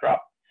its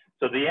backdrop.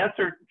 So the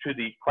answer to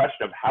the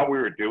question of how we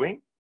were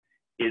doing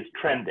is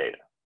trend data.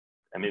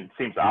 I mean, it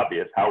seems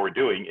obvious. How we're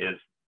doing is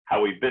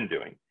how we've been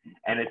doing.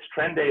 And it's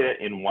trend data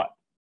in what?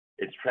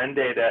 It's trend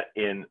data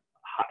in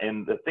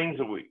the things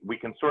that we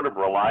can sort of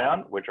rely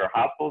on, which are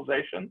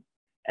hospitalizations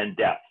and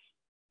deaths.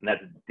 And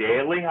that's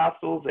daily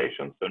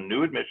hospitalizations, so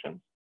new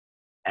admissions,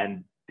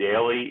 and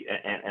daily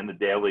and the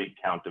daily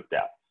count of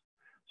deaths.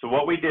 So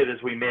what we did is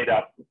we made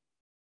up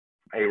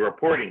a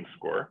reporting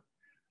score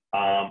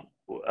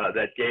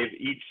that gave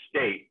each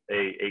state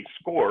a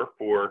score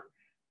for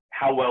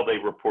how well they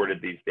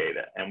reported these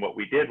data. And what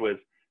we did was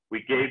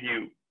we gave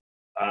you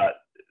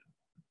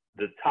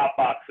the top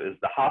box is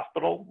the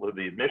hospital with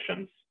the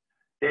admissions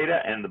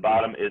data, and the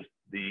bottom is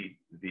the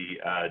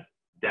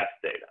death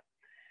data.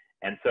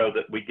 And so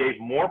that we gave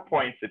more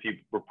points if you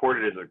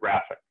report it as a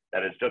graphic,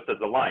 that is just as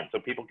a line, so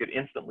people could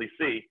instantly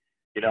see,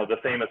 the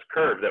famous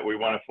curve that we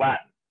want to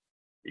flatten.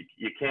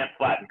 You can't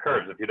flatten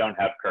curves if you don't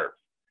have curves.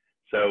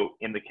 So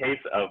in the case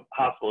of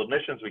hospital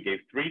admissions, we gave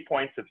 3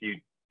 points if you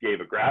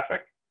gave a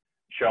graphic,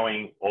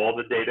 showing all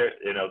the data,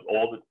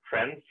 all the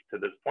trends to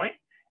this point,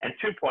 and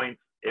 2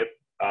 points if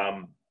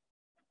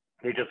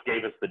they just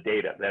gave us the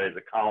data, that is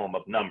a column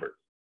of numbers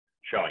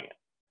showing it.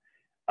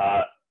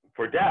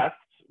 For deaths,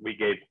 we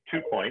gave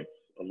 2 points,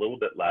 a little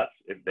bit less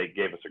if they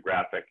gave us a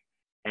graphic,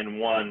 and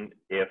 1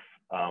 if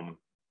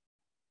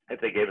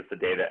they gave us the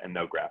data and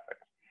no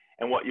graphics.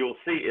 And what you'll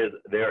see is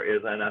there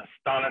is an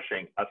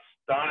astonishing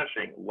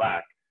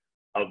lack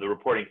of the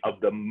reporting of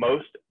the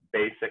most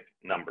basic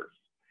numbers.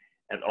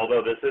 And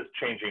although this is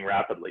changing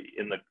rapidly,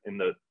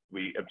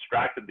 we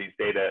abstracted these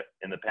data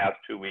in the past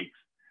 2 weeks,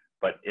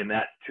 but in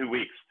that 2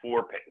 weeks,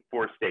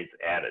 four states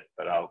added,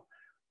 but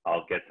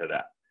I'll get to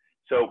that.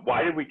 So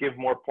why did we give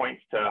more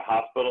points to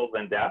hospitals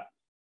than deaths?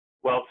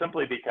 Well,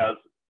 simply because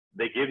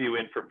they give you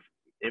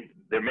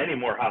there are many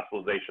more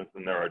hospitalizations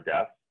than there are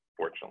deaths,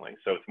 fortunately,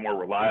 so it's a more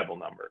reliable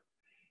number.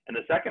 And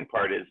the second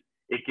part is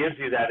it gives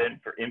you that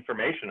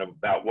information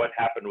about what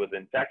happened with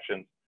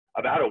infections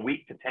about a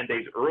week to 10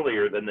 days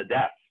earlier than the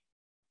deaths.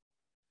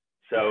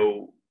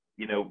 So,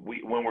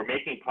 when we're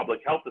making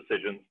public health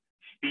decisions,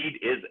 speed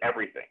is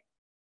everything.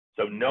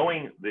 So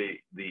knowing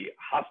the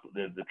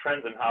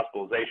trends in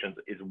hospitalizations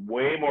is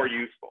way more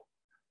useful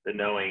than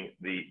knowing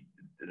the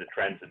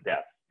trends in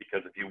deaths.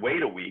 Because if you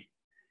wait a week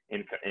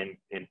in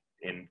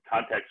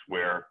context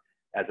where,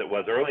 as it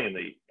was early in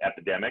the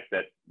epidemic,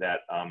 that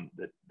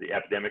the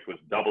epidemic was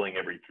doubling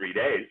every 3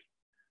 days,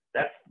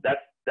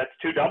 that's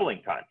 2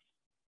 doubling times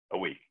a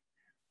week.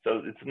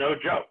 So it's no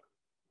joke.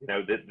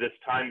 This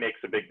time makes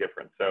a big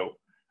difference. So,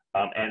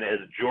 and as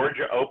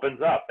Georgia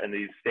opens up and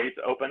these states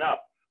open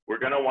up, we're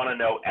going to want to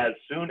know as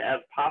soon as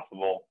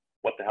possible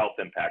what the health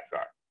impacts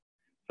are.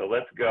 So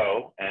let's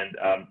go. And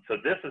so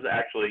this is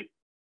actually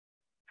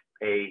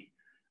a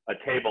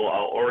table.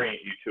 I'll orient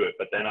you to it,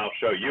 but then I'll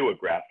show you a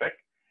graphic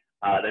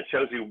that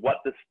shows you what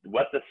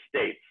the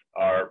states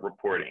are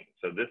reporting.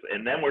 So this,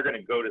 and then we're going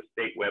to go to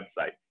state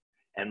websites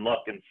and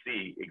look and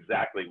see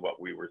exactly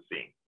what we were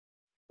seeing.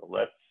 So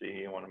let's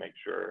see, I want to make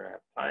sure I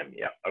have time.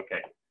 Yeah,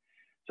 okay.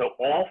 So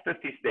all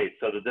 50 states,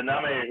 so the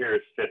denominator here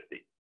is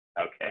 50,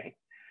 okay?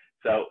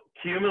 So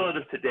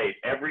cumulative to date,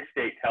 every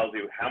state tells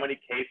you how many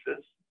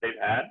cases they've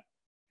had,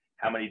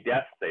 how many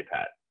deaths they've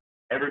had.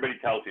 Everybody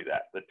tells you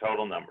that, the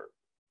total number.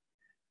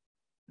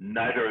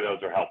 Neither of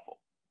those are helpful,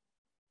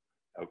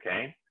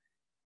 okay?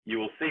 You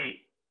will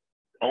see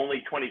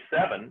only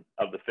 27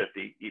 of the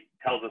 50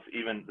 tells us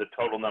even the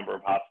total number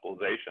of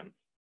hospitalizations.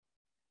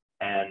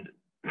 And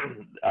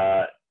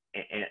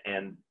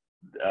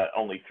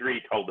only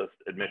 3 told us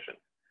admissions.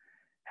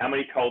 How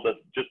many told us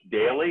just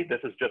daily? This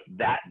is just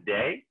that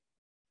day.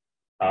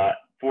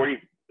 40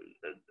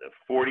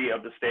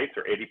 of the states,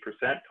 or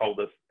 80%, told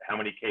us how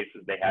many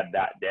cases they had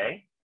that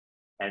day.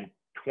 And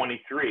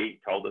 23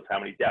 told us how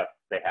many deaths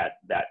they had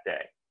that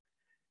day.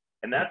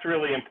 And that's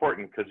really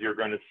important because you're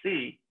going to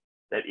see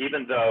that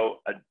even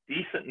though a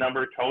decent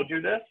number told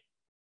you this,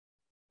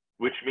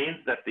 which means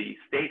that the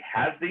state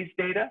has these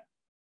data,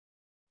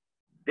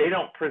 they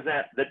don't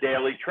present the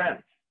daily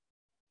trends.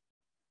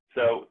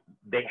 So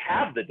they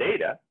have the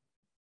data,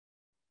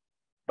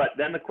 but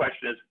then the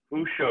question is,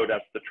 who showed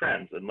us the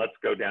trends? And let's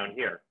go down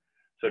here.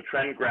 So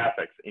trend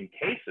graphics in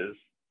cases,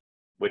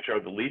 which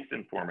are the least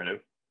informative,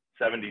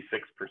 76%,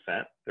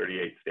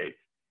 38 states.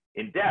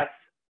 In deaths,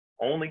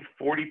 only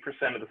 40%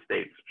 of the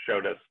states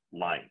showed us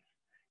lines.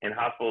 In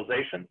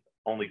hospitalizations,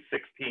 only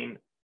 16%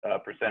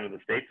 of the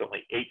states,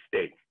 only 8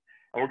 states.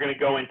 And we're going to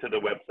go into the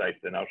websites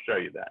and I'll show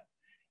you that.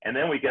 And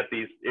then we get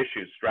these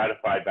issues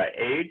stratified by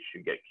age.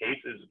 You get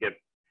cases, you get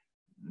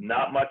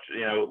not much,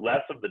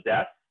 less of the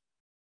deaths,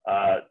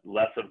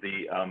 less of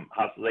the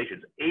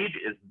hospitalizations. Age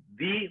is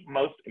the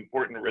most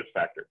important risk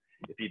factor.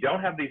 If you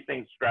don't have these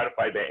things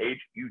stratified by age,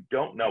 you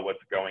don't know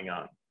what's going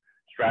on.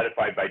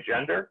 Stratified by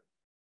gender,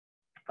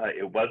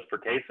 it was for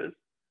cases,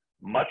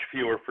 much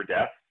fewer for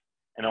deaths,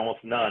 and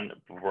almost none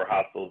for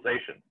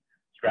hospitalizations.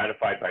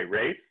 Stratified by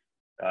race,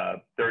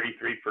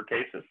 33 for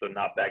cases, so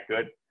not that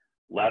good.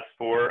 Less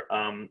for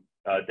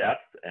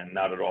deaths and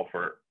not at all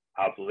for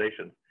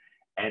hospitalizations.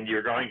 And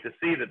you're going to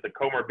see that the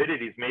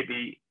comorbidities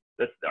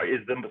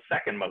is the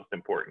second most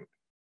important.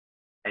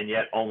 And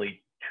yet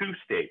only 2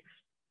 states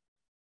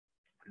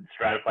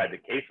stratified the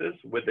cases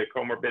with their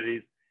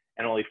comorbidities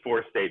and only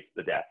 4 states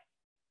the deaths.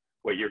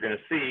 What you're going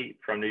to see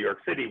from New York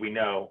City, we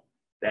know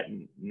that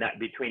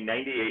between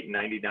 98 and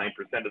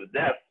 99% of the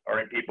deaths are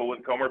in people with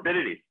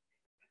comorbidities.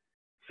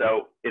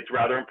 So it's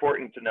rather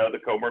important to know the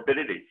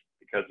comorbidities,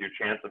 because your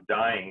chance of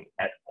dying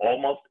at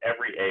almost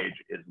every age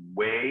is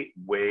way,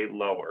 way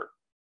lower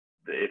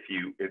if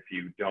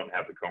you don't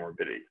have the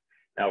comorbidities.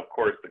 Now, of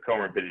course, the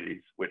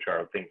comorbidities, which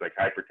are things like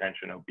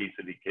hypertension,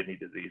 obesity, kidney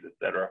disease, et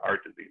cetera, heart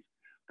disease,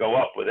 go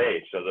up with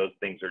age. So those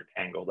things are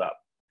tangled up,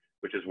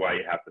 which is why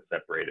you have to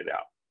separate it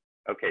out.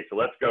 Okay, so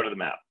let's go to the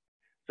map.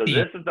 So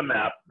this is the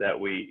map that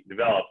we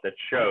developed that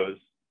shows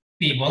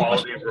the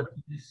quality of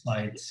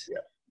slides. Yeah.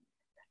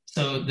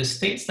 So the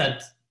states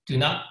that do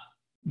not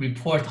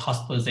report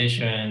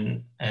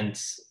hospitalization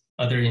and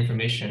other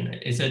information,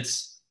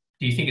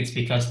 do you think it's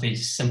because they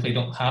simply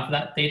don't have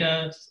that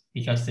data?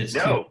 Because it's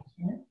no.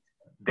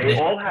 They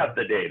all have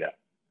the data.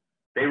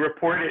 They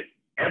report it,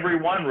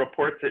 everyone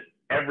reports it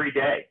every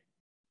day,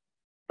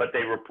 but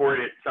they report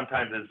it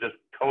sometimes as just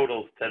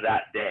totals to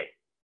that day.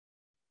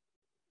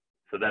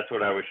 So that's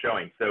what I was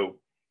showing. So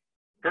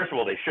first of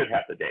all, they should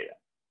have the data.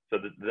 So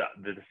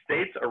the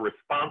states are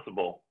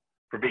responsible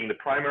for being the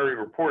primary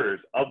reporters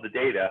of the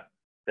data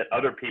that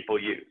other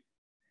people use.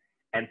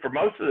 And for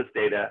most of this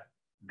data,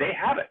 they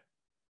have it.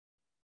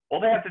 All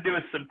they have to do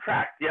is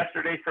subtract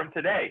yesterday from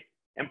today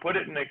and put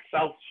it in an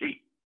Excel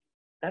sheet.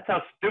 That's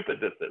how stupid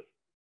this is.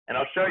 And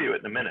I'll show you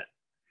it in a minute.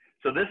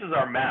 So this is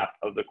our map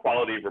of the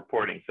quality of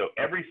reporting. So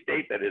every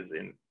state that is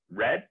in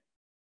red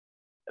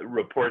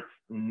reports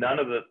none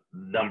of the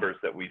numbers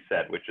that we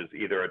said, which is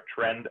either a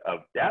trend of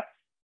deaths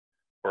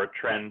or a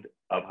trend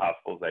of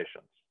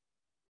hospitalizations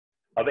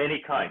of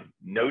any kind.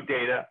 No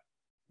data,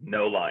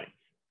 no lines.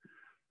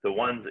 The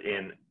ones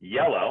in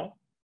yellow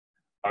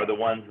are the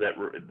ones that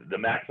the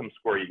maximum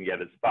score you can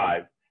get is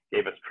 5,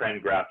 gave us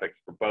trend graphics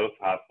for both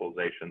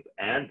hospitalizations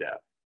and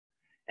deaths,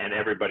 and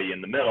everybody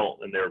in the middle,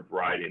 and their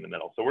variety in the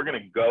middle. So we're going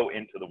to go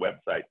into the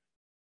website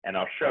and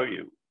I'll show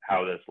you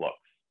how this looks.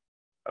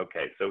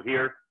 Okay, so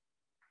here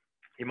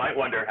you might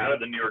wonder, how did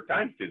the New York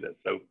Times do this?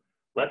 So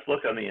let's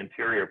look on the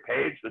interior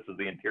page. This is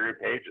the interior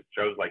page. It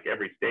shows like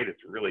every state.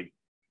 It's a really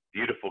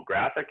beautiful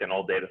graphic, and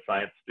all data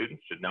science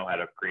students should know how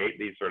to create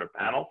these sort of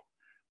panels.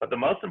 But the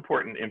most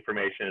important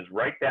information is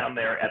right down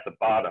there at the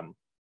bottom.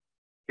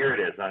 Here it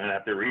is. I'm going to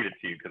have to read it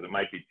to you because it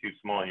might be too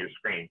small on your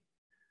screen.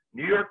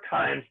 New York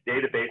Times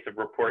database of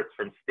reports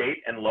from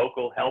state and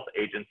local health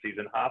agencies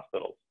and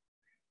hospitals.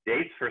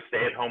 Dates for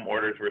stay-at-home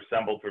orders were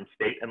assembled from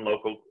state and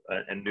local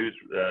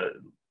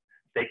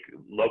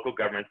local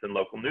governments and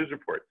local news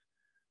reports.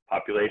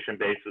 Population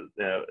basis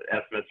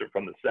estimates are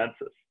from the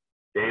census.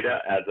 Data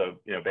as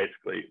of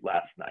basically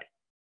last night.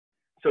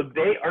 So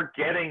they are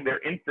getting their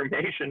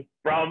information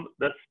from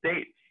the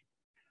states.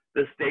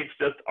 The states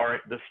just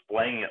aren't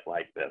displaying it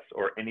like this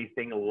or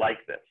anything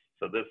like this.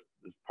 So this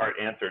is part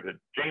answer to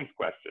James'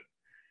 question.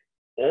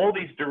 All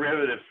these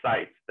derivative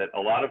sites that a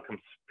lot of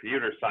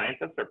computer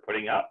scientists are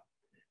putting up,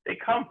 they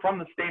come from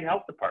the state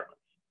health departments.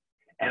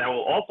 And I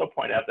will also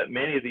point out that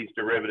many of these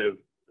derivative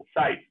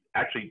sites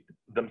actually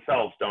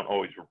themselves don't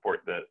always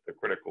report the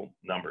critical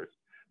numbers,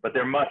 but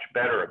they're much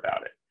better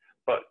about it.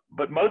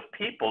 But most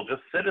people,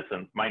 just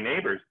citizens, my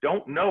neighbors,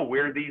 don't know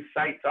where these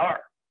sites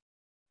are.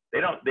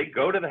 They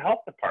go to the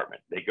health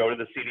department. They go to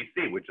the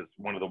CDC, which is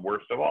one of the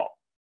worst of all.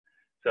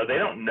 So they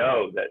don't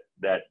know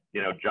that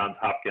Johns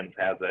Hopkins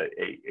has a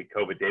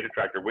COVID data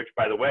tracker, which,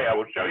 by the way, I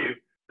will show you,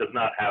 does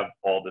not have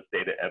all this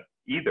data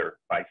either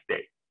by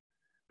state.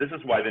 This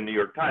is why the New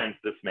York Times,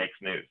 this makes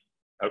news.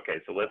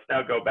 Okay, so let's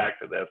now go back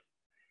to this,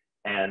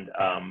 and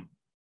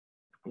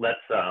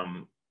let's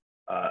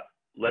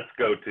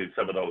go to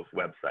some of those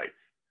websites.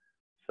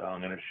 So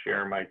I'm going to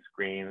share my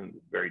screen.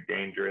 It's very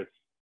dangerous.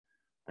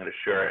 I'm going to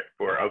share it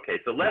okay,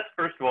 so let's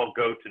first of all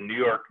go to New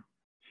York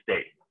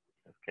State.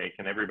 Okay,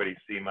 can everybody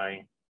see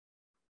my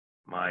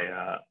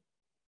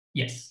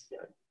yes.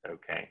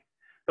 Okay,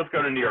 let's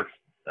go to New York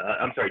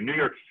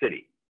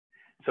City.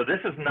 So this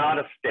is not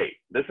a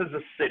state, this is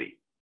a city.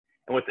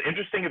 And what's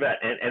interesting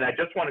about, and I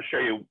just want to show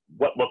you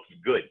what looks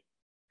good,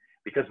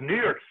 because New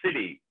York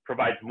City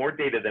provides more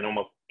data than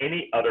almost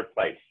any other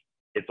place.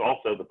 It's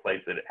also the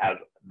place that has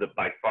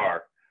by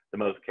far the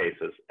most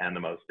cases and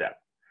the most deaths.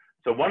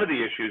 So one of the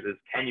issues is,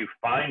 can you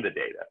find the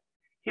data?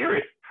 Here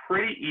it's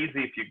pretty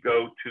easy if you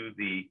go to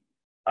the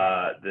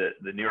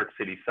New York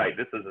City site.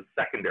 This is a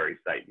secondary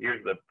site.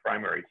 Here's the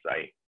primary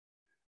site.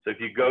 So if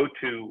you go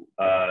to,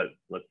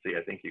 let's see,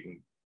 I think you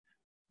can,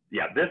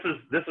 yeah, this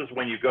is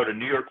when you go to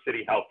New York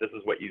City Health, this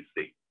is what you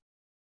see.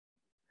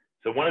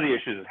 So one of the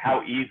issues is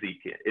how easy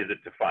is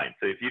it to find?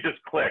 So if you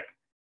just click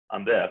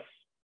on this,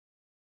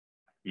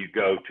 you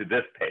go to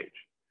this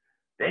page.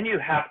 Then you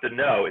have to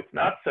know, it's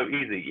not so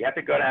easy. You have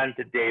to go down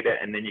to data,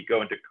 and then you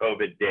go into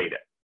COVID data.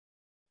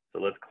 So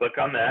let's click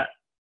on that.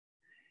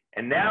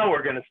 And now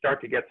we're going to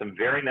start to get some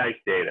very nice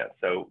data.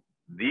 So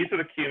these are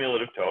the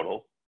cumulative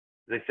totals.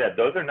 As I said,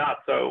 those are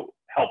not so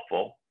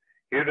helpful.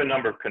 Here's the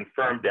number of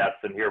confirmed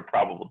deaths, and here are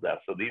probable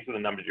deaths. So these are the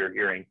numbers you're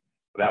hearing,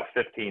 about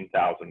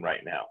 15,000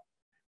 right now.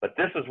 But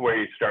this is where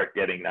you start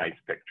getting nice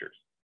pictures.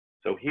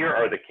 So here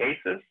are the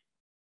cases,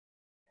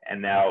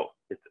 and now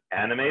it's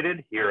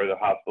animated. Here are the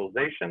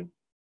hospitalizations,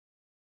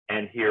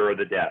 and here are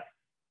the deaths.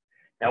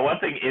 Now, one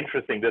thing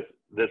interesting,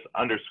 this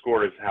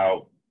underscores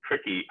how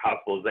tricky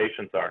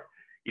hospitalizations are.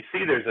 You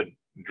see there's a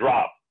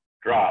drop,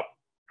 drop,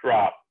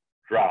 drop,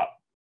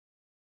 drop.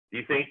 Do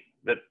you think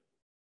that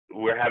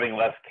we're having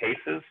less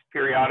cases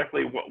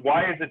periodically?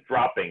 Why is it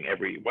dropping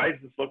why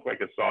does this look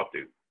like a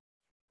sawtooth?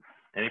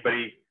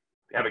 Anybody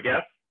have a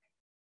guess?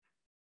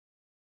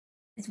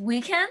 It's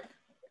weekend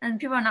and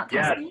people are not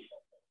testing? Yes,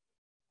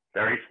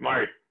 very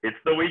smart. It's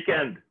the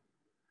weekend.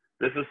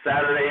 This is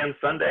Saturday and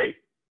Sunday.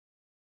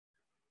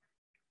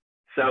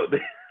 So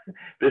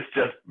this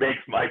just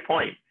makes my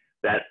point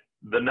that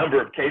the number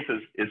of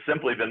cases is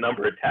simply the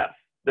number of tests.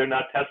 They're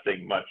not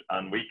testing much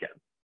on weekends.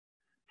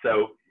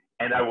 So,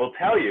 And I will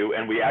tell you,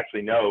 and we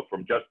actually know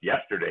from just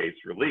yesterday's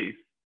release,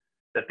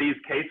 that these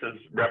cases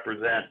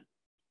represent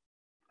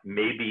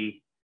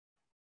maybe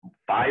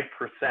 5%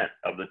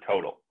 of the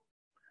total.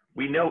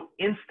 We know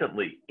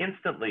instantly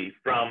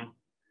from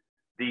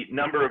the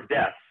number of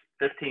deaths,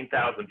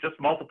 15,000, just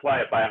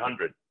multiply it by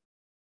 100.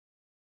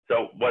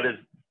 So what is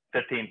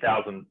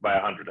 15,000 by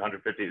 100,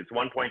 150? It's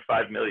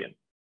 1.5 million.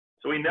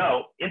 So we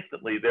know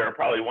instantly there are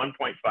probably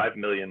 1.5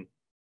 million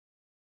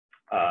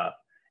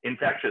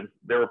infections.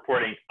 They're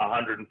reporting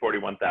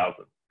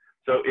 141,000.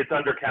 So it's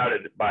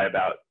undercounted by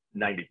about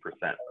 90%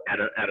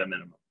 at a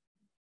minimum.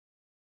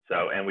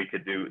 So, and we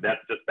could do,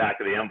 that's just back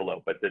of the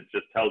envelope, but this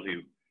just tells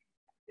you,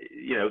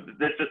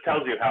 this just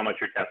tells you how much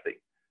you're testing.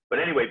 But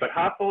anyway, but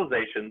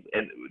hospitalizations,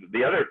 and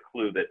the other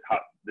clue that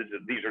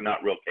these are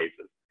not real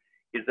cases,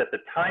 is that the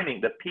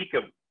timing, the peak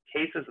of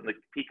cases and the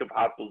peak of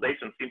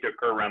hospitalizations seem to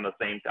occur around the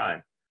same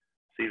time.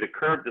 See, the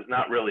curve does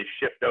not really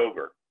shift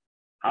over.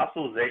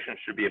 Hospitalization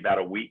should be about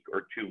a week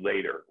or two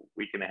later,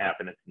 week and a half,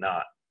 and it's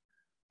not.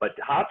 But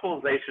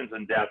hospitalizations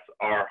and deaths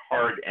are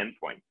hard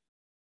endpoints.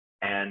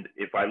 And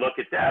if I look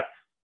at deaths,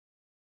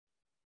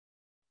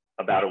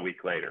 about a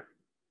week later,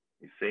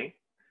 you see?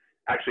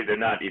 Actually, they're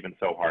not even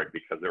so hard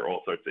because there are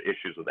all sorts of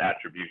issues with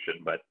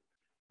attribution, but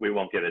we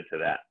won't get into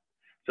that.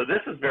 So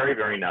this is very,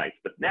 very nice.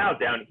 But now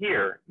down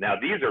here, now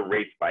these are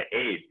rates by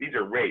age. These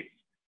are rates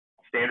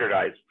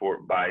standardized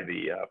by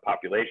the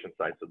population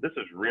side. So this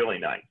is really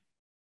nice.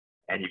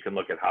 And you can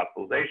look at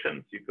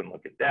hospitalizations, you can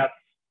look at deaths.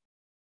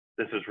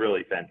 This is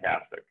really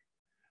fantastic.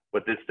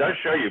 What this does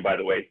show you, by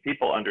the way, is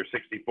people under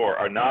 64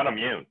 are not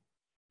immune.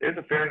 There's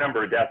a fair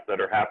number of deaths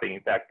that are happening.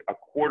 In fact, a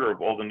quarter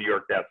of all the New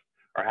York deaths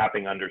are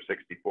happening under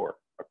 64,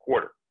 a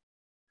quarter.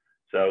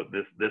 So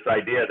this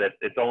idea that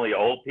it's only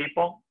old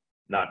people,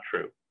 not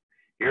true.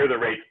 Here are the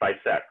rates by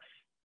sex: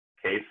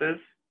 cases,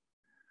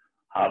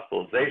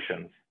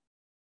 hospitalizations,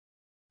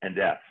 and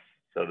deaths.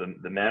 So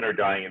the men are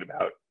dying at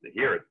about,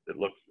 here it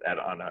looks at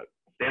on a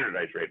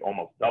standardized rate,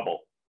 almost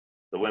double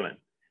the women.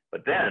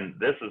 But then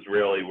this is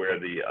really where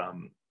the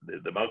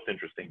most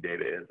interesting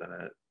data is,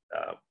 and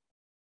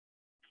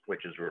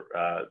which is,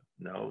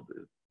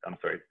 I'm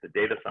sorry, it's the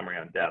data summary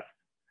on deaths.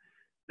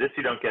 This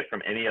you don't get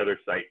from any other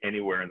site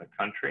anywhere in the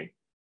country.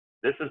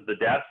 This is the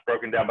deaths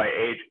broken down by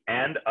age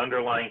and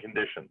underlying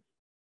conditions.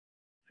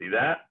 See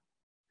that?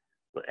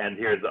 And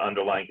here's the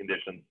underlying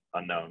conditions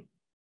unknown.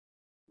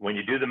 When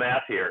you do the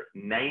math here,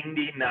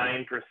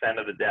 99%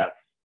 of the deaths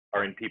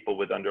are in people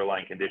with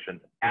underlying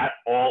conditions at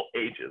all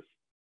ages,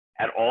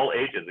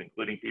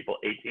 including people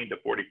 18 to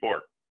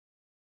 44.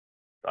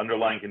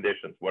 Underlying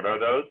conditions, what are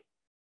those?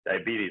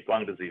 Diabetes,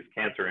 lung disease,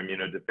 cancer,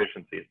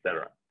 immunodeficiency,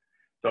 etc.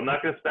 So I'm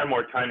not going to spend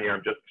more time here.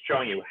 I'm just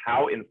showing you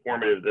how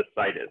informative this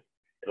site is.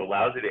 It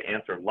allows you to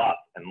answer lots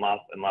and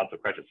lots and lots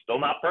of questions. Still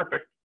not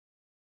perfect,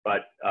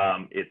 but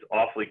it's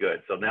awfully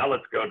good. So now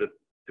let's go to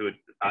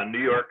New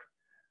York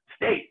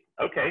State.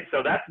 Okay,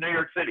 so that's New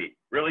York City.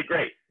 Really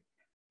great.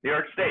 New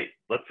York State.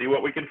 Let's see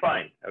what we can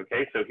find.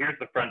 Okay, so here's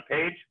the front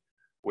page.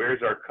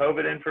 Where's our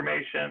COVID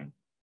information?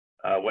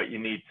 What you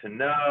need to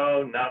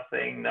know,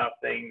 nothing.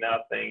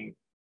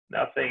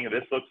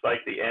 This looks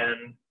like the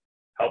end.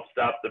 Help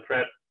stop the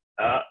threat.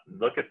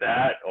 Look at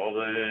that. All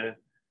the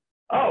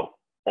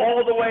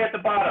way at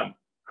the bottom,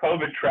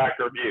 COVID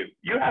tracker view.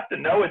 You have to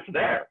know it's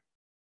there.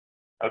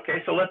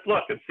 Okay, so let's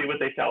look and see what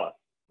they tell us.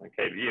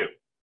 Okay, view.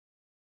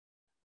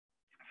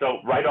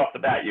 So right off the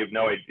bat, you have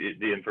no idea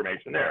the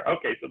information there.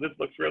 Okay, so this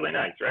looks really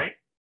nice, right?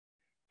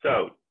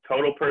 So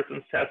total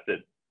persons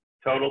tested,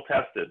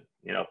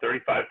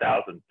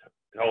 35,000.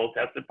 Total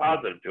tested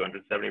positive,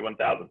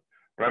 271,000.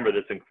 Remember,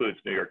 this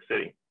includes New York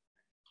City.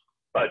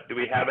 But do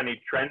we have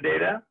any trend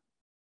data?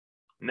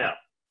 No.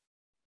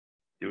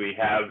 Do we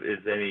have,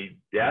 is any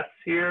deaths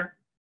here?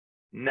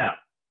 No.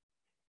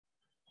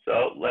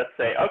 So let's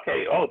say,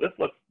 okay,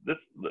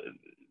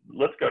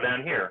 let's go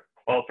down here.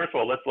 Well, first of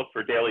all, let's look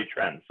for daily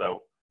trends.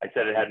 So I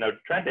said it had no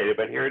trend data,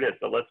 but here it is.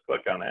 So let's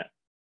click on that.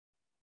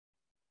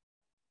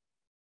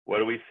 What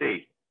do we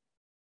see?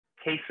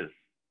 Cases,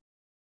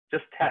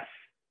 just tests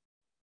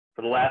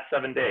for the last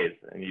 7 days.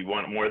 And you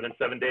want more than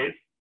 7 days?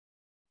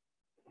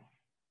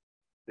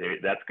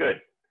 That's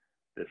good.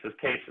 This is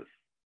cases,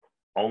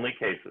 only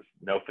cases,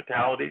 no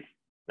fatalities,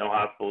 no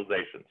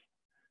hospitalizations.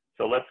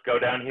 So let's go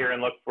down here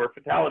and look for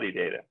fatality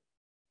data.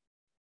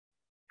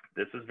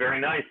 This is very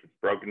nice. It's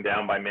broken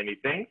down by many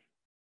things.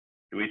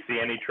 Do we see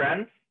any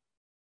trends?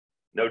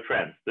 No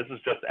trends. This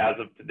is just as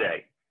of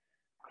today.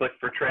 Click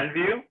for trend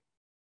view.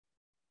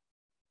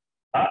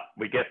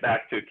 We get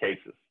back to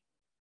cases.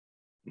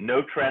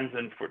 No trends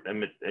in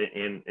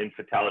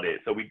fatality.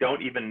 So we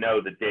don't even know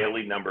the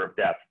daily number of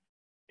deaths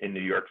in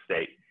New York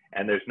State,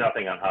 and there's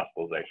nothing on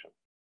hospitalization.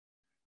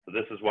 So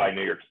this is why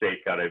New York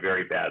State got a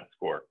very bad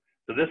score.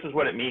 So this is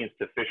what it means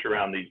to fish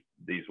around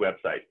these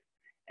websites.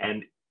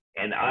 And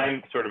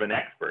I'm sort of an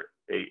expert.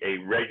 A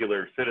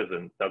regular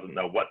citizen doesn't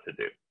know what to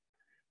do.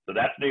 So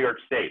that's New York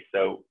State.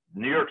 So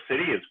New York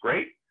City is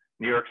great.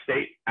 New York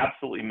State,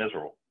 absolutely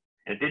miserable.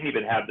 And it didn't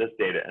even have this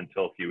data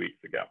until a few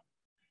weeks ago.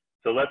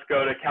 So let's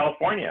go to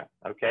California.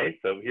 Okay,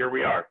 so here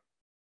we are.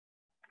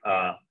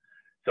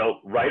 So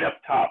right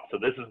up top, so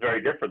this is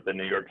very different than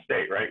New York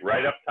State, right?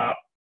 Right up top,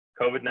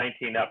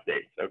 COVID-19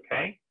 updates,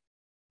 okay?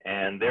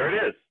 And there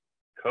it is,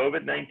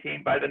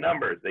 COVID-19 by the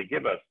numbers. They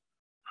give us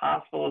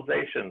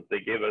hospitalizations, they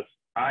give us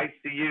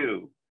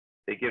ICU,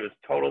 they give us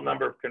total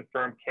number of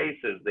confirmed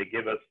cases, they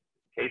give us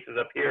cases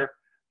up here,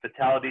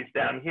 fatalities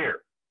down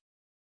here.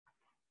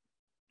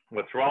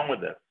 What's wrong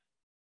with this?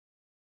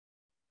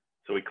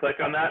 So we click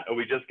on that, or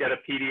we just get a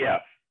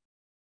PDF.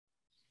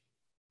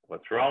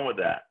 What's wrong with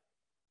that?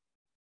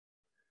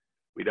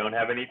 We don't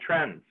have any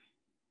trends.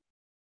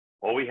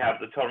 Well, we have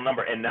the total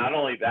number. And not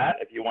only that,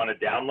 if you want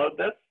to download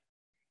this,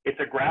 it's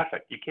a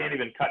graphic. You can't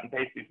even cut and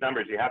paste these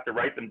numbers. You have to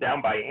write them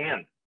down by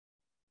hand.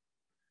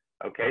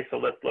 Okay, so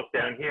let's look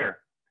down here.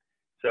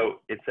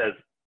 So it says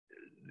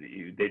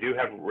they do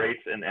have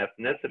race and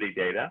ethnicity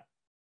data.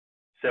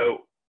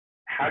 So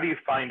how do you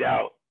find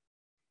out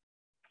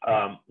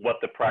what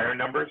the prior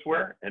numbers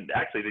were? And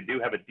actually, they do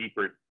have a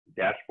deeper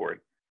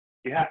dashboard.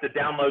 You have to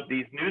download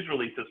these news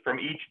releases from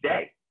each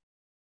day.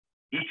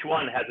 Each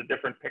one has a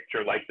different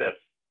picture like this.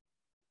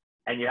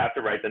 And you have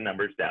to write the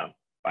numbers down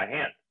by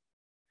hand.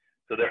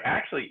 So there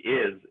actually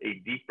is a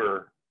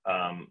deeper,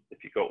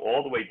 if you go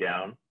all the way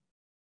down,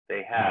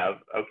 they have,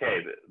 okay,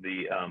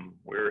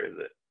 where is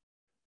it?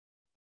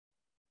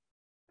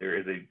 There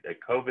is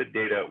a COVID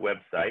data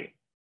website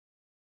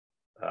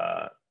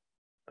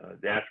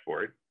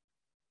dashboard.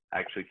 I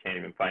actually can't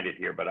even find it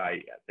here, but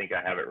I think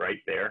I have it right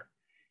there.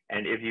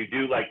 And if you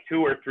do like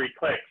 2 or 3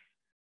 clicks,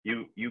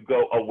 you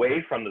go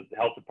away from the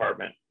health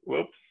department,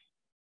 whoops,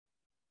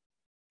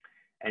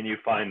 and you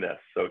find this.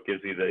 So it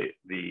gives you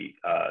the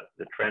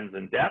trends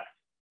and deaths.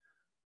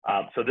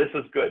 So this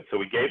is good. So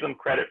we gave them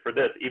credit for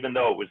this, even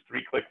though it was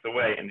 3 clicks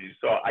away. And you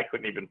saw, I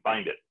couldn't even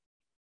find it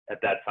at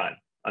that time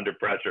under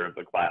pressure of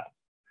the class.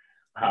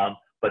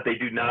 But they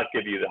do not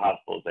give you the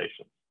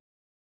hospitalizations.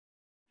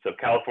 So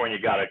California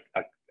got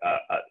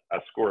a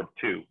score of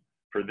 2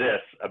 for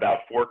this,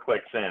 about 4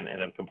 clicks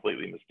in a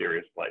completely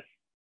mysterious place.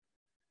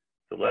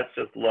 So let's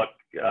just look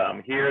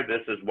here.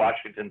 This is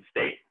Washington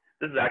State.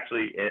 This is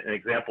actually an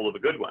example of a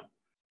good one.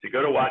 So you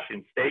go to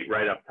Washington State,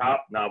 right up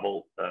top,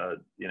 novel,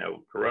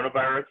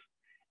 coronavirus,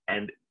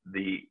 and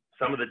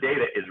some of the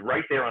data is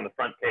right there on the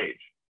front page.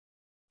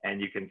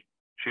 And you can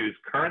choose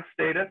current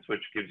status,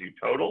 which gives you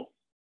totals,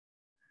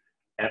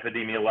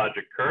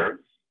 epidemiologic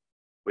curves,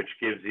 which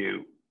gives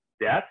you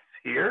deaths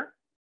here,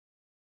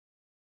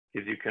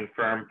 gives you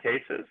confirmed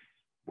cases,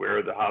 where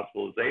are the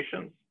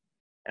hospitalizations,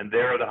 and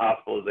there are the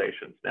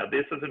hospitalizations. Now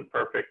this isn't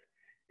perfect.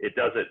 It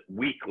does it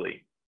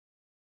weekly,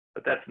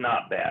 but that's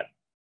not bad.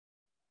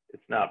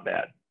 It's not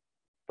bad,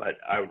 but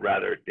I would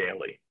rather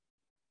daily.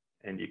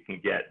 And you can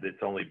get, it's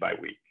only by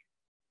week.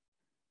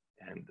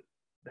 And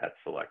that's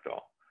select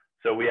all.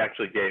 So we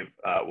actually gave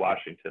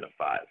Washington a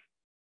 5.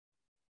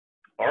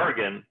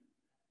 Oregon,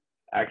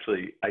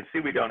 actually, I see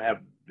we don't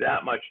have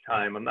that much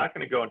time. I'm not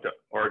going to go into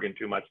Oregon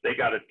too much. They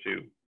got a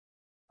 2.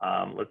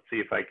 Let's see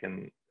if I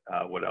can,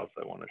 what else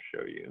I want to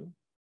show you.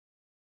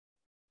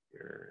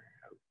 Here,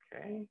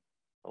 okay.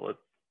 Well,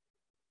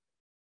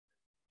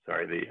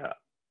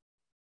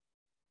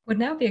 Would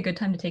now be a good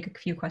time to take a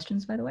few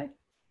questions, by the way?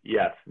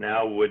 Yes,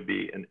 now would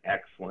be an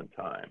excellent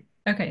time.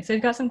 Okay, so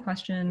we've got some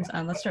questions.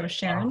 Let's start with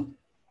Sharon.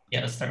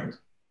 Yeah, let's start.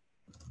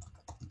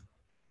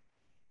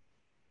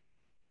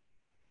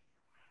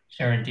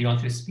 Sharon, do you want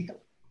to speak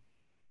up?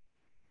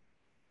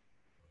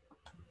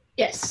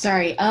 Yes,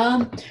 sorry.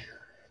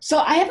 So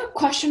I have a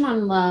question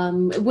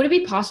on, would it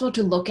be possible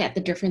to look at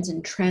the difference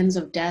in trends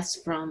of deaths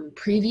from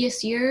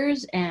previous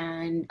years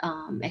and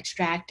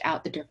extract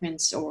out the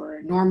difference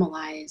or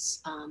normalize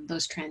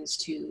those trends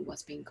to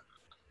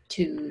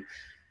to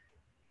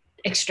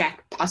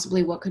extract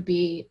possibly what could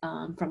be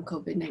from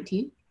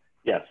COVID-19?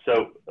 Yes,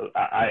 so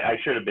I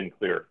should have been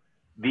clear.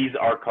 These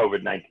are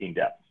COVID-19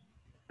 deaths.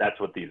 That's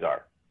what these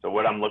are. So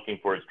what I'm looking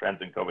for is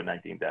trends in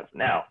COVID-19 deaths.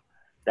 Now,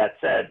 that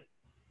said,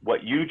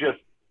 what you just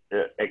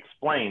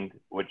explained,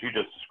 what you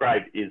just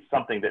described, is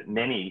something that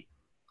many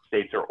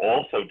states are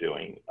also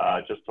doing,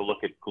 just to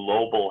look at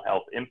global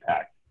health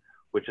impact,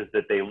 which is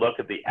that they look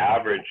at the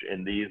average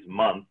in these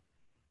months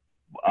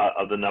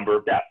of the number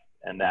of deaths.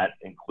 And that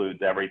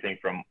includes everything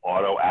from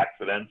auto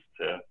accidents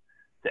to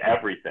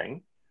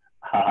everything.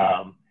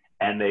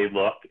 And they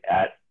look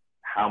at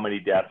how many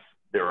deaths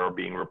there are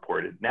being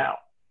reported now.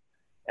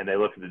 And they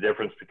look at the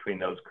difference between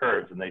those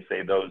curves, and they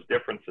say those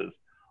differences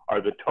are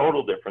the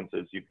total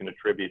differences you can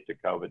attribute to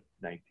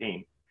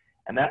COVID-19.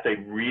 And that's a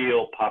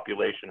real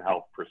population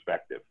health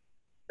perspective.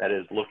 That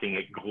is looking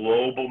at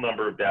global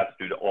number of deaths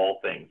due to all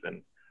things.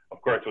 And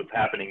of course, what's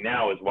happening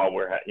now is while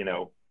we're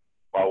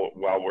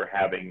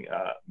having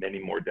many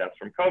more deaths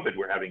from COVID,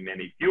 we're having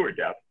many fewer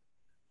deaths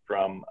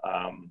from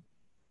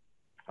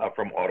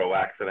auto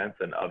accidents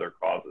and other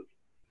causes.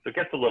 So it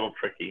gets a little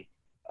tricky.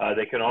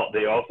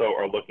 They also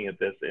are looking at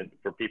this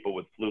for people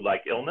with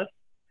flu-like illness,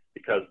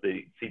 because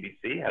the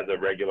CDC has a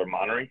regular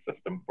monitoring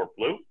system for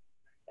flu,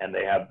 and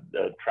they have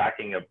the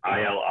tracking of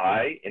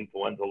ILI,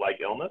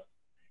 influenza-like illness,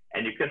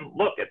 And you can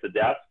look at the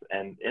deaths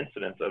and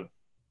incidence of,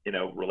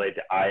 related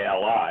to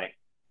ILI,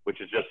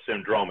 which is just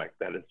syndromic.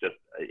 That is just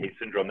a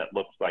syndrome that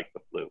looks like the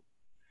flu.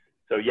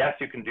 So yes,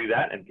 you can do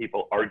that, and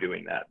people are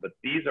doing that. But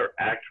these are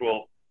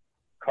actual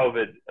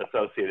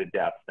COVID-associated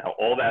deaths. Now,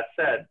 all that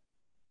said,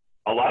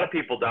 a lot of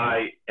people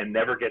die and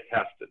never get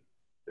tested.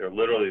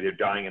 They're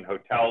dying in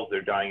hotels,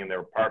 they're dying in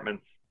their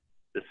apartments.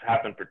 This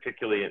happened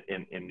particularly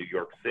in New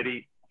York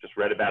City. Just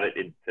read about it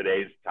in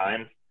today's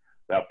Times,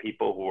 about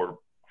people who were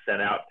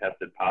sent out,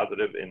 tested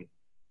positive in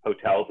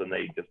hotels, and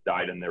they just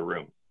died in their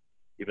rooms,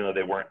 even though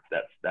they weren't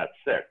that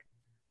sick.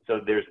 So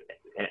the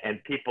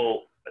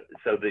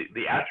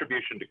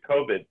attribution to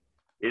COVID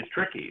is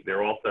tricky. There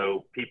are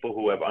also people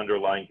who have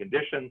underlying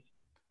conditions,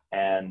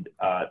 and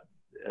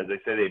as I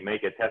say, they may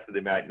get tested,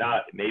 they might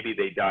not. Maybe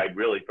they died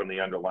really from the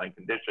underlying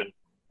condition,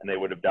 and they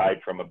would have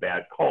died from a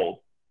bad cold,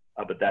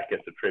 but that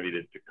gets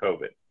attributed to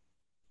COVID.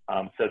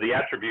 So the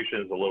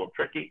attribution is a little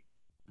tricky,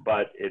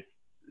 but it's,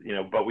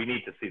 but we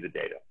need to see the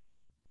data.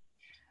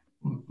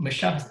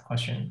 Michelle has a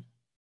question.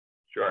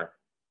 Sure.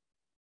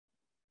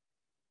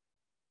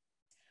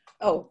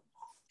 Oh,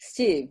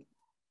 Steve,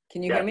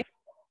 can you hear me?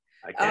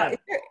 I can.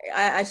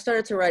 I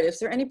started to write, is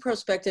there any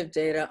prospective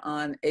data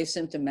on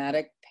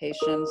asymptomatic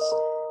patients?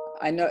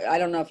 I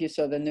don't know if you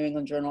saw the New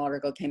England Journal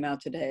article came out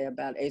today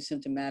about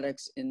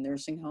asymptomatics in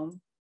nursing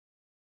home.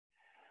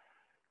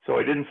 So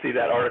I didn't see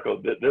that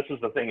article. This is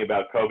the thing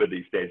about COVID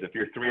these days. If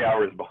you're 3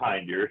 hours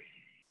behind, you're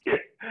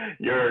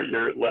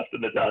left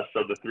in the dust.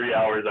 So the 3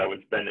 hours I was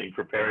spending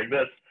preparing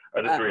this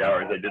are the 3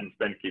 hours I didn't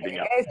spend keeping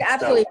up. It's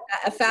absolutely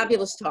a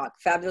fabulous talk.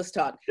 Fabulous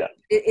talk. Yeah.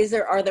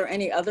 Are there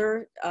any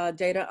other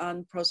data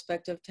on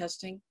prospective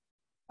testing?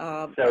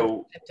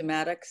 So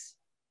symptomatics.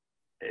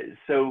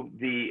 So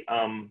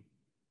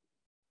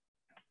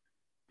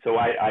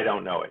I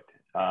don't know it.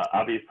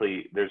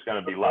 Obviously, there's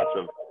going to be lots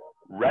of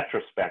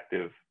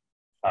retrospective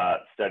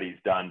studies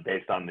done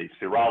based on the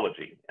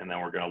serology, and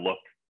then we're going to look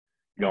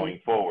going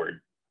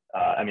forward.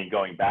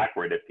 Going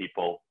backward at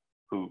people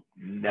who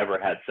never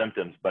had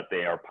symptoms, but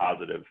they are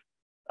positive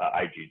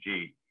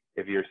IgG.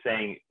 If you're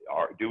saying,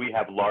 do we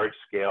have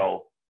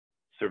large-scale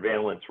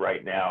surveillance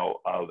right now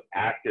of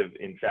active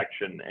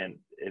infection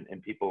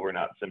and people who are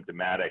not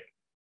symptomatic,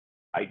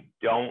 I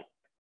don't.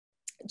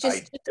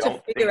 Just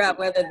to figure out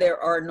whether there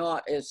or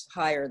not is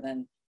higher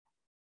than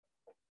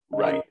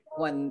one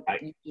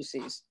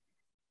disease.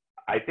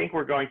 I think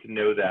we're going to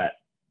know that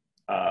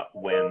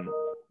when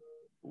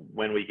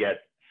we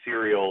get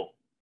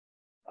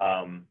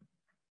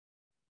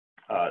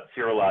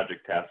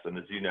serologic tests, and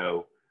as you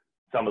know,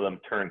 some of them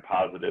turn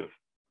positive,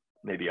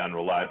 maybe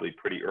unreliably,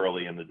 pretty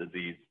early in the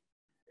disease.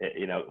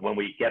 When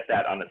we get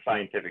that on a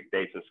scientific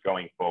basis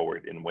going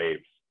forward in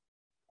waves,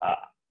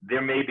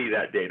 there may be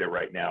that data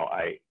right now.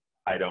 I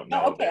don't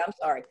know. Oh, okay, I'm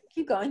sorry.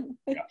 Keep going.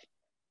 Yeah.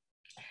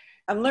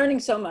 I'm learning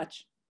so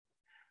much.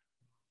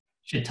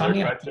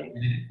 Tanya has a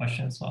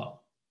question as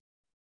well.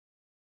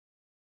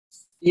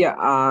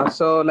 Yeah,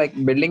 so like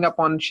building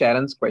upon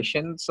Sharon's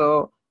question,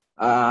 so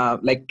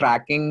like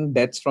tracking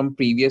deaths from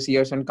previous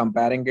years and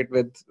comparing it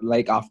with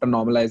like after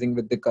normalizing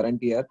with the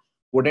current year,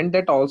 wouldn't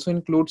that also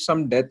include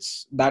some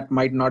deaths that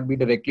might not be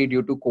directly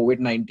due to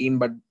COVID-19,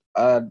 but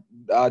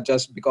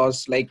just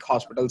because like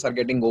hospitals are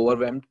getting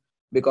overwhelmed?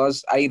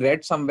 Because I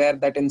read somewhere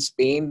that in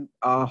Spain,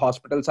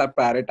 hospitals are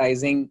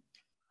prioritizing,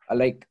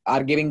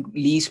 are giving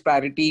least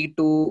priority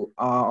to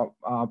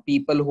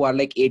people who are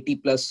like 80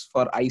 plus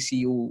for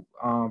ICU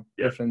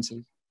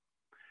preferences.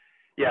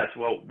 Yes,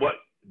 well,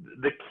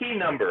 the key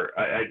number,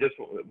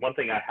 one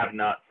thing I have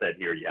not said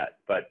here yet,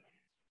 but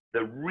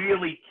the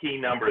really key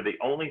number, the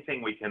only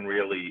thing we can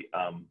really,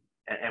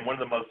 and one of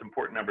the most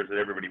important numbers that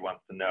everybody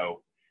wants to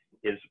know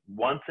is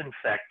once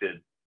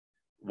infected,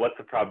 what's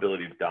the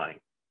probability of dying?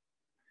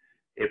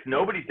 If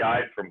nobody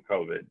died from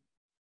COVID,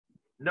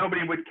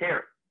 nobody would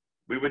care.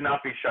 We would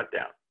not be shut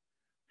down.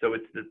 So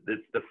it's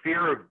the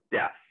fear of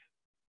death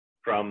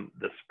from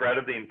the spread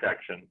of the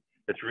infection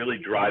that's really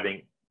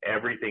driving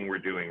everything we're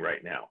doing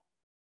right now.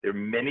 There are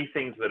many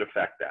things that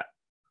affect that.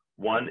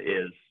 One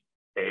is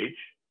age,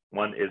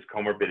 one is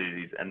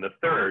comorbidities, and the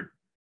third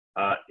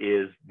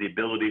is the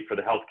ability for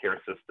the healthcare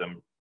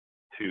system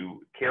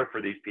to care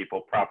for these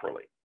people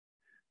properly.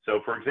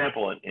 So for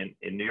example,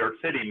 in New York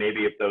City,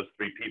 maybe if those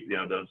three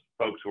people, those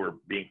folks who were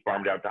being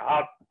farmed out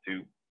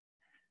to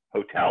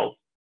hotels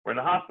were in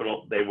the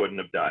hospital, they wouldn't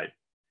have died.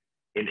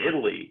 In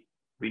Italy,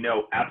 we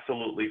know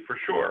absolutely for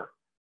sure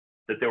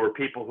that there were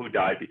people who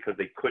died because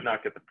they could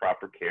not get the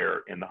proper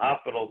care in the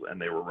hospitals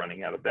and they were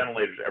running out of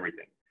ventilators,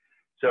 everything.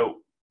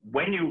 So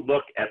when you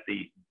look at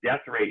the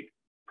death rate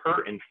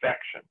per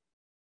infection,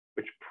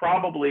 which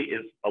probably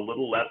is a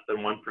little less than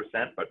 1%,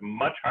 but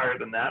much higher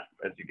than that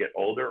as you get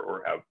older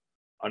or have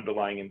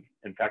underlying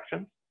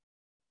infections,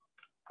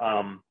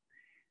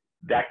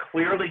 that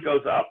clearly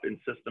goes up in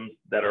systems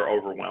that are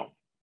overwhelmed.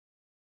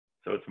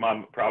 So it's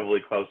probably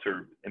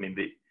closer. I mean,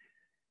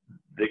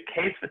 the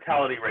case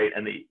fatality rate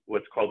and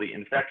what's called the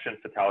infection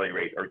fatality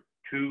rate are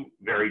two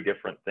very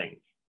different things.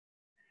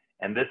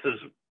 And this is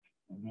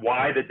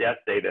why the death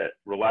data,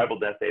 reliable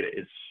death data,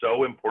 is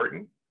so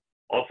important.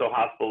 Also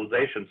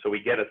hospitalization, so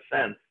we get a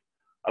sense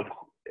of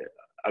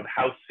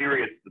how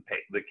serious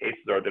the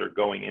cases are that are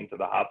going into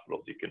the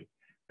hospitals. You can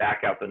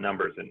back out the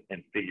numbers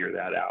and figure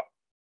that out.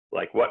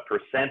 Like what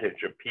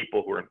percentage of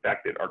people who are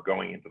infected are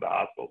going into the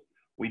hospitals.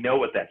 We know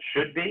what that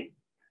should be,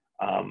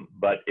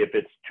 but if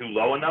it's too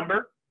low a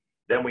number,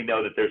 then we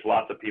know that there's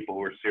lots of people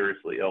who are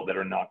seriously ill that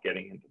are not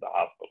getting into the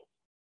hospitals.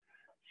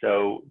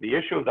 So the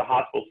issue of the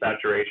hospital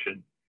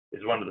saturation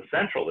is one of the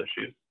central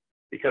issues,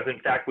 because in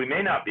fact, we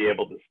may not be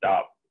able to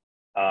stop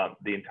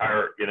the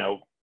entire,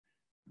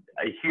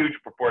 a huge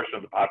proportion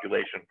of the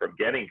population from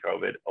getting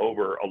COVID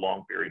over a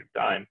long period of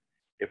time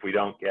if we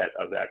don't get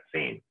a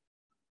vaccine.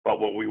 But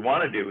what we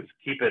want to do is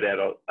keep it at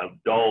a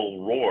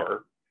dull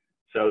roar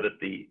so that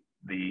the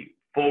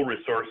full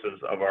resources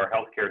of our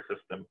healthcare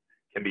system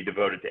can be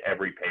devoted to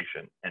every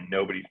patient and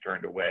nobody's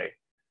turned away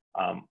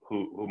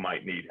who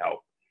might need help.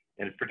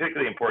 And it's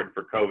particularly important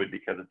for COVID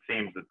because it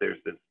seems that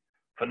there's this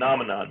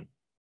phenomenon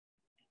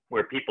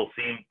where people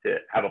seem to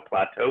have a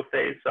plateau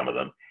phase, some of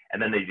them,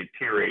 and then they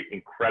deteriorate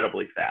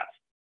incredibly fast.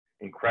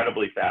 And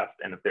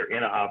if they're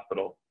in a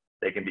hospital,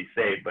 they can be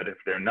saved, but if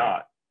they're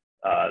not,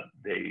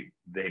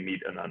 they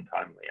meet an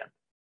untimely end.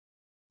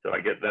 So I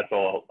guess that's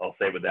all I'll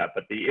say with that.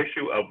 But the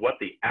issue of what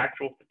the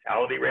actual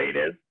fatality rate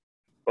is,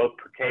 both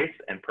per case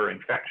and per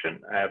infection,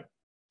 I have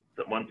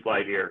one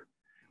slide here,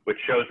 which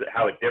shows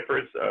how it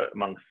differs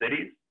among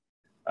cities.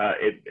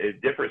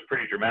 It differs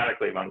pretty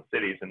dramatically among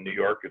cities. In New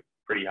York, it's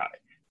pretty high.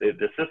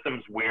 The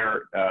systems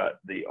where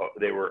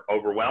they were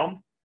overwhelmed,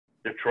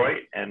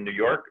 Detroit and New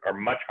York, are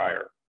much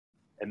higher.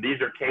 And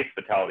these are case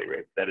fatality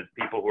rates, that is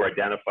people who are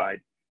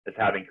identified as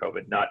having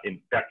COVID, not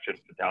infection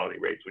fatality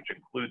rates, which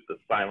includes the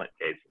silent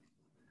cases.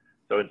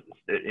 So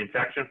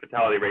infection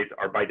fatality rates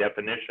are by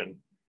definition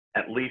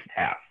at least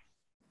half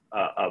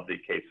of the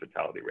case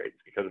fatality rates,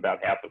 because about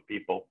half of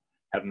people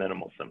have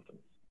minimal symptoms.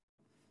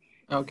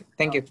 Okay,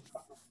 thank you.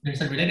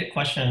 There's a related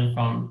question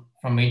from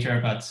Major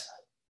about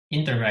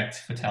indirect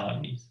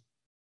fatalities.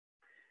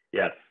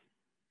 Yes.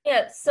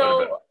 Yeah,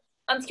 so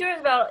I'm curious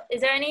about,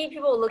 is there any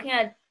people looking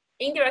at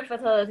indirect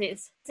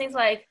fatalities? Things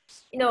like,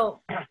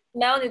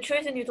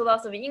 malnutrition due to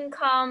loss of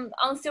income,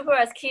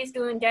 unsupervised kids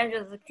doing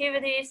dangerous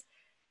activities.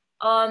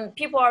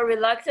 People are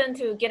reluctant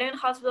to get in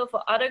hospital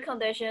for other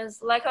conditions,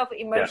 lack of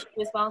emergency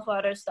response for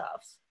other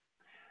stuff.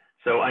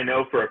 So I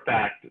know for a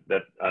fact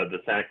that the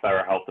Santa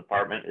Clara Health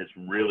Department is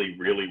really,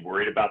 really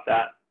worried about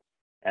that,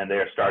 and they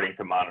are starting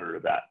to monitor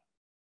that.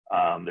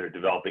 They're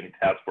developing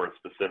a task force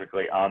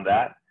specifically on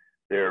that.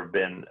 There have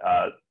been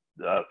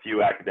a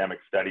few academic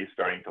studies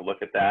starting to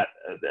look at that.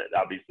 That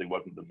obviously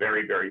wasn't the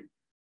very, very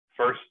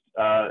first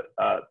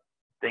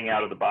thing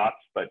out of the box,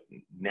 but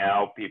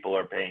now people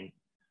are paying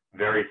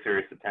very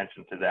serious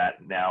attention to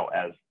that now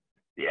as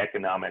the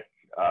economic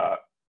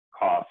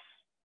costs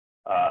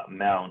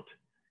mount.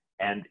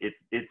 And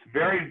it's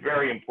very,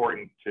 very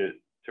important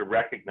to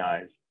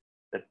recognize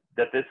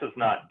that this is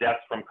not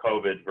deaths from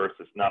COVID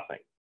versus nothing.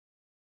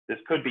 This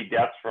could be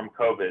deaths from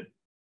COVID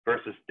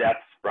versus deaths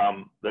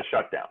from the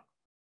shutdown.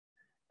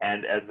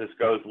 And as this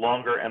goes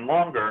longer and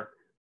longer,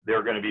 there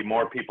are going to be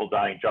more people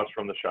dying just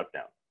from the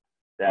shutdown.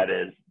 That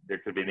is, there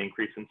could be an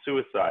increase in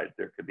suicide.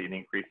 There could be an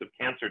increase of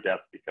cancer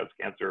deaths because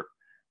cancer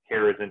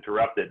care is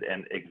interrupted.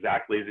 And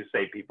exactly as you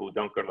say, people who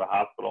don't go to the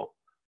hospital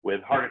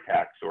with heart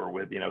attacks or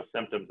with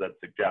symptoms that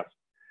suggest.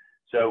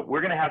 So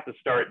we're going to have to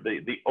start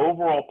the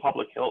overall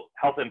public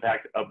health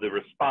impact of the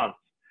response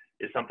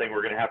is something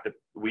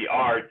we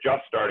are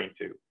just starting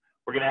to.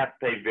 We're going to have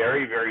to pay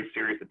very, very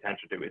serious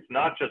attention to. It's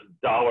not just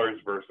dollars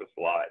versus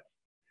lives.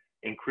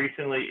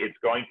 Increasingly, it's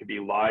going to be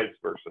lives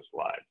versus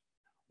lives.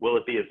 Will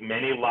it be as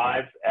many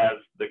lives as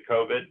the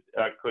COVID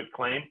could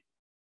claim?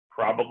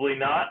 Probably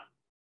not,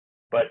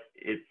 but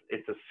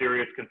it's a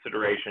serious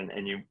consideration,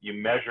 and you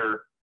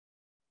measure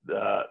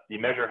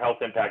health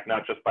impact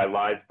not just by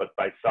lives but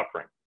by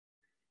suffering.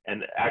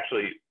 And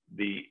actually,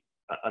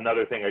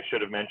 another thing I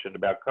should have mentioned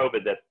about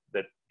COVID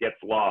that gets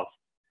lost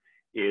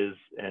is,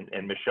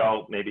 and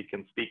Michelle maybe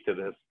can speak to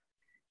this,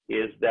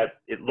 is that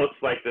it looks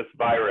like this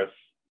virus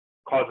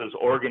causes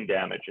organ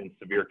damage in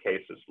severe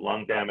cases,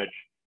 lung damage,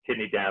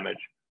 kidney damage,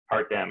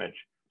 heart damage.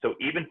 So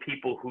even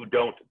people who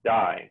don't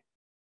die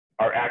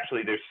are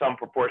actually, there's some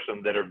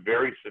proportion that are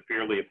very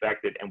severely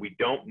affected, and we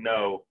don't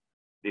know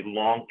the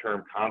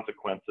long-term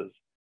consequences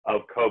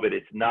of COVID.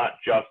 It's not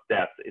just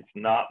death. It's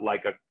not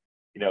like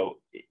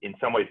in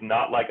some ways,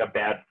 not like a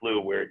bad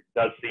flu where it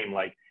does seem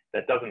like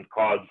that doesn't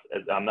cause,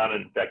 as I'm not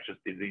an infectious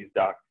disease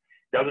doc,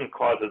 doesn't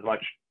cause as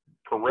much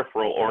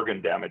peripheral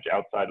organ damage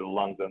outside of the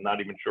lungs. I'm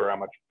not even sure how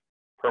much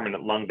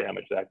permanent lung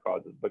damage that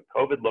causes, but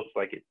COVID looks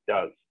like it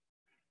does.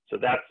 So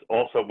that's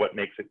also what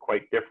makes it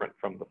quite different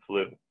from the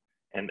flu.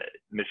 And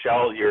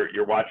Michelle,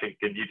 you're watching.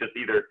 Can you just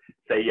either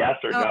say yes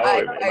or no?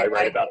 Am I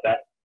right about that?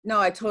 No,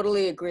 I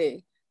totally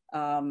agree.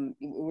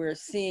 We're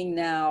seeing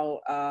now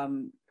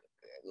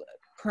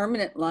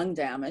permanent lung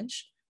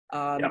damage.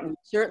 We're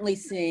certainly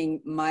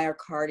seeing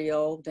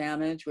myocardial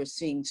damage. We're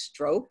seeing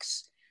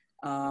strokes.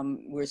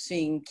 We're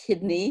seeing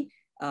kidney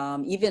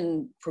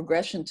even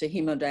progression to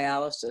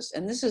hemodialysis.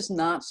 And this is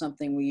not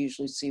something we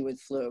usually see with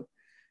flu.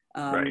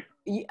 Right.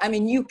 I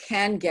mean, you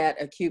can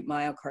get acute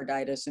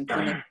myocarditis,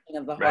 inflammation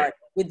of the heart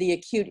with the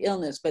acute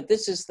illness, but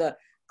this is the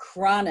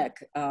chronic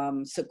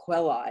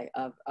sequelae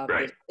of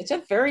this. It's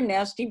a very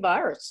nasty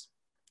virus.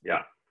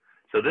 Yeah.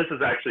 So this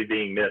is actually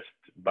being missed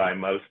by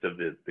most of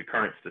the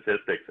current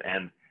statistics,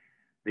 and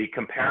the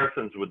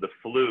comparisons with the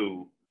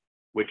flu,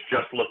 which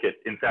just look at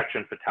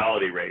infection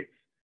fatality rates,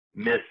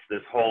 miss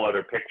this whole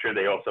other picture.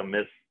 They also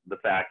miss the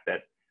fact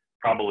that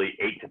probably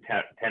 8 to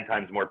 10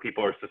 times more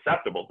people are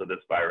susceptible to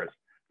this virus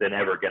than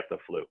ever get the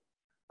flu,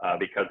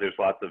 because there's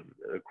lots of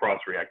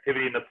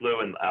cross-reactivity in the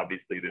flu, and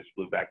obviously there's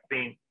flu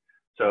vaccine.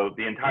 So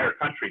the entire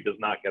country does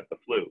not get the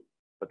flu,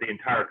 but the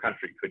entire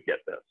country could get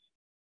this.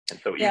 And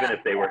so even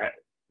if they were,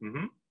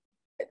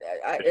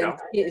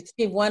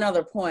 Steve, one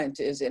other point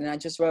is, and I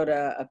just wrote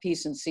a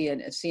piece in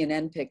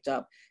CNN picked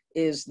up,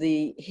 is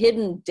the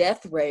hidden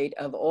death rate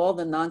of all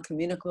the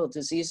non-communicable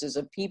diseases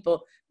of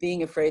people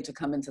being afraid to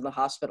come into the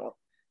hospital.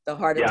 The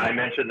heart attack. Yeah, I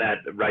mentioned that,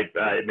 right?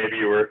 Maybe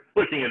you were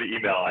looking at an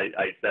email.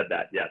 I said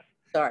that, yes.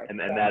 Sorry. And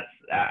that's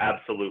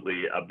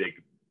absolutely a big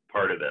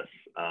part of this.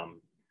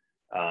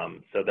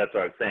 So that's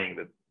why I was saying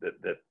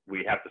that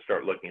we have to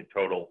start looking at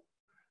total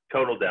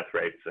death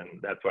rates,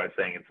 and that's why I'm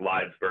saying it's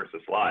lives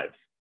versus lives.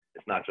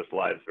 It's not just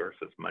lives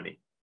versus money.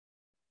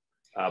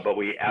 But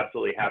we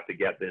absolutely have to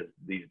get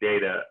these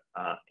data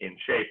in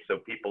shape so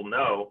people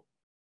know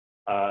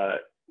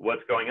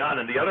what's going on.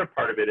 And the other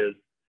part of it is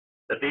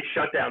that these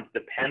shutdowns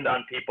depend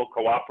on people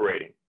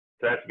cooperating.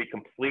 So there has to be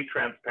complete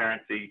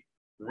transparency,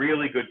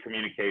 really good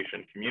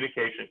communication.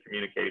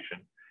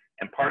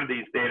 And part of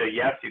these data,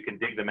 yes, you can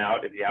dig them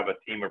out if you have a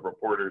team of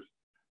reporters,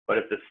 but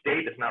if the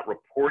state is not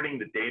reporting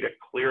the data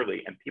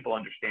clearly and people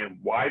understand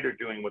why they're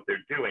doing what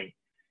they're doing,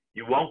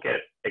 you won't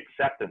get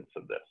acceptance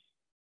of this.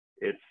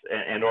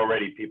 And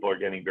already people are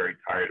getting very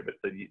tired of it.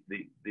 So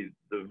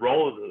the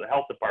role of the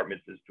health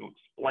departments is to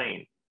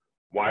explain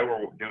why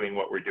we're doing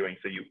what we're doing.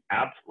 So you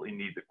absolutely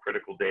need the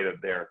critical data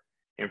there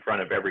in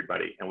front of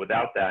everybody. And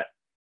without that,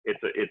 it's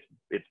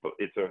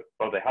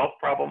both a health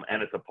problem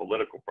and it's a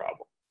political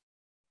problem.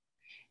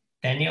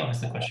 Daniel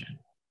has the question.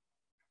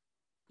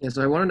 Yeah,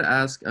 so I wanted to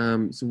ask,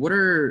 so what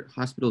are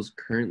hospitals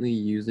currently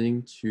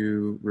using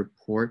to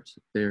report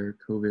their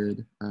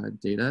COVID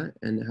data?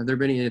 And have there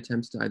been any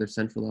attempts to either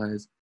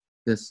centralize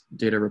this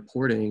data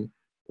reporting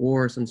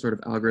or some sort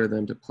of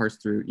algorithm to parse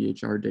through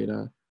EHR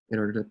data in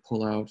order to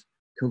pull out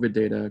COVID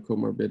data,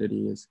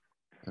 comorbidities,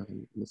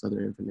 and this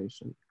other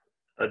information?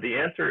 The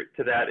answer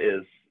to that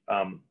is,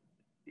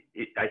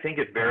 I think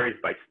it varies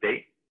by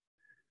state.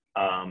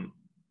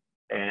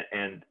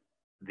 And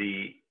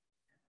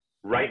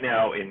right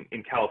now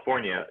in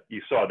California,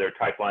 you saw their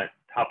top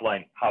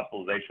line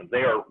hospitalizations.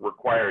 They are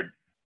required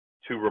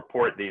to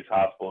report these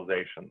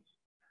hospitalizations.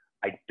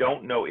 I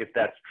don't know if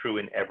that's true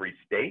in every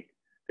state.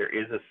 There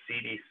is a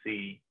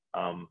CDC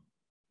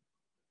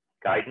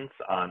guidance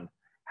on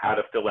how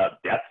to fill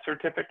out death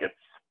certificates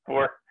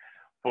for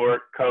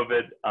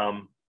COVID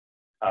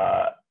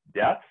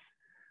deaths.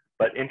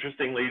 But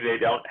interestingly, they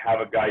don't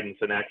have a guidance.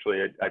 And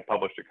actually, I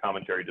published a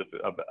commentary just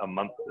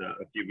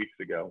a few weeks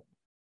ago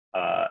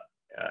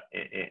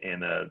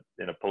in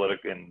a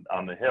political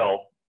on the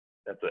Hill.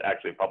 That's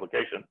actually a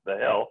publication, The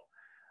Hill,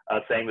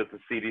 saying that the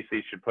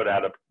CDC should put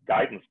out a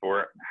guidance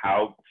for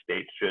how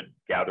states should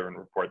gather and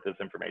report this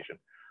information.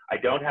 I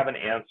don't have an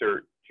answer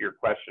to your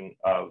question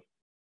of,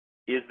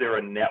 is there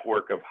a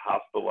network of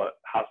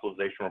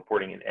hospitalization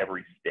reporting in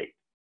every state?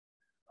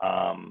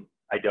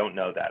 I don't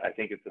know that. I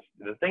think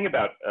the thing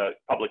about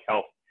public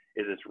health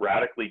is it's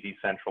radically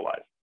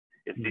decentralized.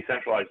 It's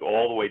decentralized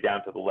all the way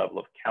down to the level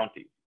of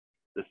counties.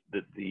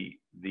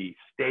 The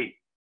state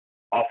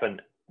often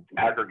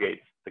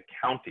aggregates the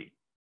county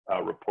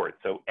report.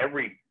 So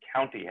every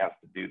county has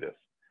to do this.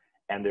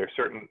 And there's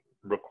certain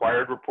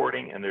required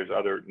reporting and there's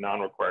other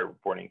non-required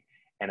reporting.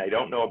 And I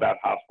don't know about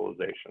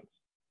hospitalizations.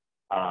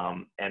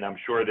 And I'm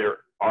sure there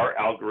are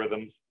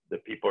algorithms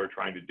that people are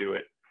trying to do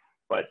it.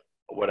 But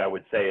what I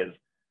would say is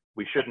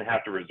we shouldn't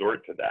have to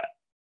resort to that.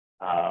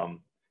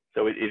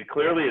 So it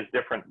clearly is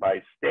different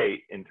by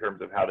state in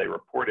terms of how they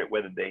report it,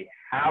 whether they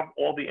have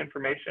all the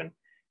information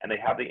and they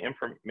have the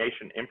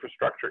information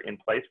infrastructure in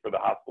place for the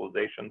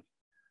hospitalizations.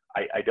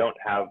 I don't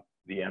have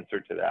the answer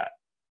to that.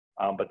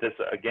 But this,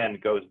 again,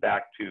 goes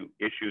back to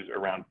issues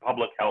around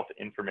public health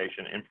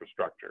information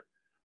infrastructure,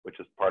 which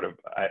is part of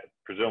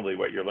presumably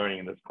what you're learning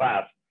in this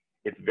class.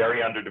 It's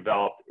very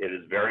underdeveloped. It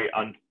is very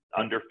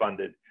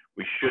underfunded.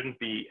 We shouldn't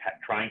be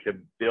trying to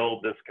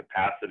build this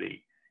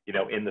capacity,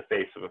 in the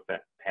face of a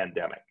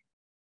pandemic.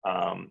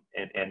 And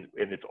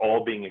it's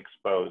all being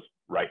exposed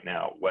right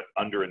now, what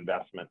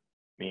underinvestment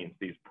means.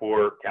 These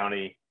poor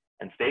county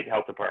and state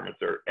health departments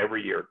are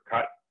every year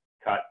cut.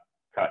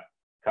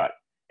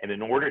 And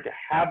in order to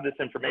have this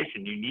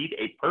information, you need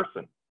a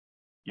person.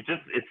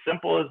 It's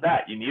simple as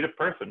that. You need a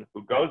person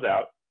who goes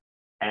out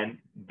and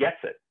gets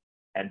it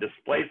and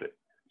displays it.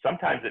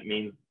 Sometimes it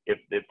means if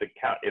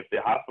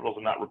the hospitals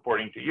are not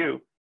reporting to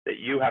you, that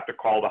you have to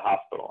call the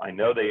hospital. I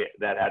know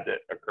that had to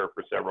occur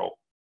for several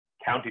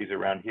counties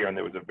around here, and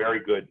there was a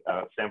very good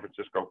San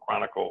Francisco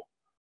Chronicle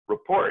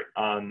report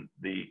on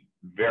the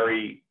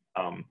very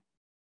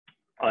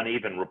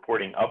uneven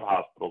reporting of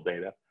hospital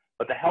data,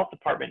 but the health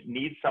department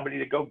needs somebody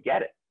to go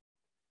get it.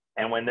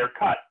 And when they're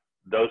cut,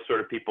 those sort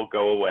of people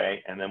go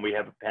away, and then we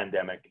have a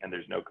pandemic and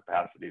there's no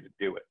capacity to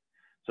do it.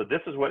 So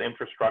this is what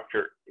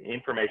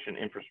information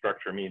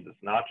infrastructure means. It's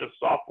not just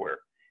software,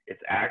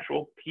 it's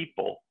actual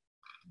people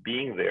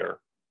being there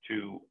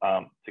to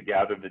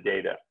gather the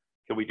data.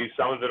 Can we do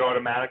some of it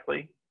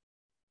automatically?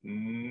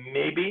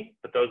 Maybe,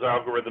 but those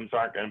algorithms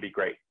aren't going to be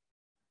great.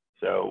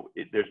 So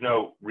there's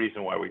no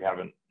reason why we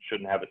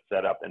shouldn't have it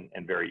set up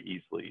and very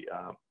easily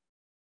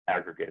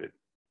aggregated.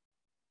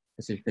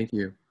 I see. Thank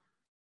you.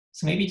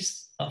 So maybe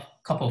just a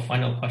couple of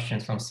final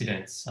questions from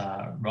students.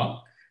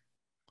 Rob?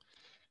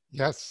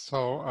 Yes,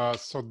 so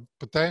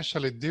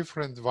potentially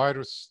different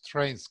virus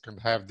strains can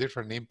have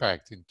different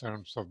impact in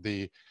terms of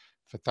the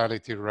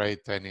fatality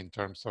rate and in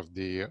terms of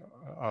the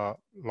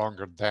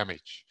longer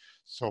damage.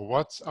 So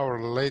what's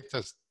our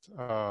latest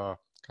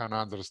kind of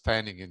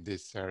understanding in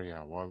this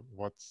area?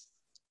 What's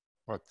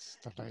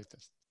the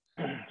latest?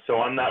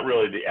 So I'm not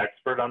really the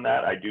expert on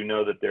that. I do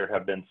know that there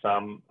have been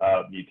some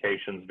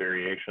mutations,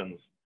 variations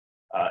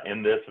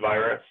in this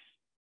virus.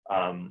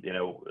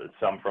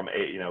 Some from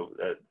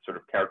sort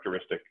of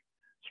characteristic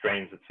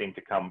strains that seem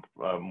to come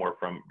more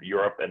from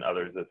Europe, and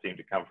others that seem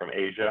to come from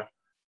Asia,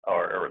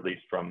 or at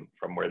least from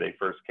where they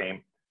first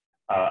came.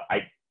 I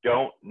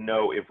don't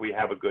know if we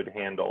have a good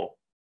handle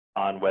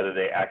on whether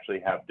they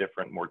actually have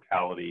different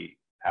mortality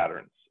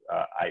patterns.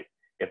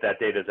 If that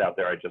data is out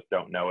there, I just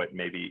don't know it.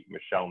 Maybe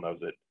Michelle knows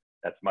it.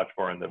 That's much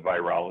more in the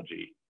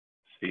virology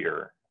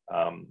sphere.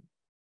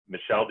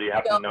 Michelle, do you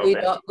happen to know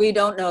that? We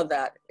don't know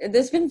that.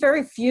 There's been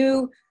very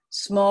few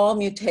small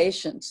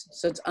mutations,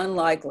 so it's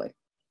unlikely.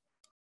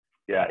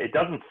 Yeah, it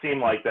doesn't seem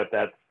like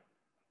that's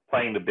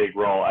playing the big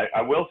role.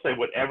 I will say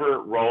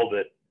whatever role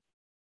that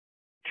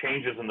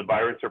changes in the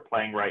virus are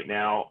playing right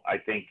now, I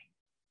think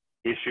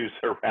issues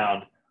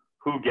around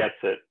who gets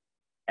it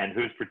and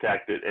who's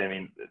protected, I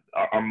mean,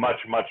 are much,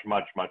 much,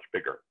 much, much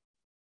bigger.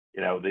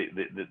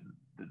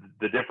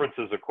 The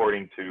differences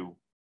according to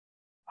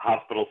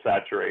hospital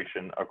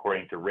saturation,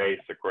 according to race,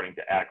 according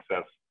to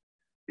access,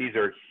 these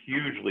are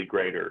hugely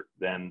greater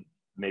than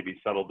maybe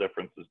subtle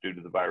differences due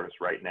to the virus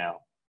right now.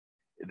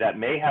 That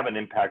may have an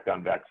impact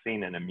on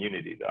vaccine and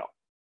immunity, though.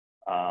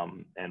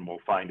 And we'll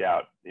find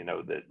out,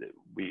 that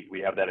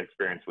we have that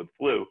experience with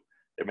flu.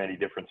 There are many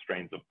different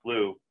strains of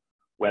flu.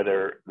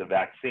 Whether the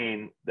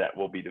vaccine that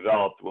will be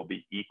developed will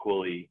be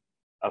equally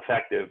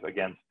effective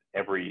against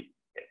every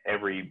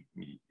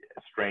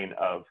strain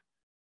of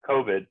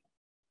COVID,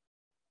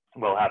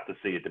 we'll have to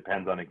see. It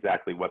depends on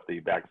exactly what the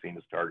vaccine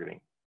is targeting.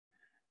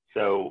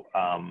 So,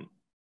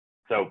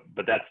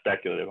 but that's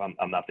speculative.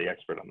 I'm not the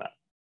expert on that.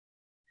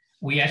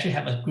 We actually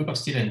have a group of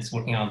students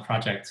working on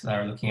projects that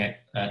are looking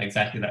at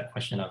exactly that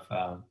question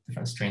of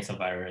different strains of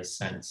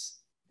virus and its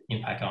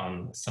impact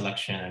on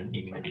selection and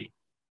immunity.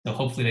 So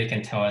hopefully they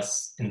can tell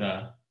us in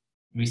the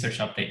research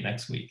update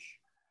next week.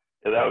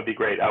 Yeah, that would be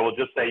great. I will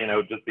just say,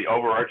 just the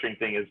overarching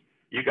thing is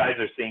you guys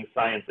are seeing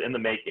science in the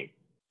making.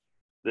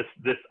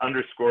 This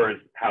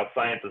underscores how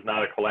science is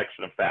not a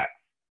collection of facts.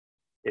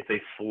 It's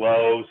a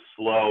slow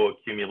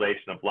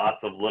accumulation of lots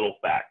of little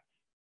facts.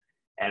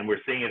 And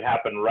we're seeing it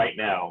happen right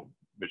now.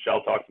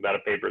 Michelle talks about a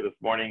paper this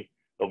morning.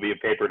 There'll be a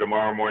paper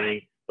tomorrow morning.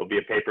 There'll be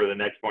a paper the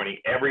next morning.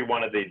 Every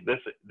one of these,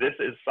 this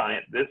is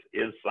science. This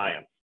is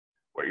science,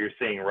 what you're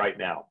seeing right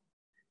now.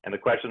 And the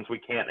questions we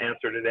can't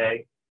answer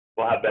today,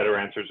 we'll have better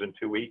answers in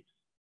 2 weeks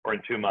or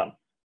in 2 months.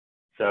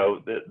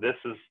 So this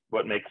is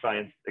what makes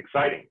science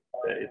exciting.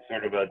 It's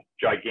sort of a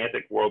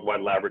gigantic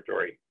worldwide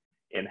laboratory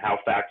in how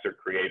facts are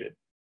created.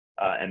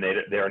 And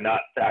they are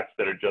not facts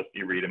that are just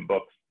you read in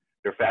books.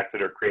 They're facts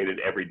that are created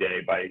every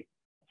day by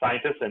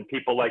scientists and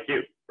people like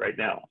you right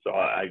now. So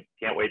I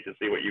can't wait to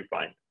see what you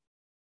find.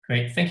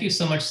 Great. Thank you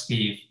so much,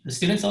 Steve. The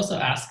students also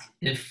ask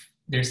if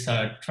there's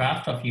a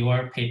draft of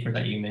your paper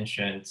that you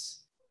mentioned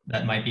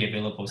that might be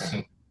available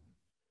soon.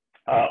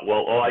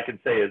 Well, all I can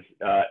say is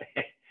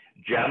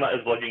JAMA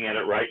is looking at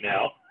it right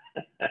now.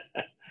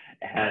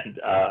 And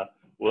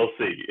we'll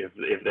see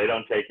if they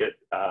don't take it.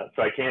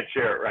 So I can't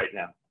share it right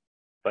now.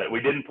 But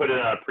we didn't put it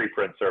on a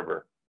preprint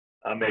server.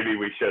 Maybe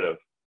we should have.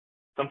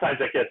 Sometimes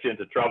that gets you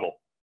into trouble.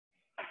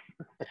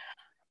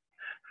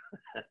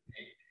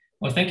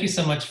 Well, thank you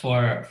so much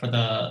for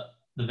the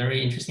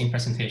very interesting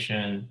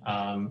presentation.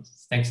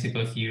 Thanks to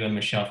both you and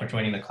Michelle for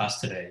joining the class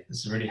today.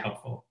 This is really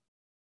helpful.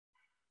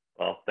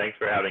 Well, thanks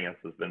for having us.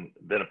 It's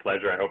been a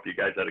pleasure. I hope you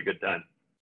guys had a good time.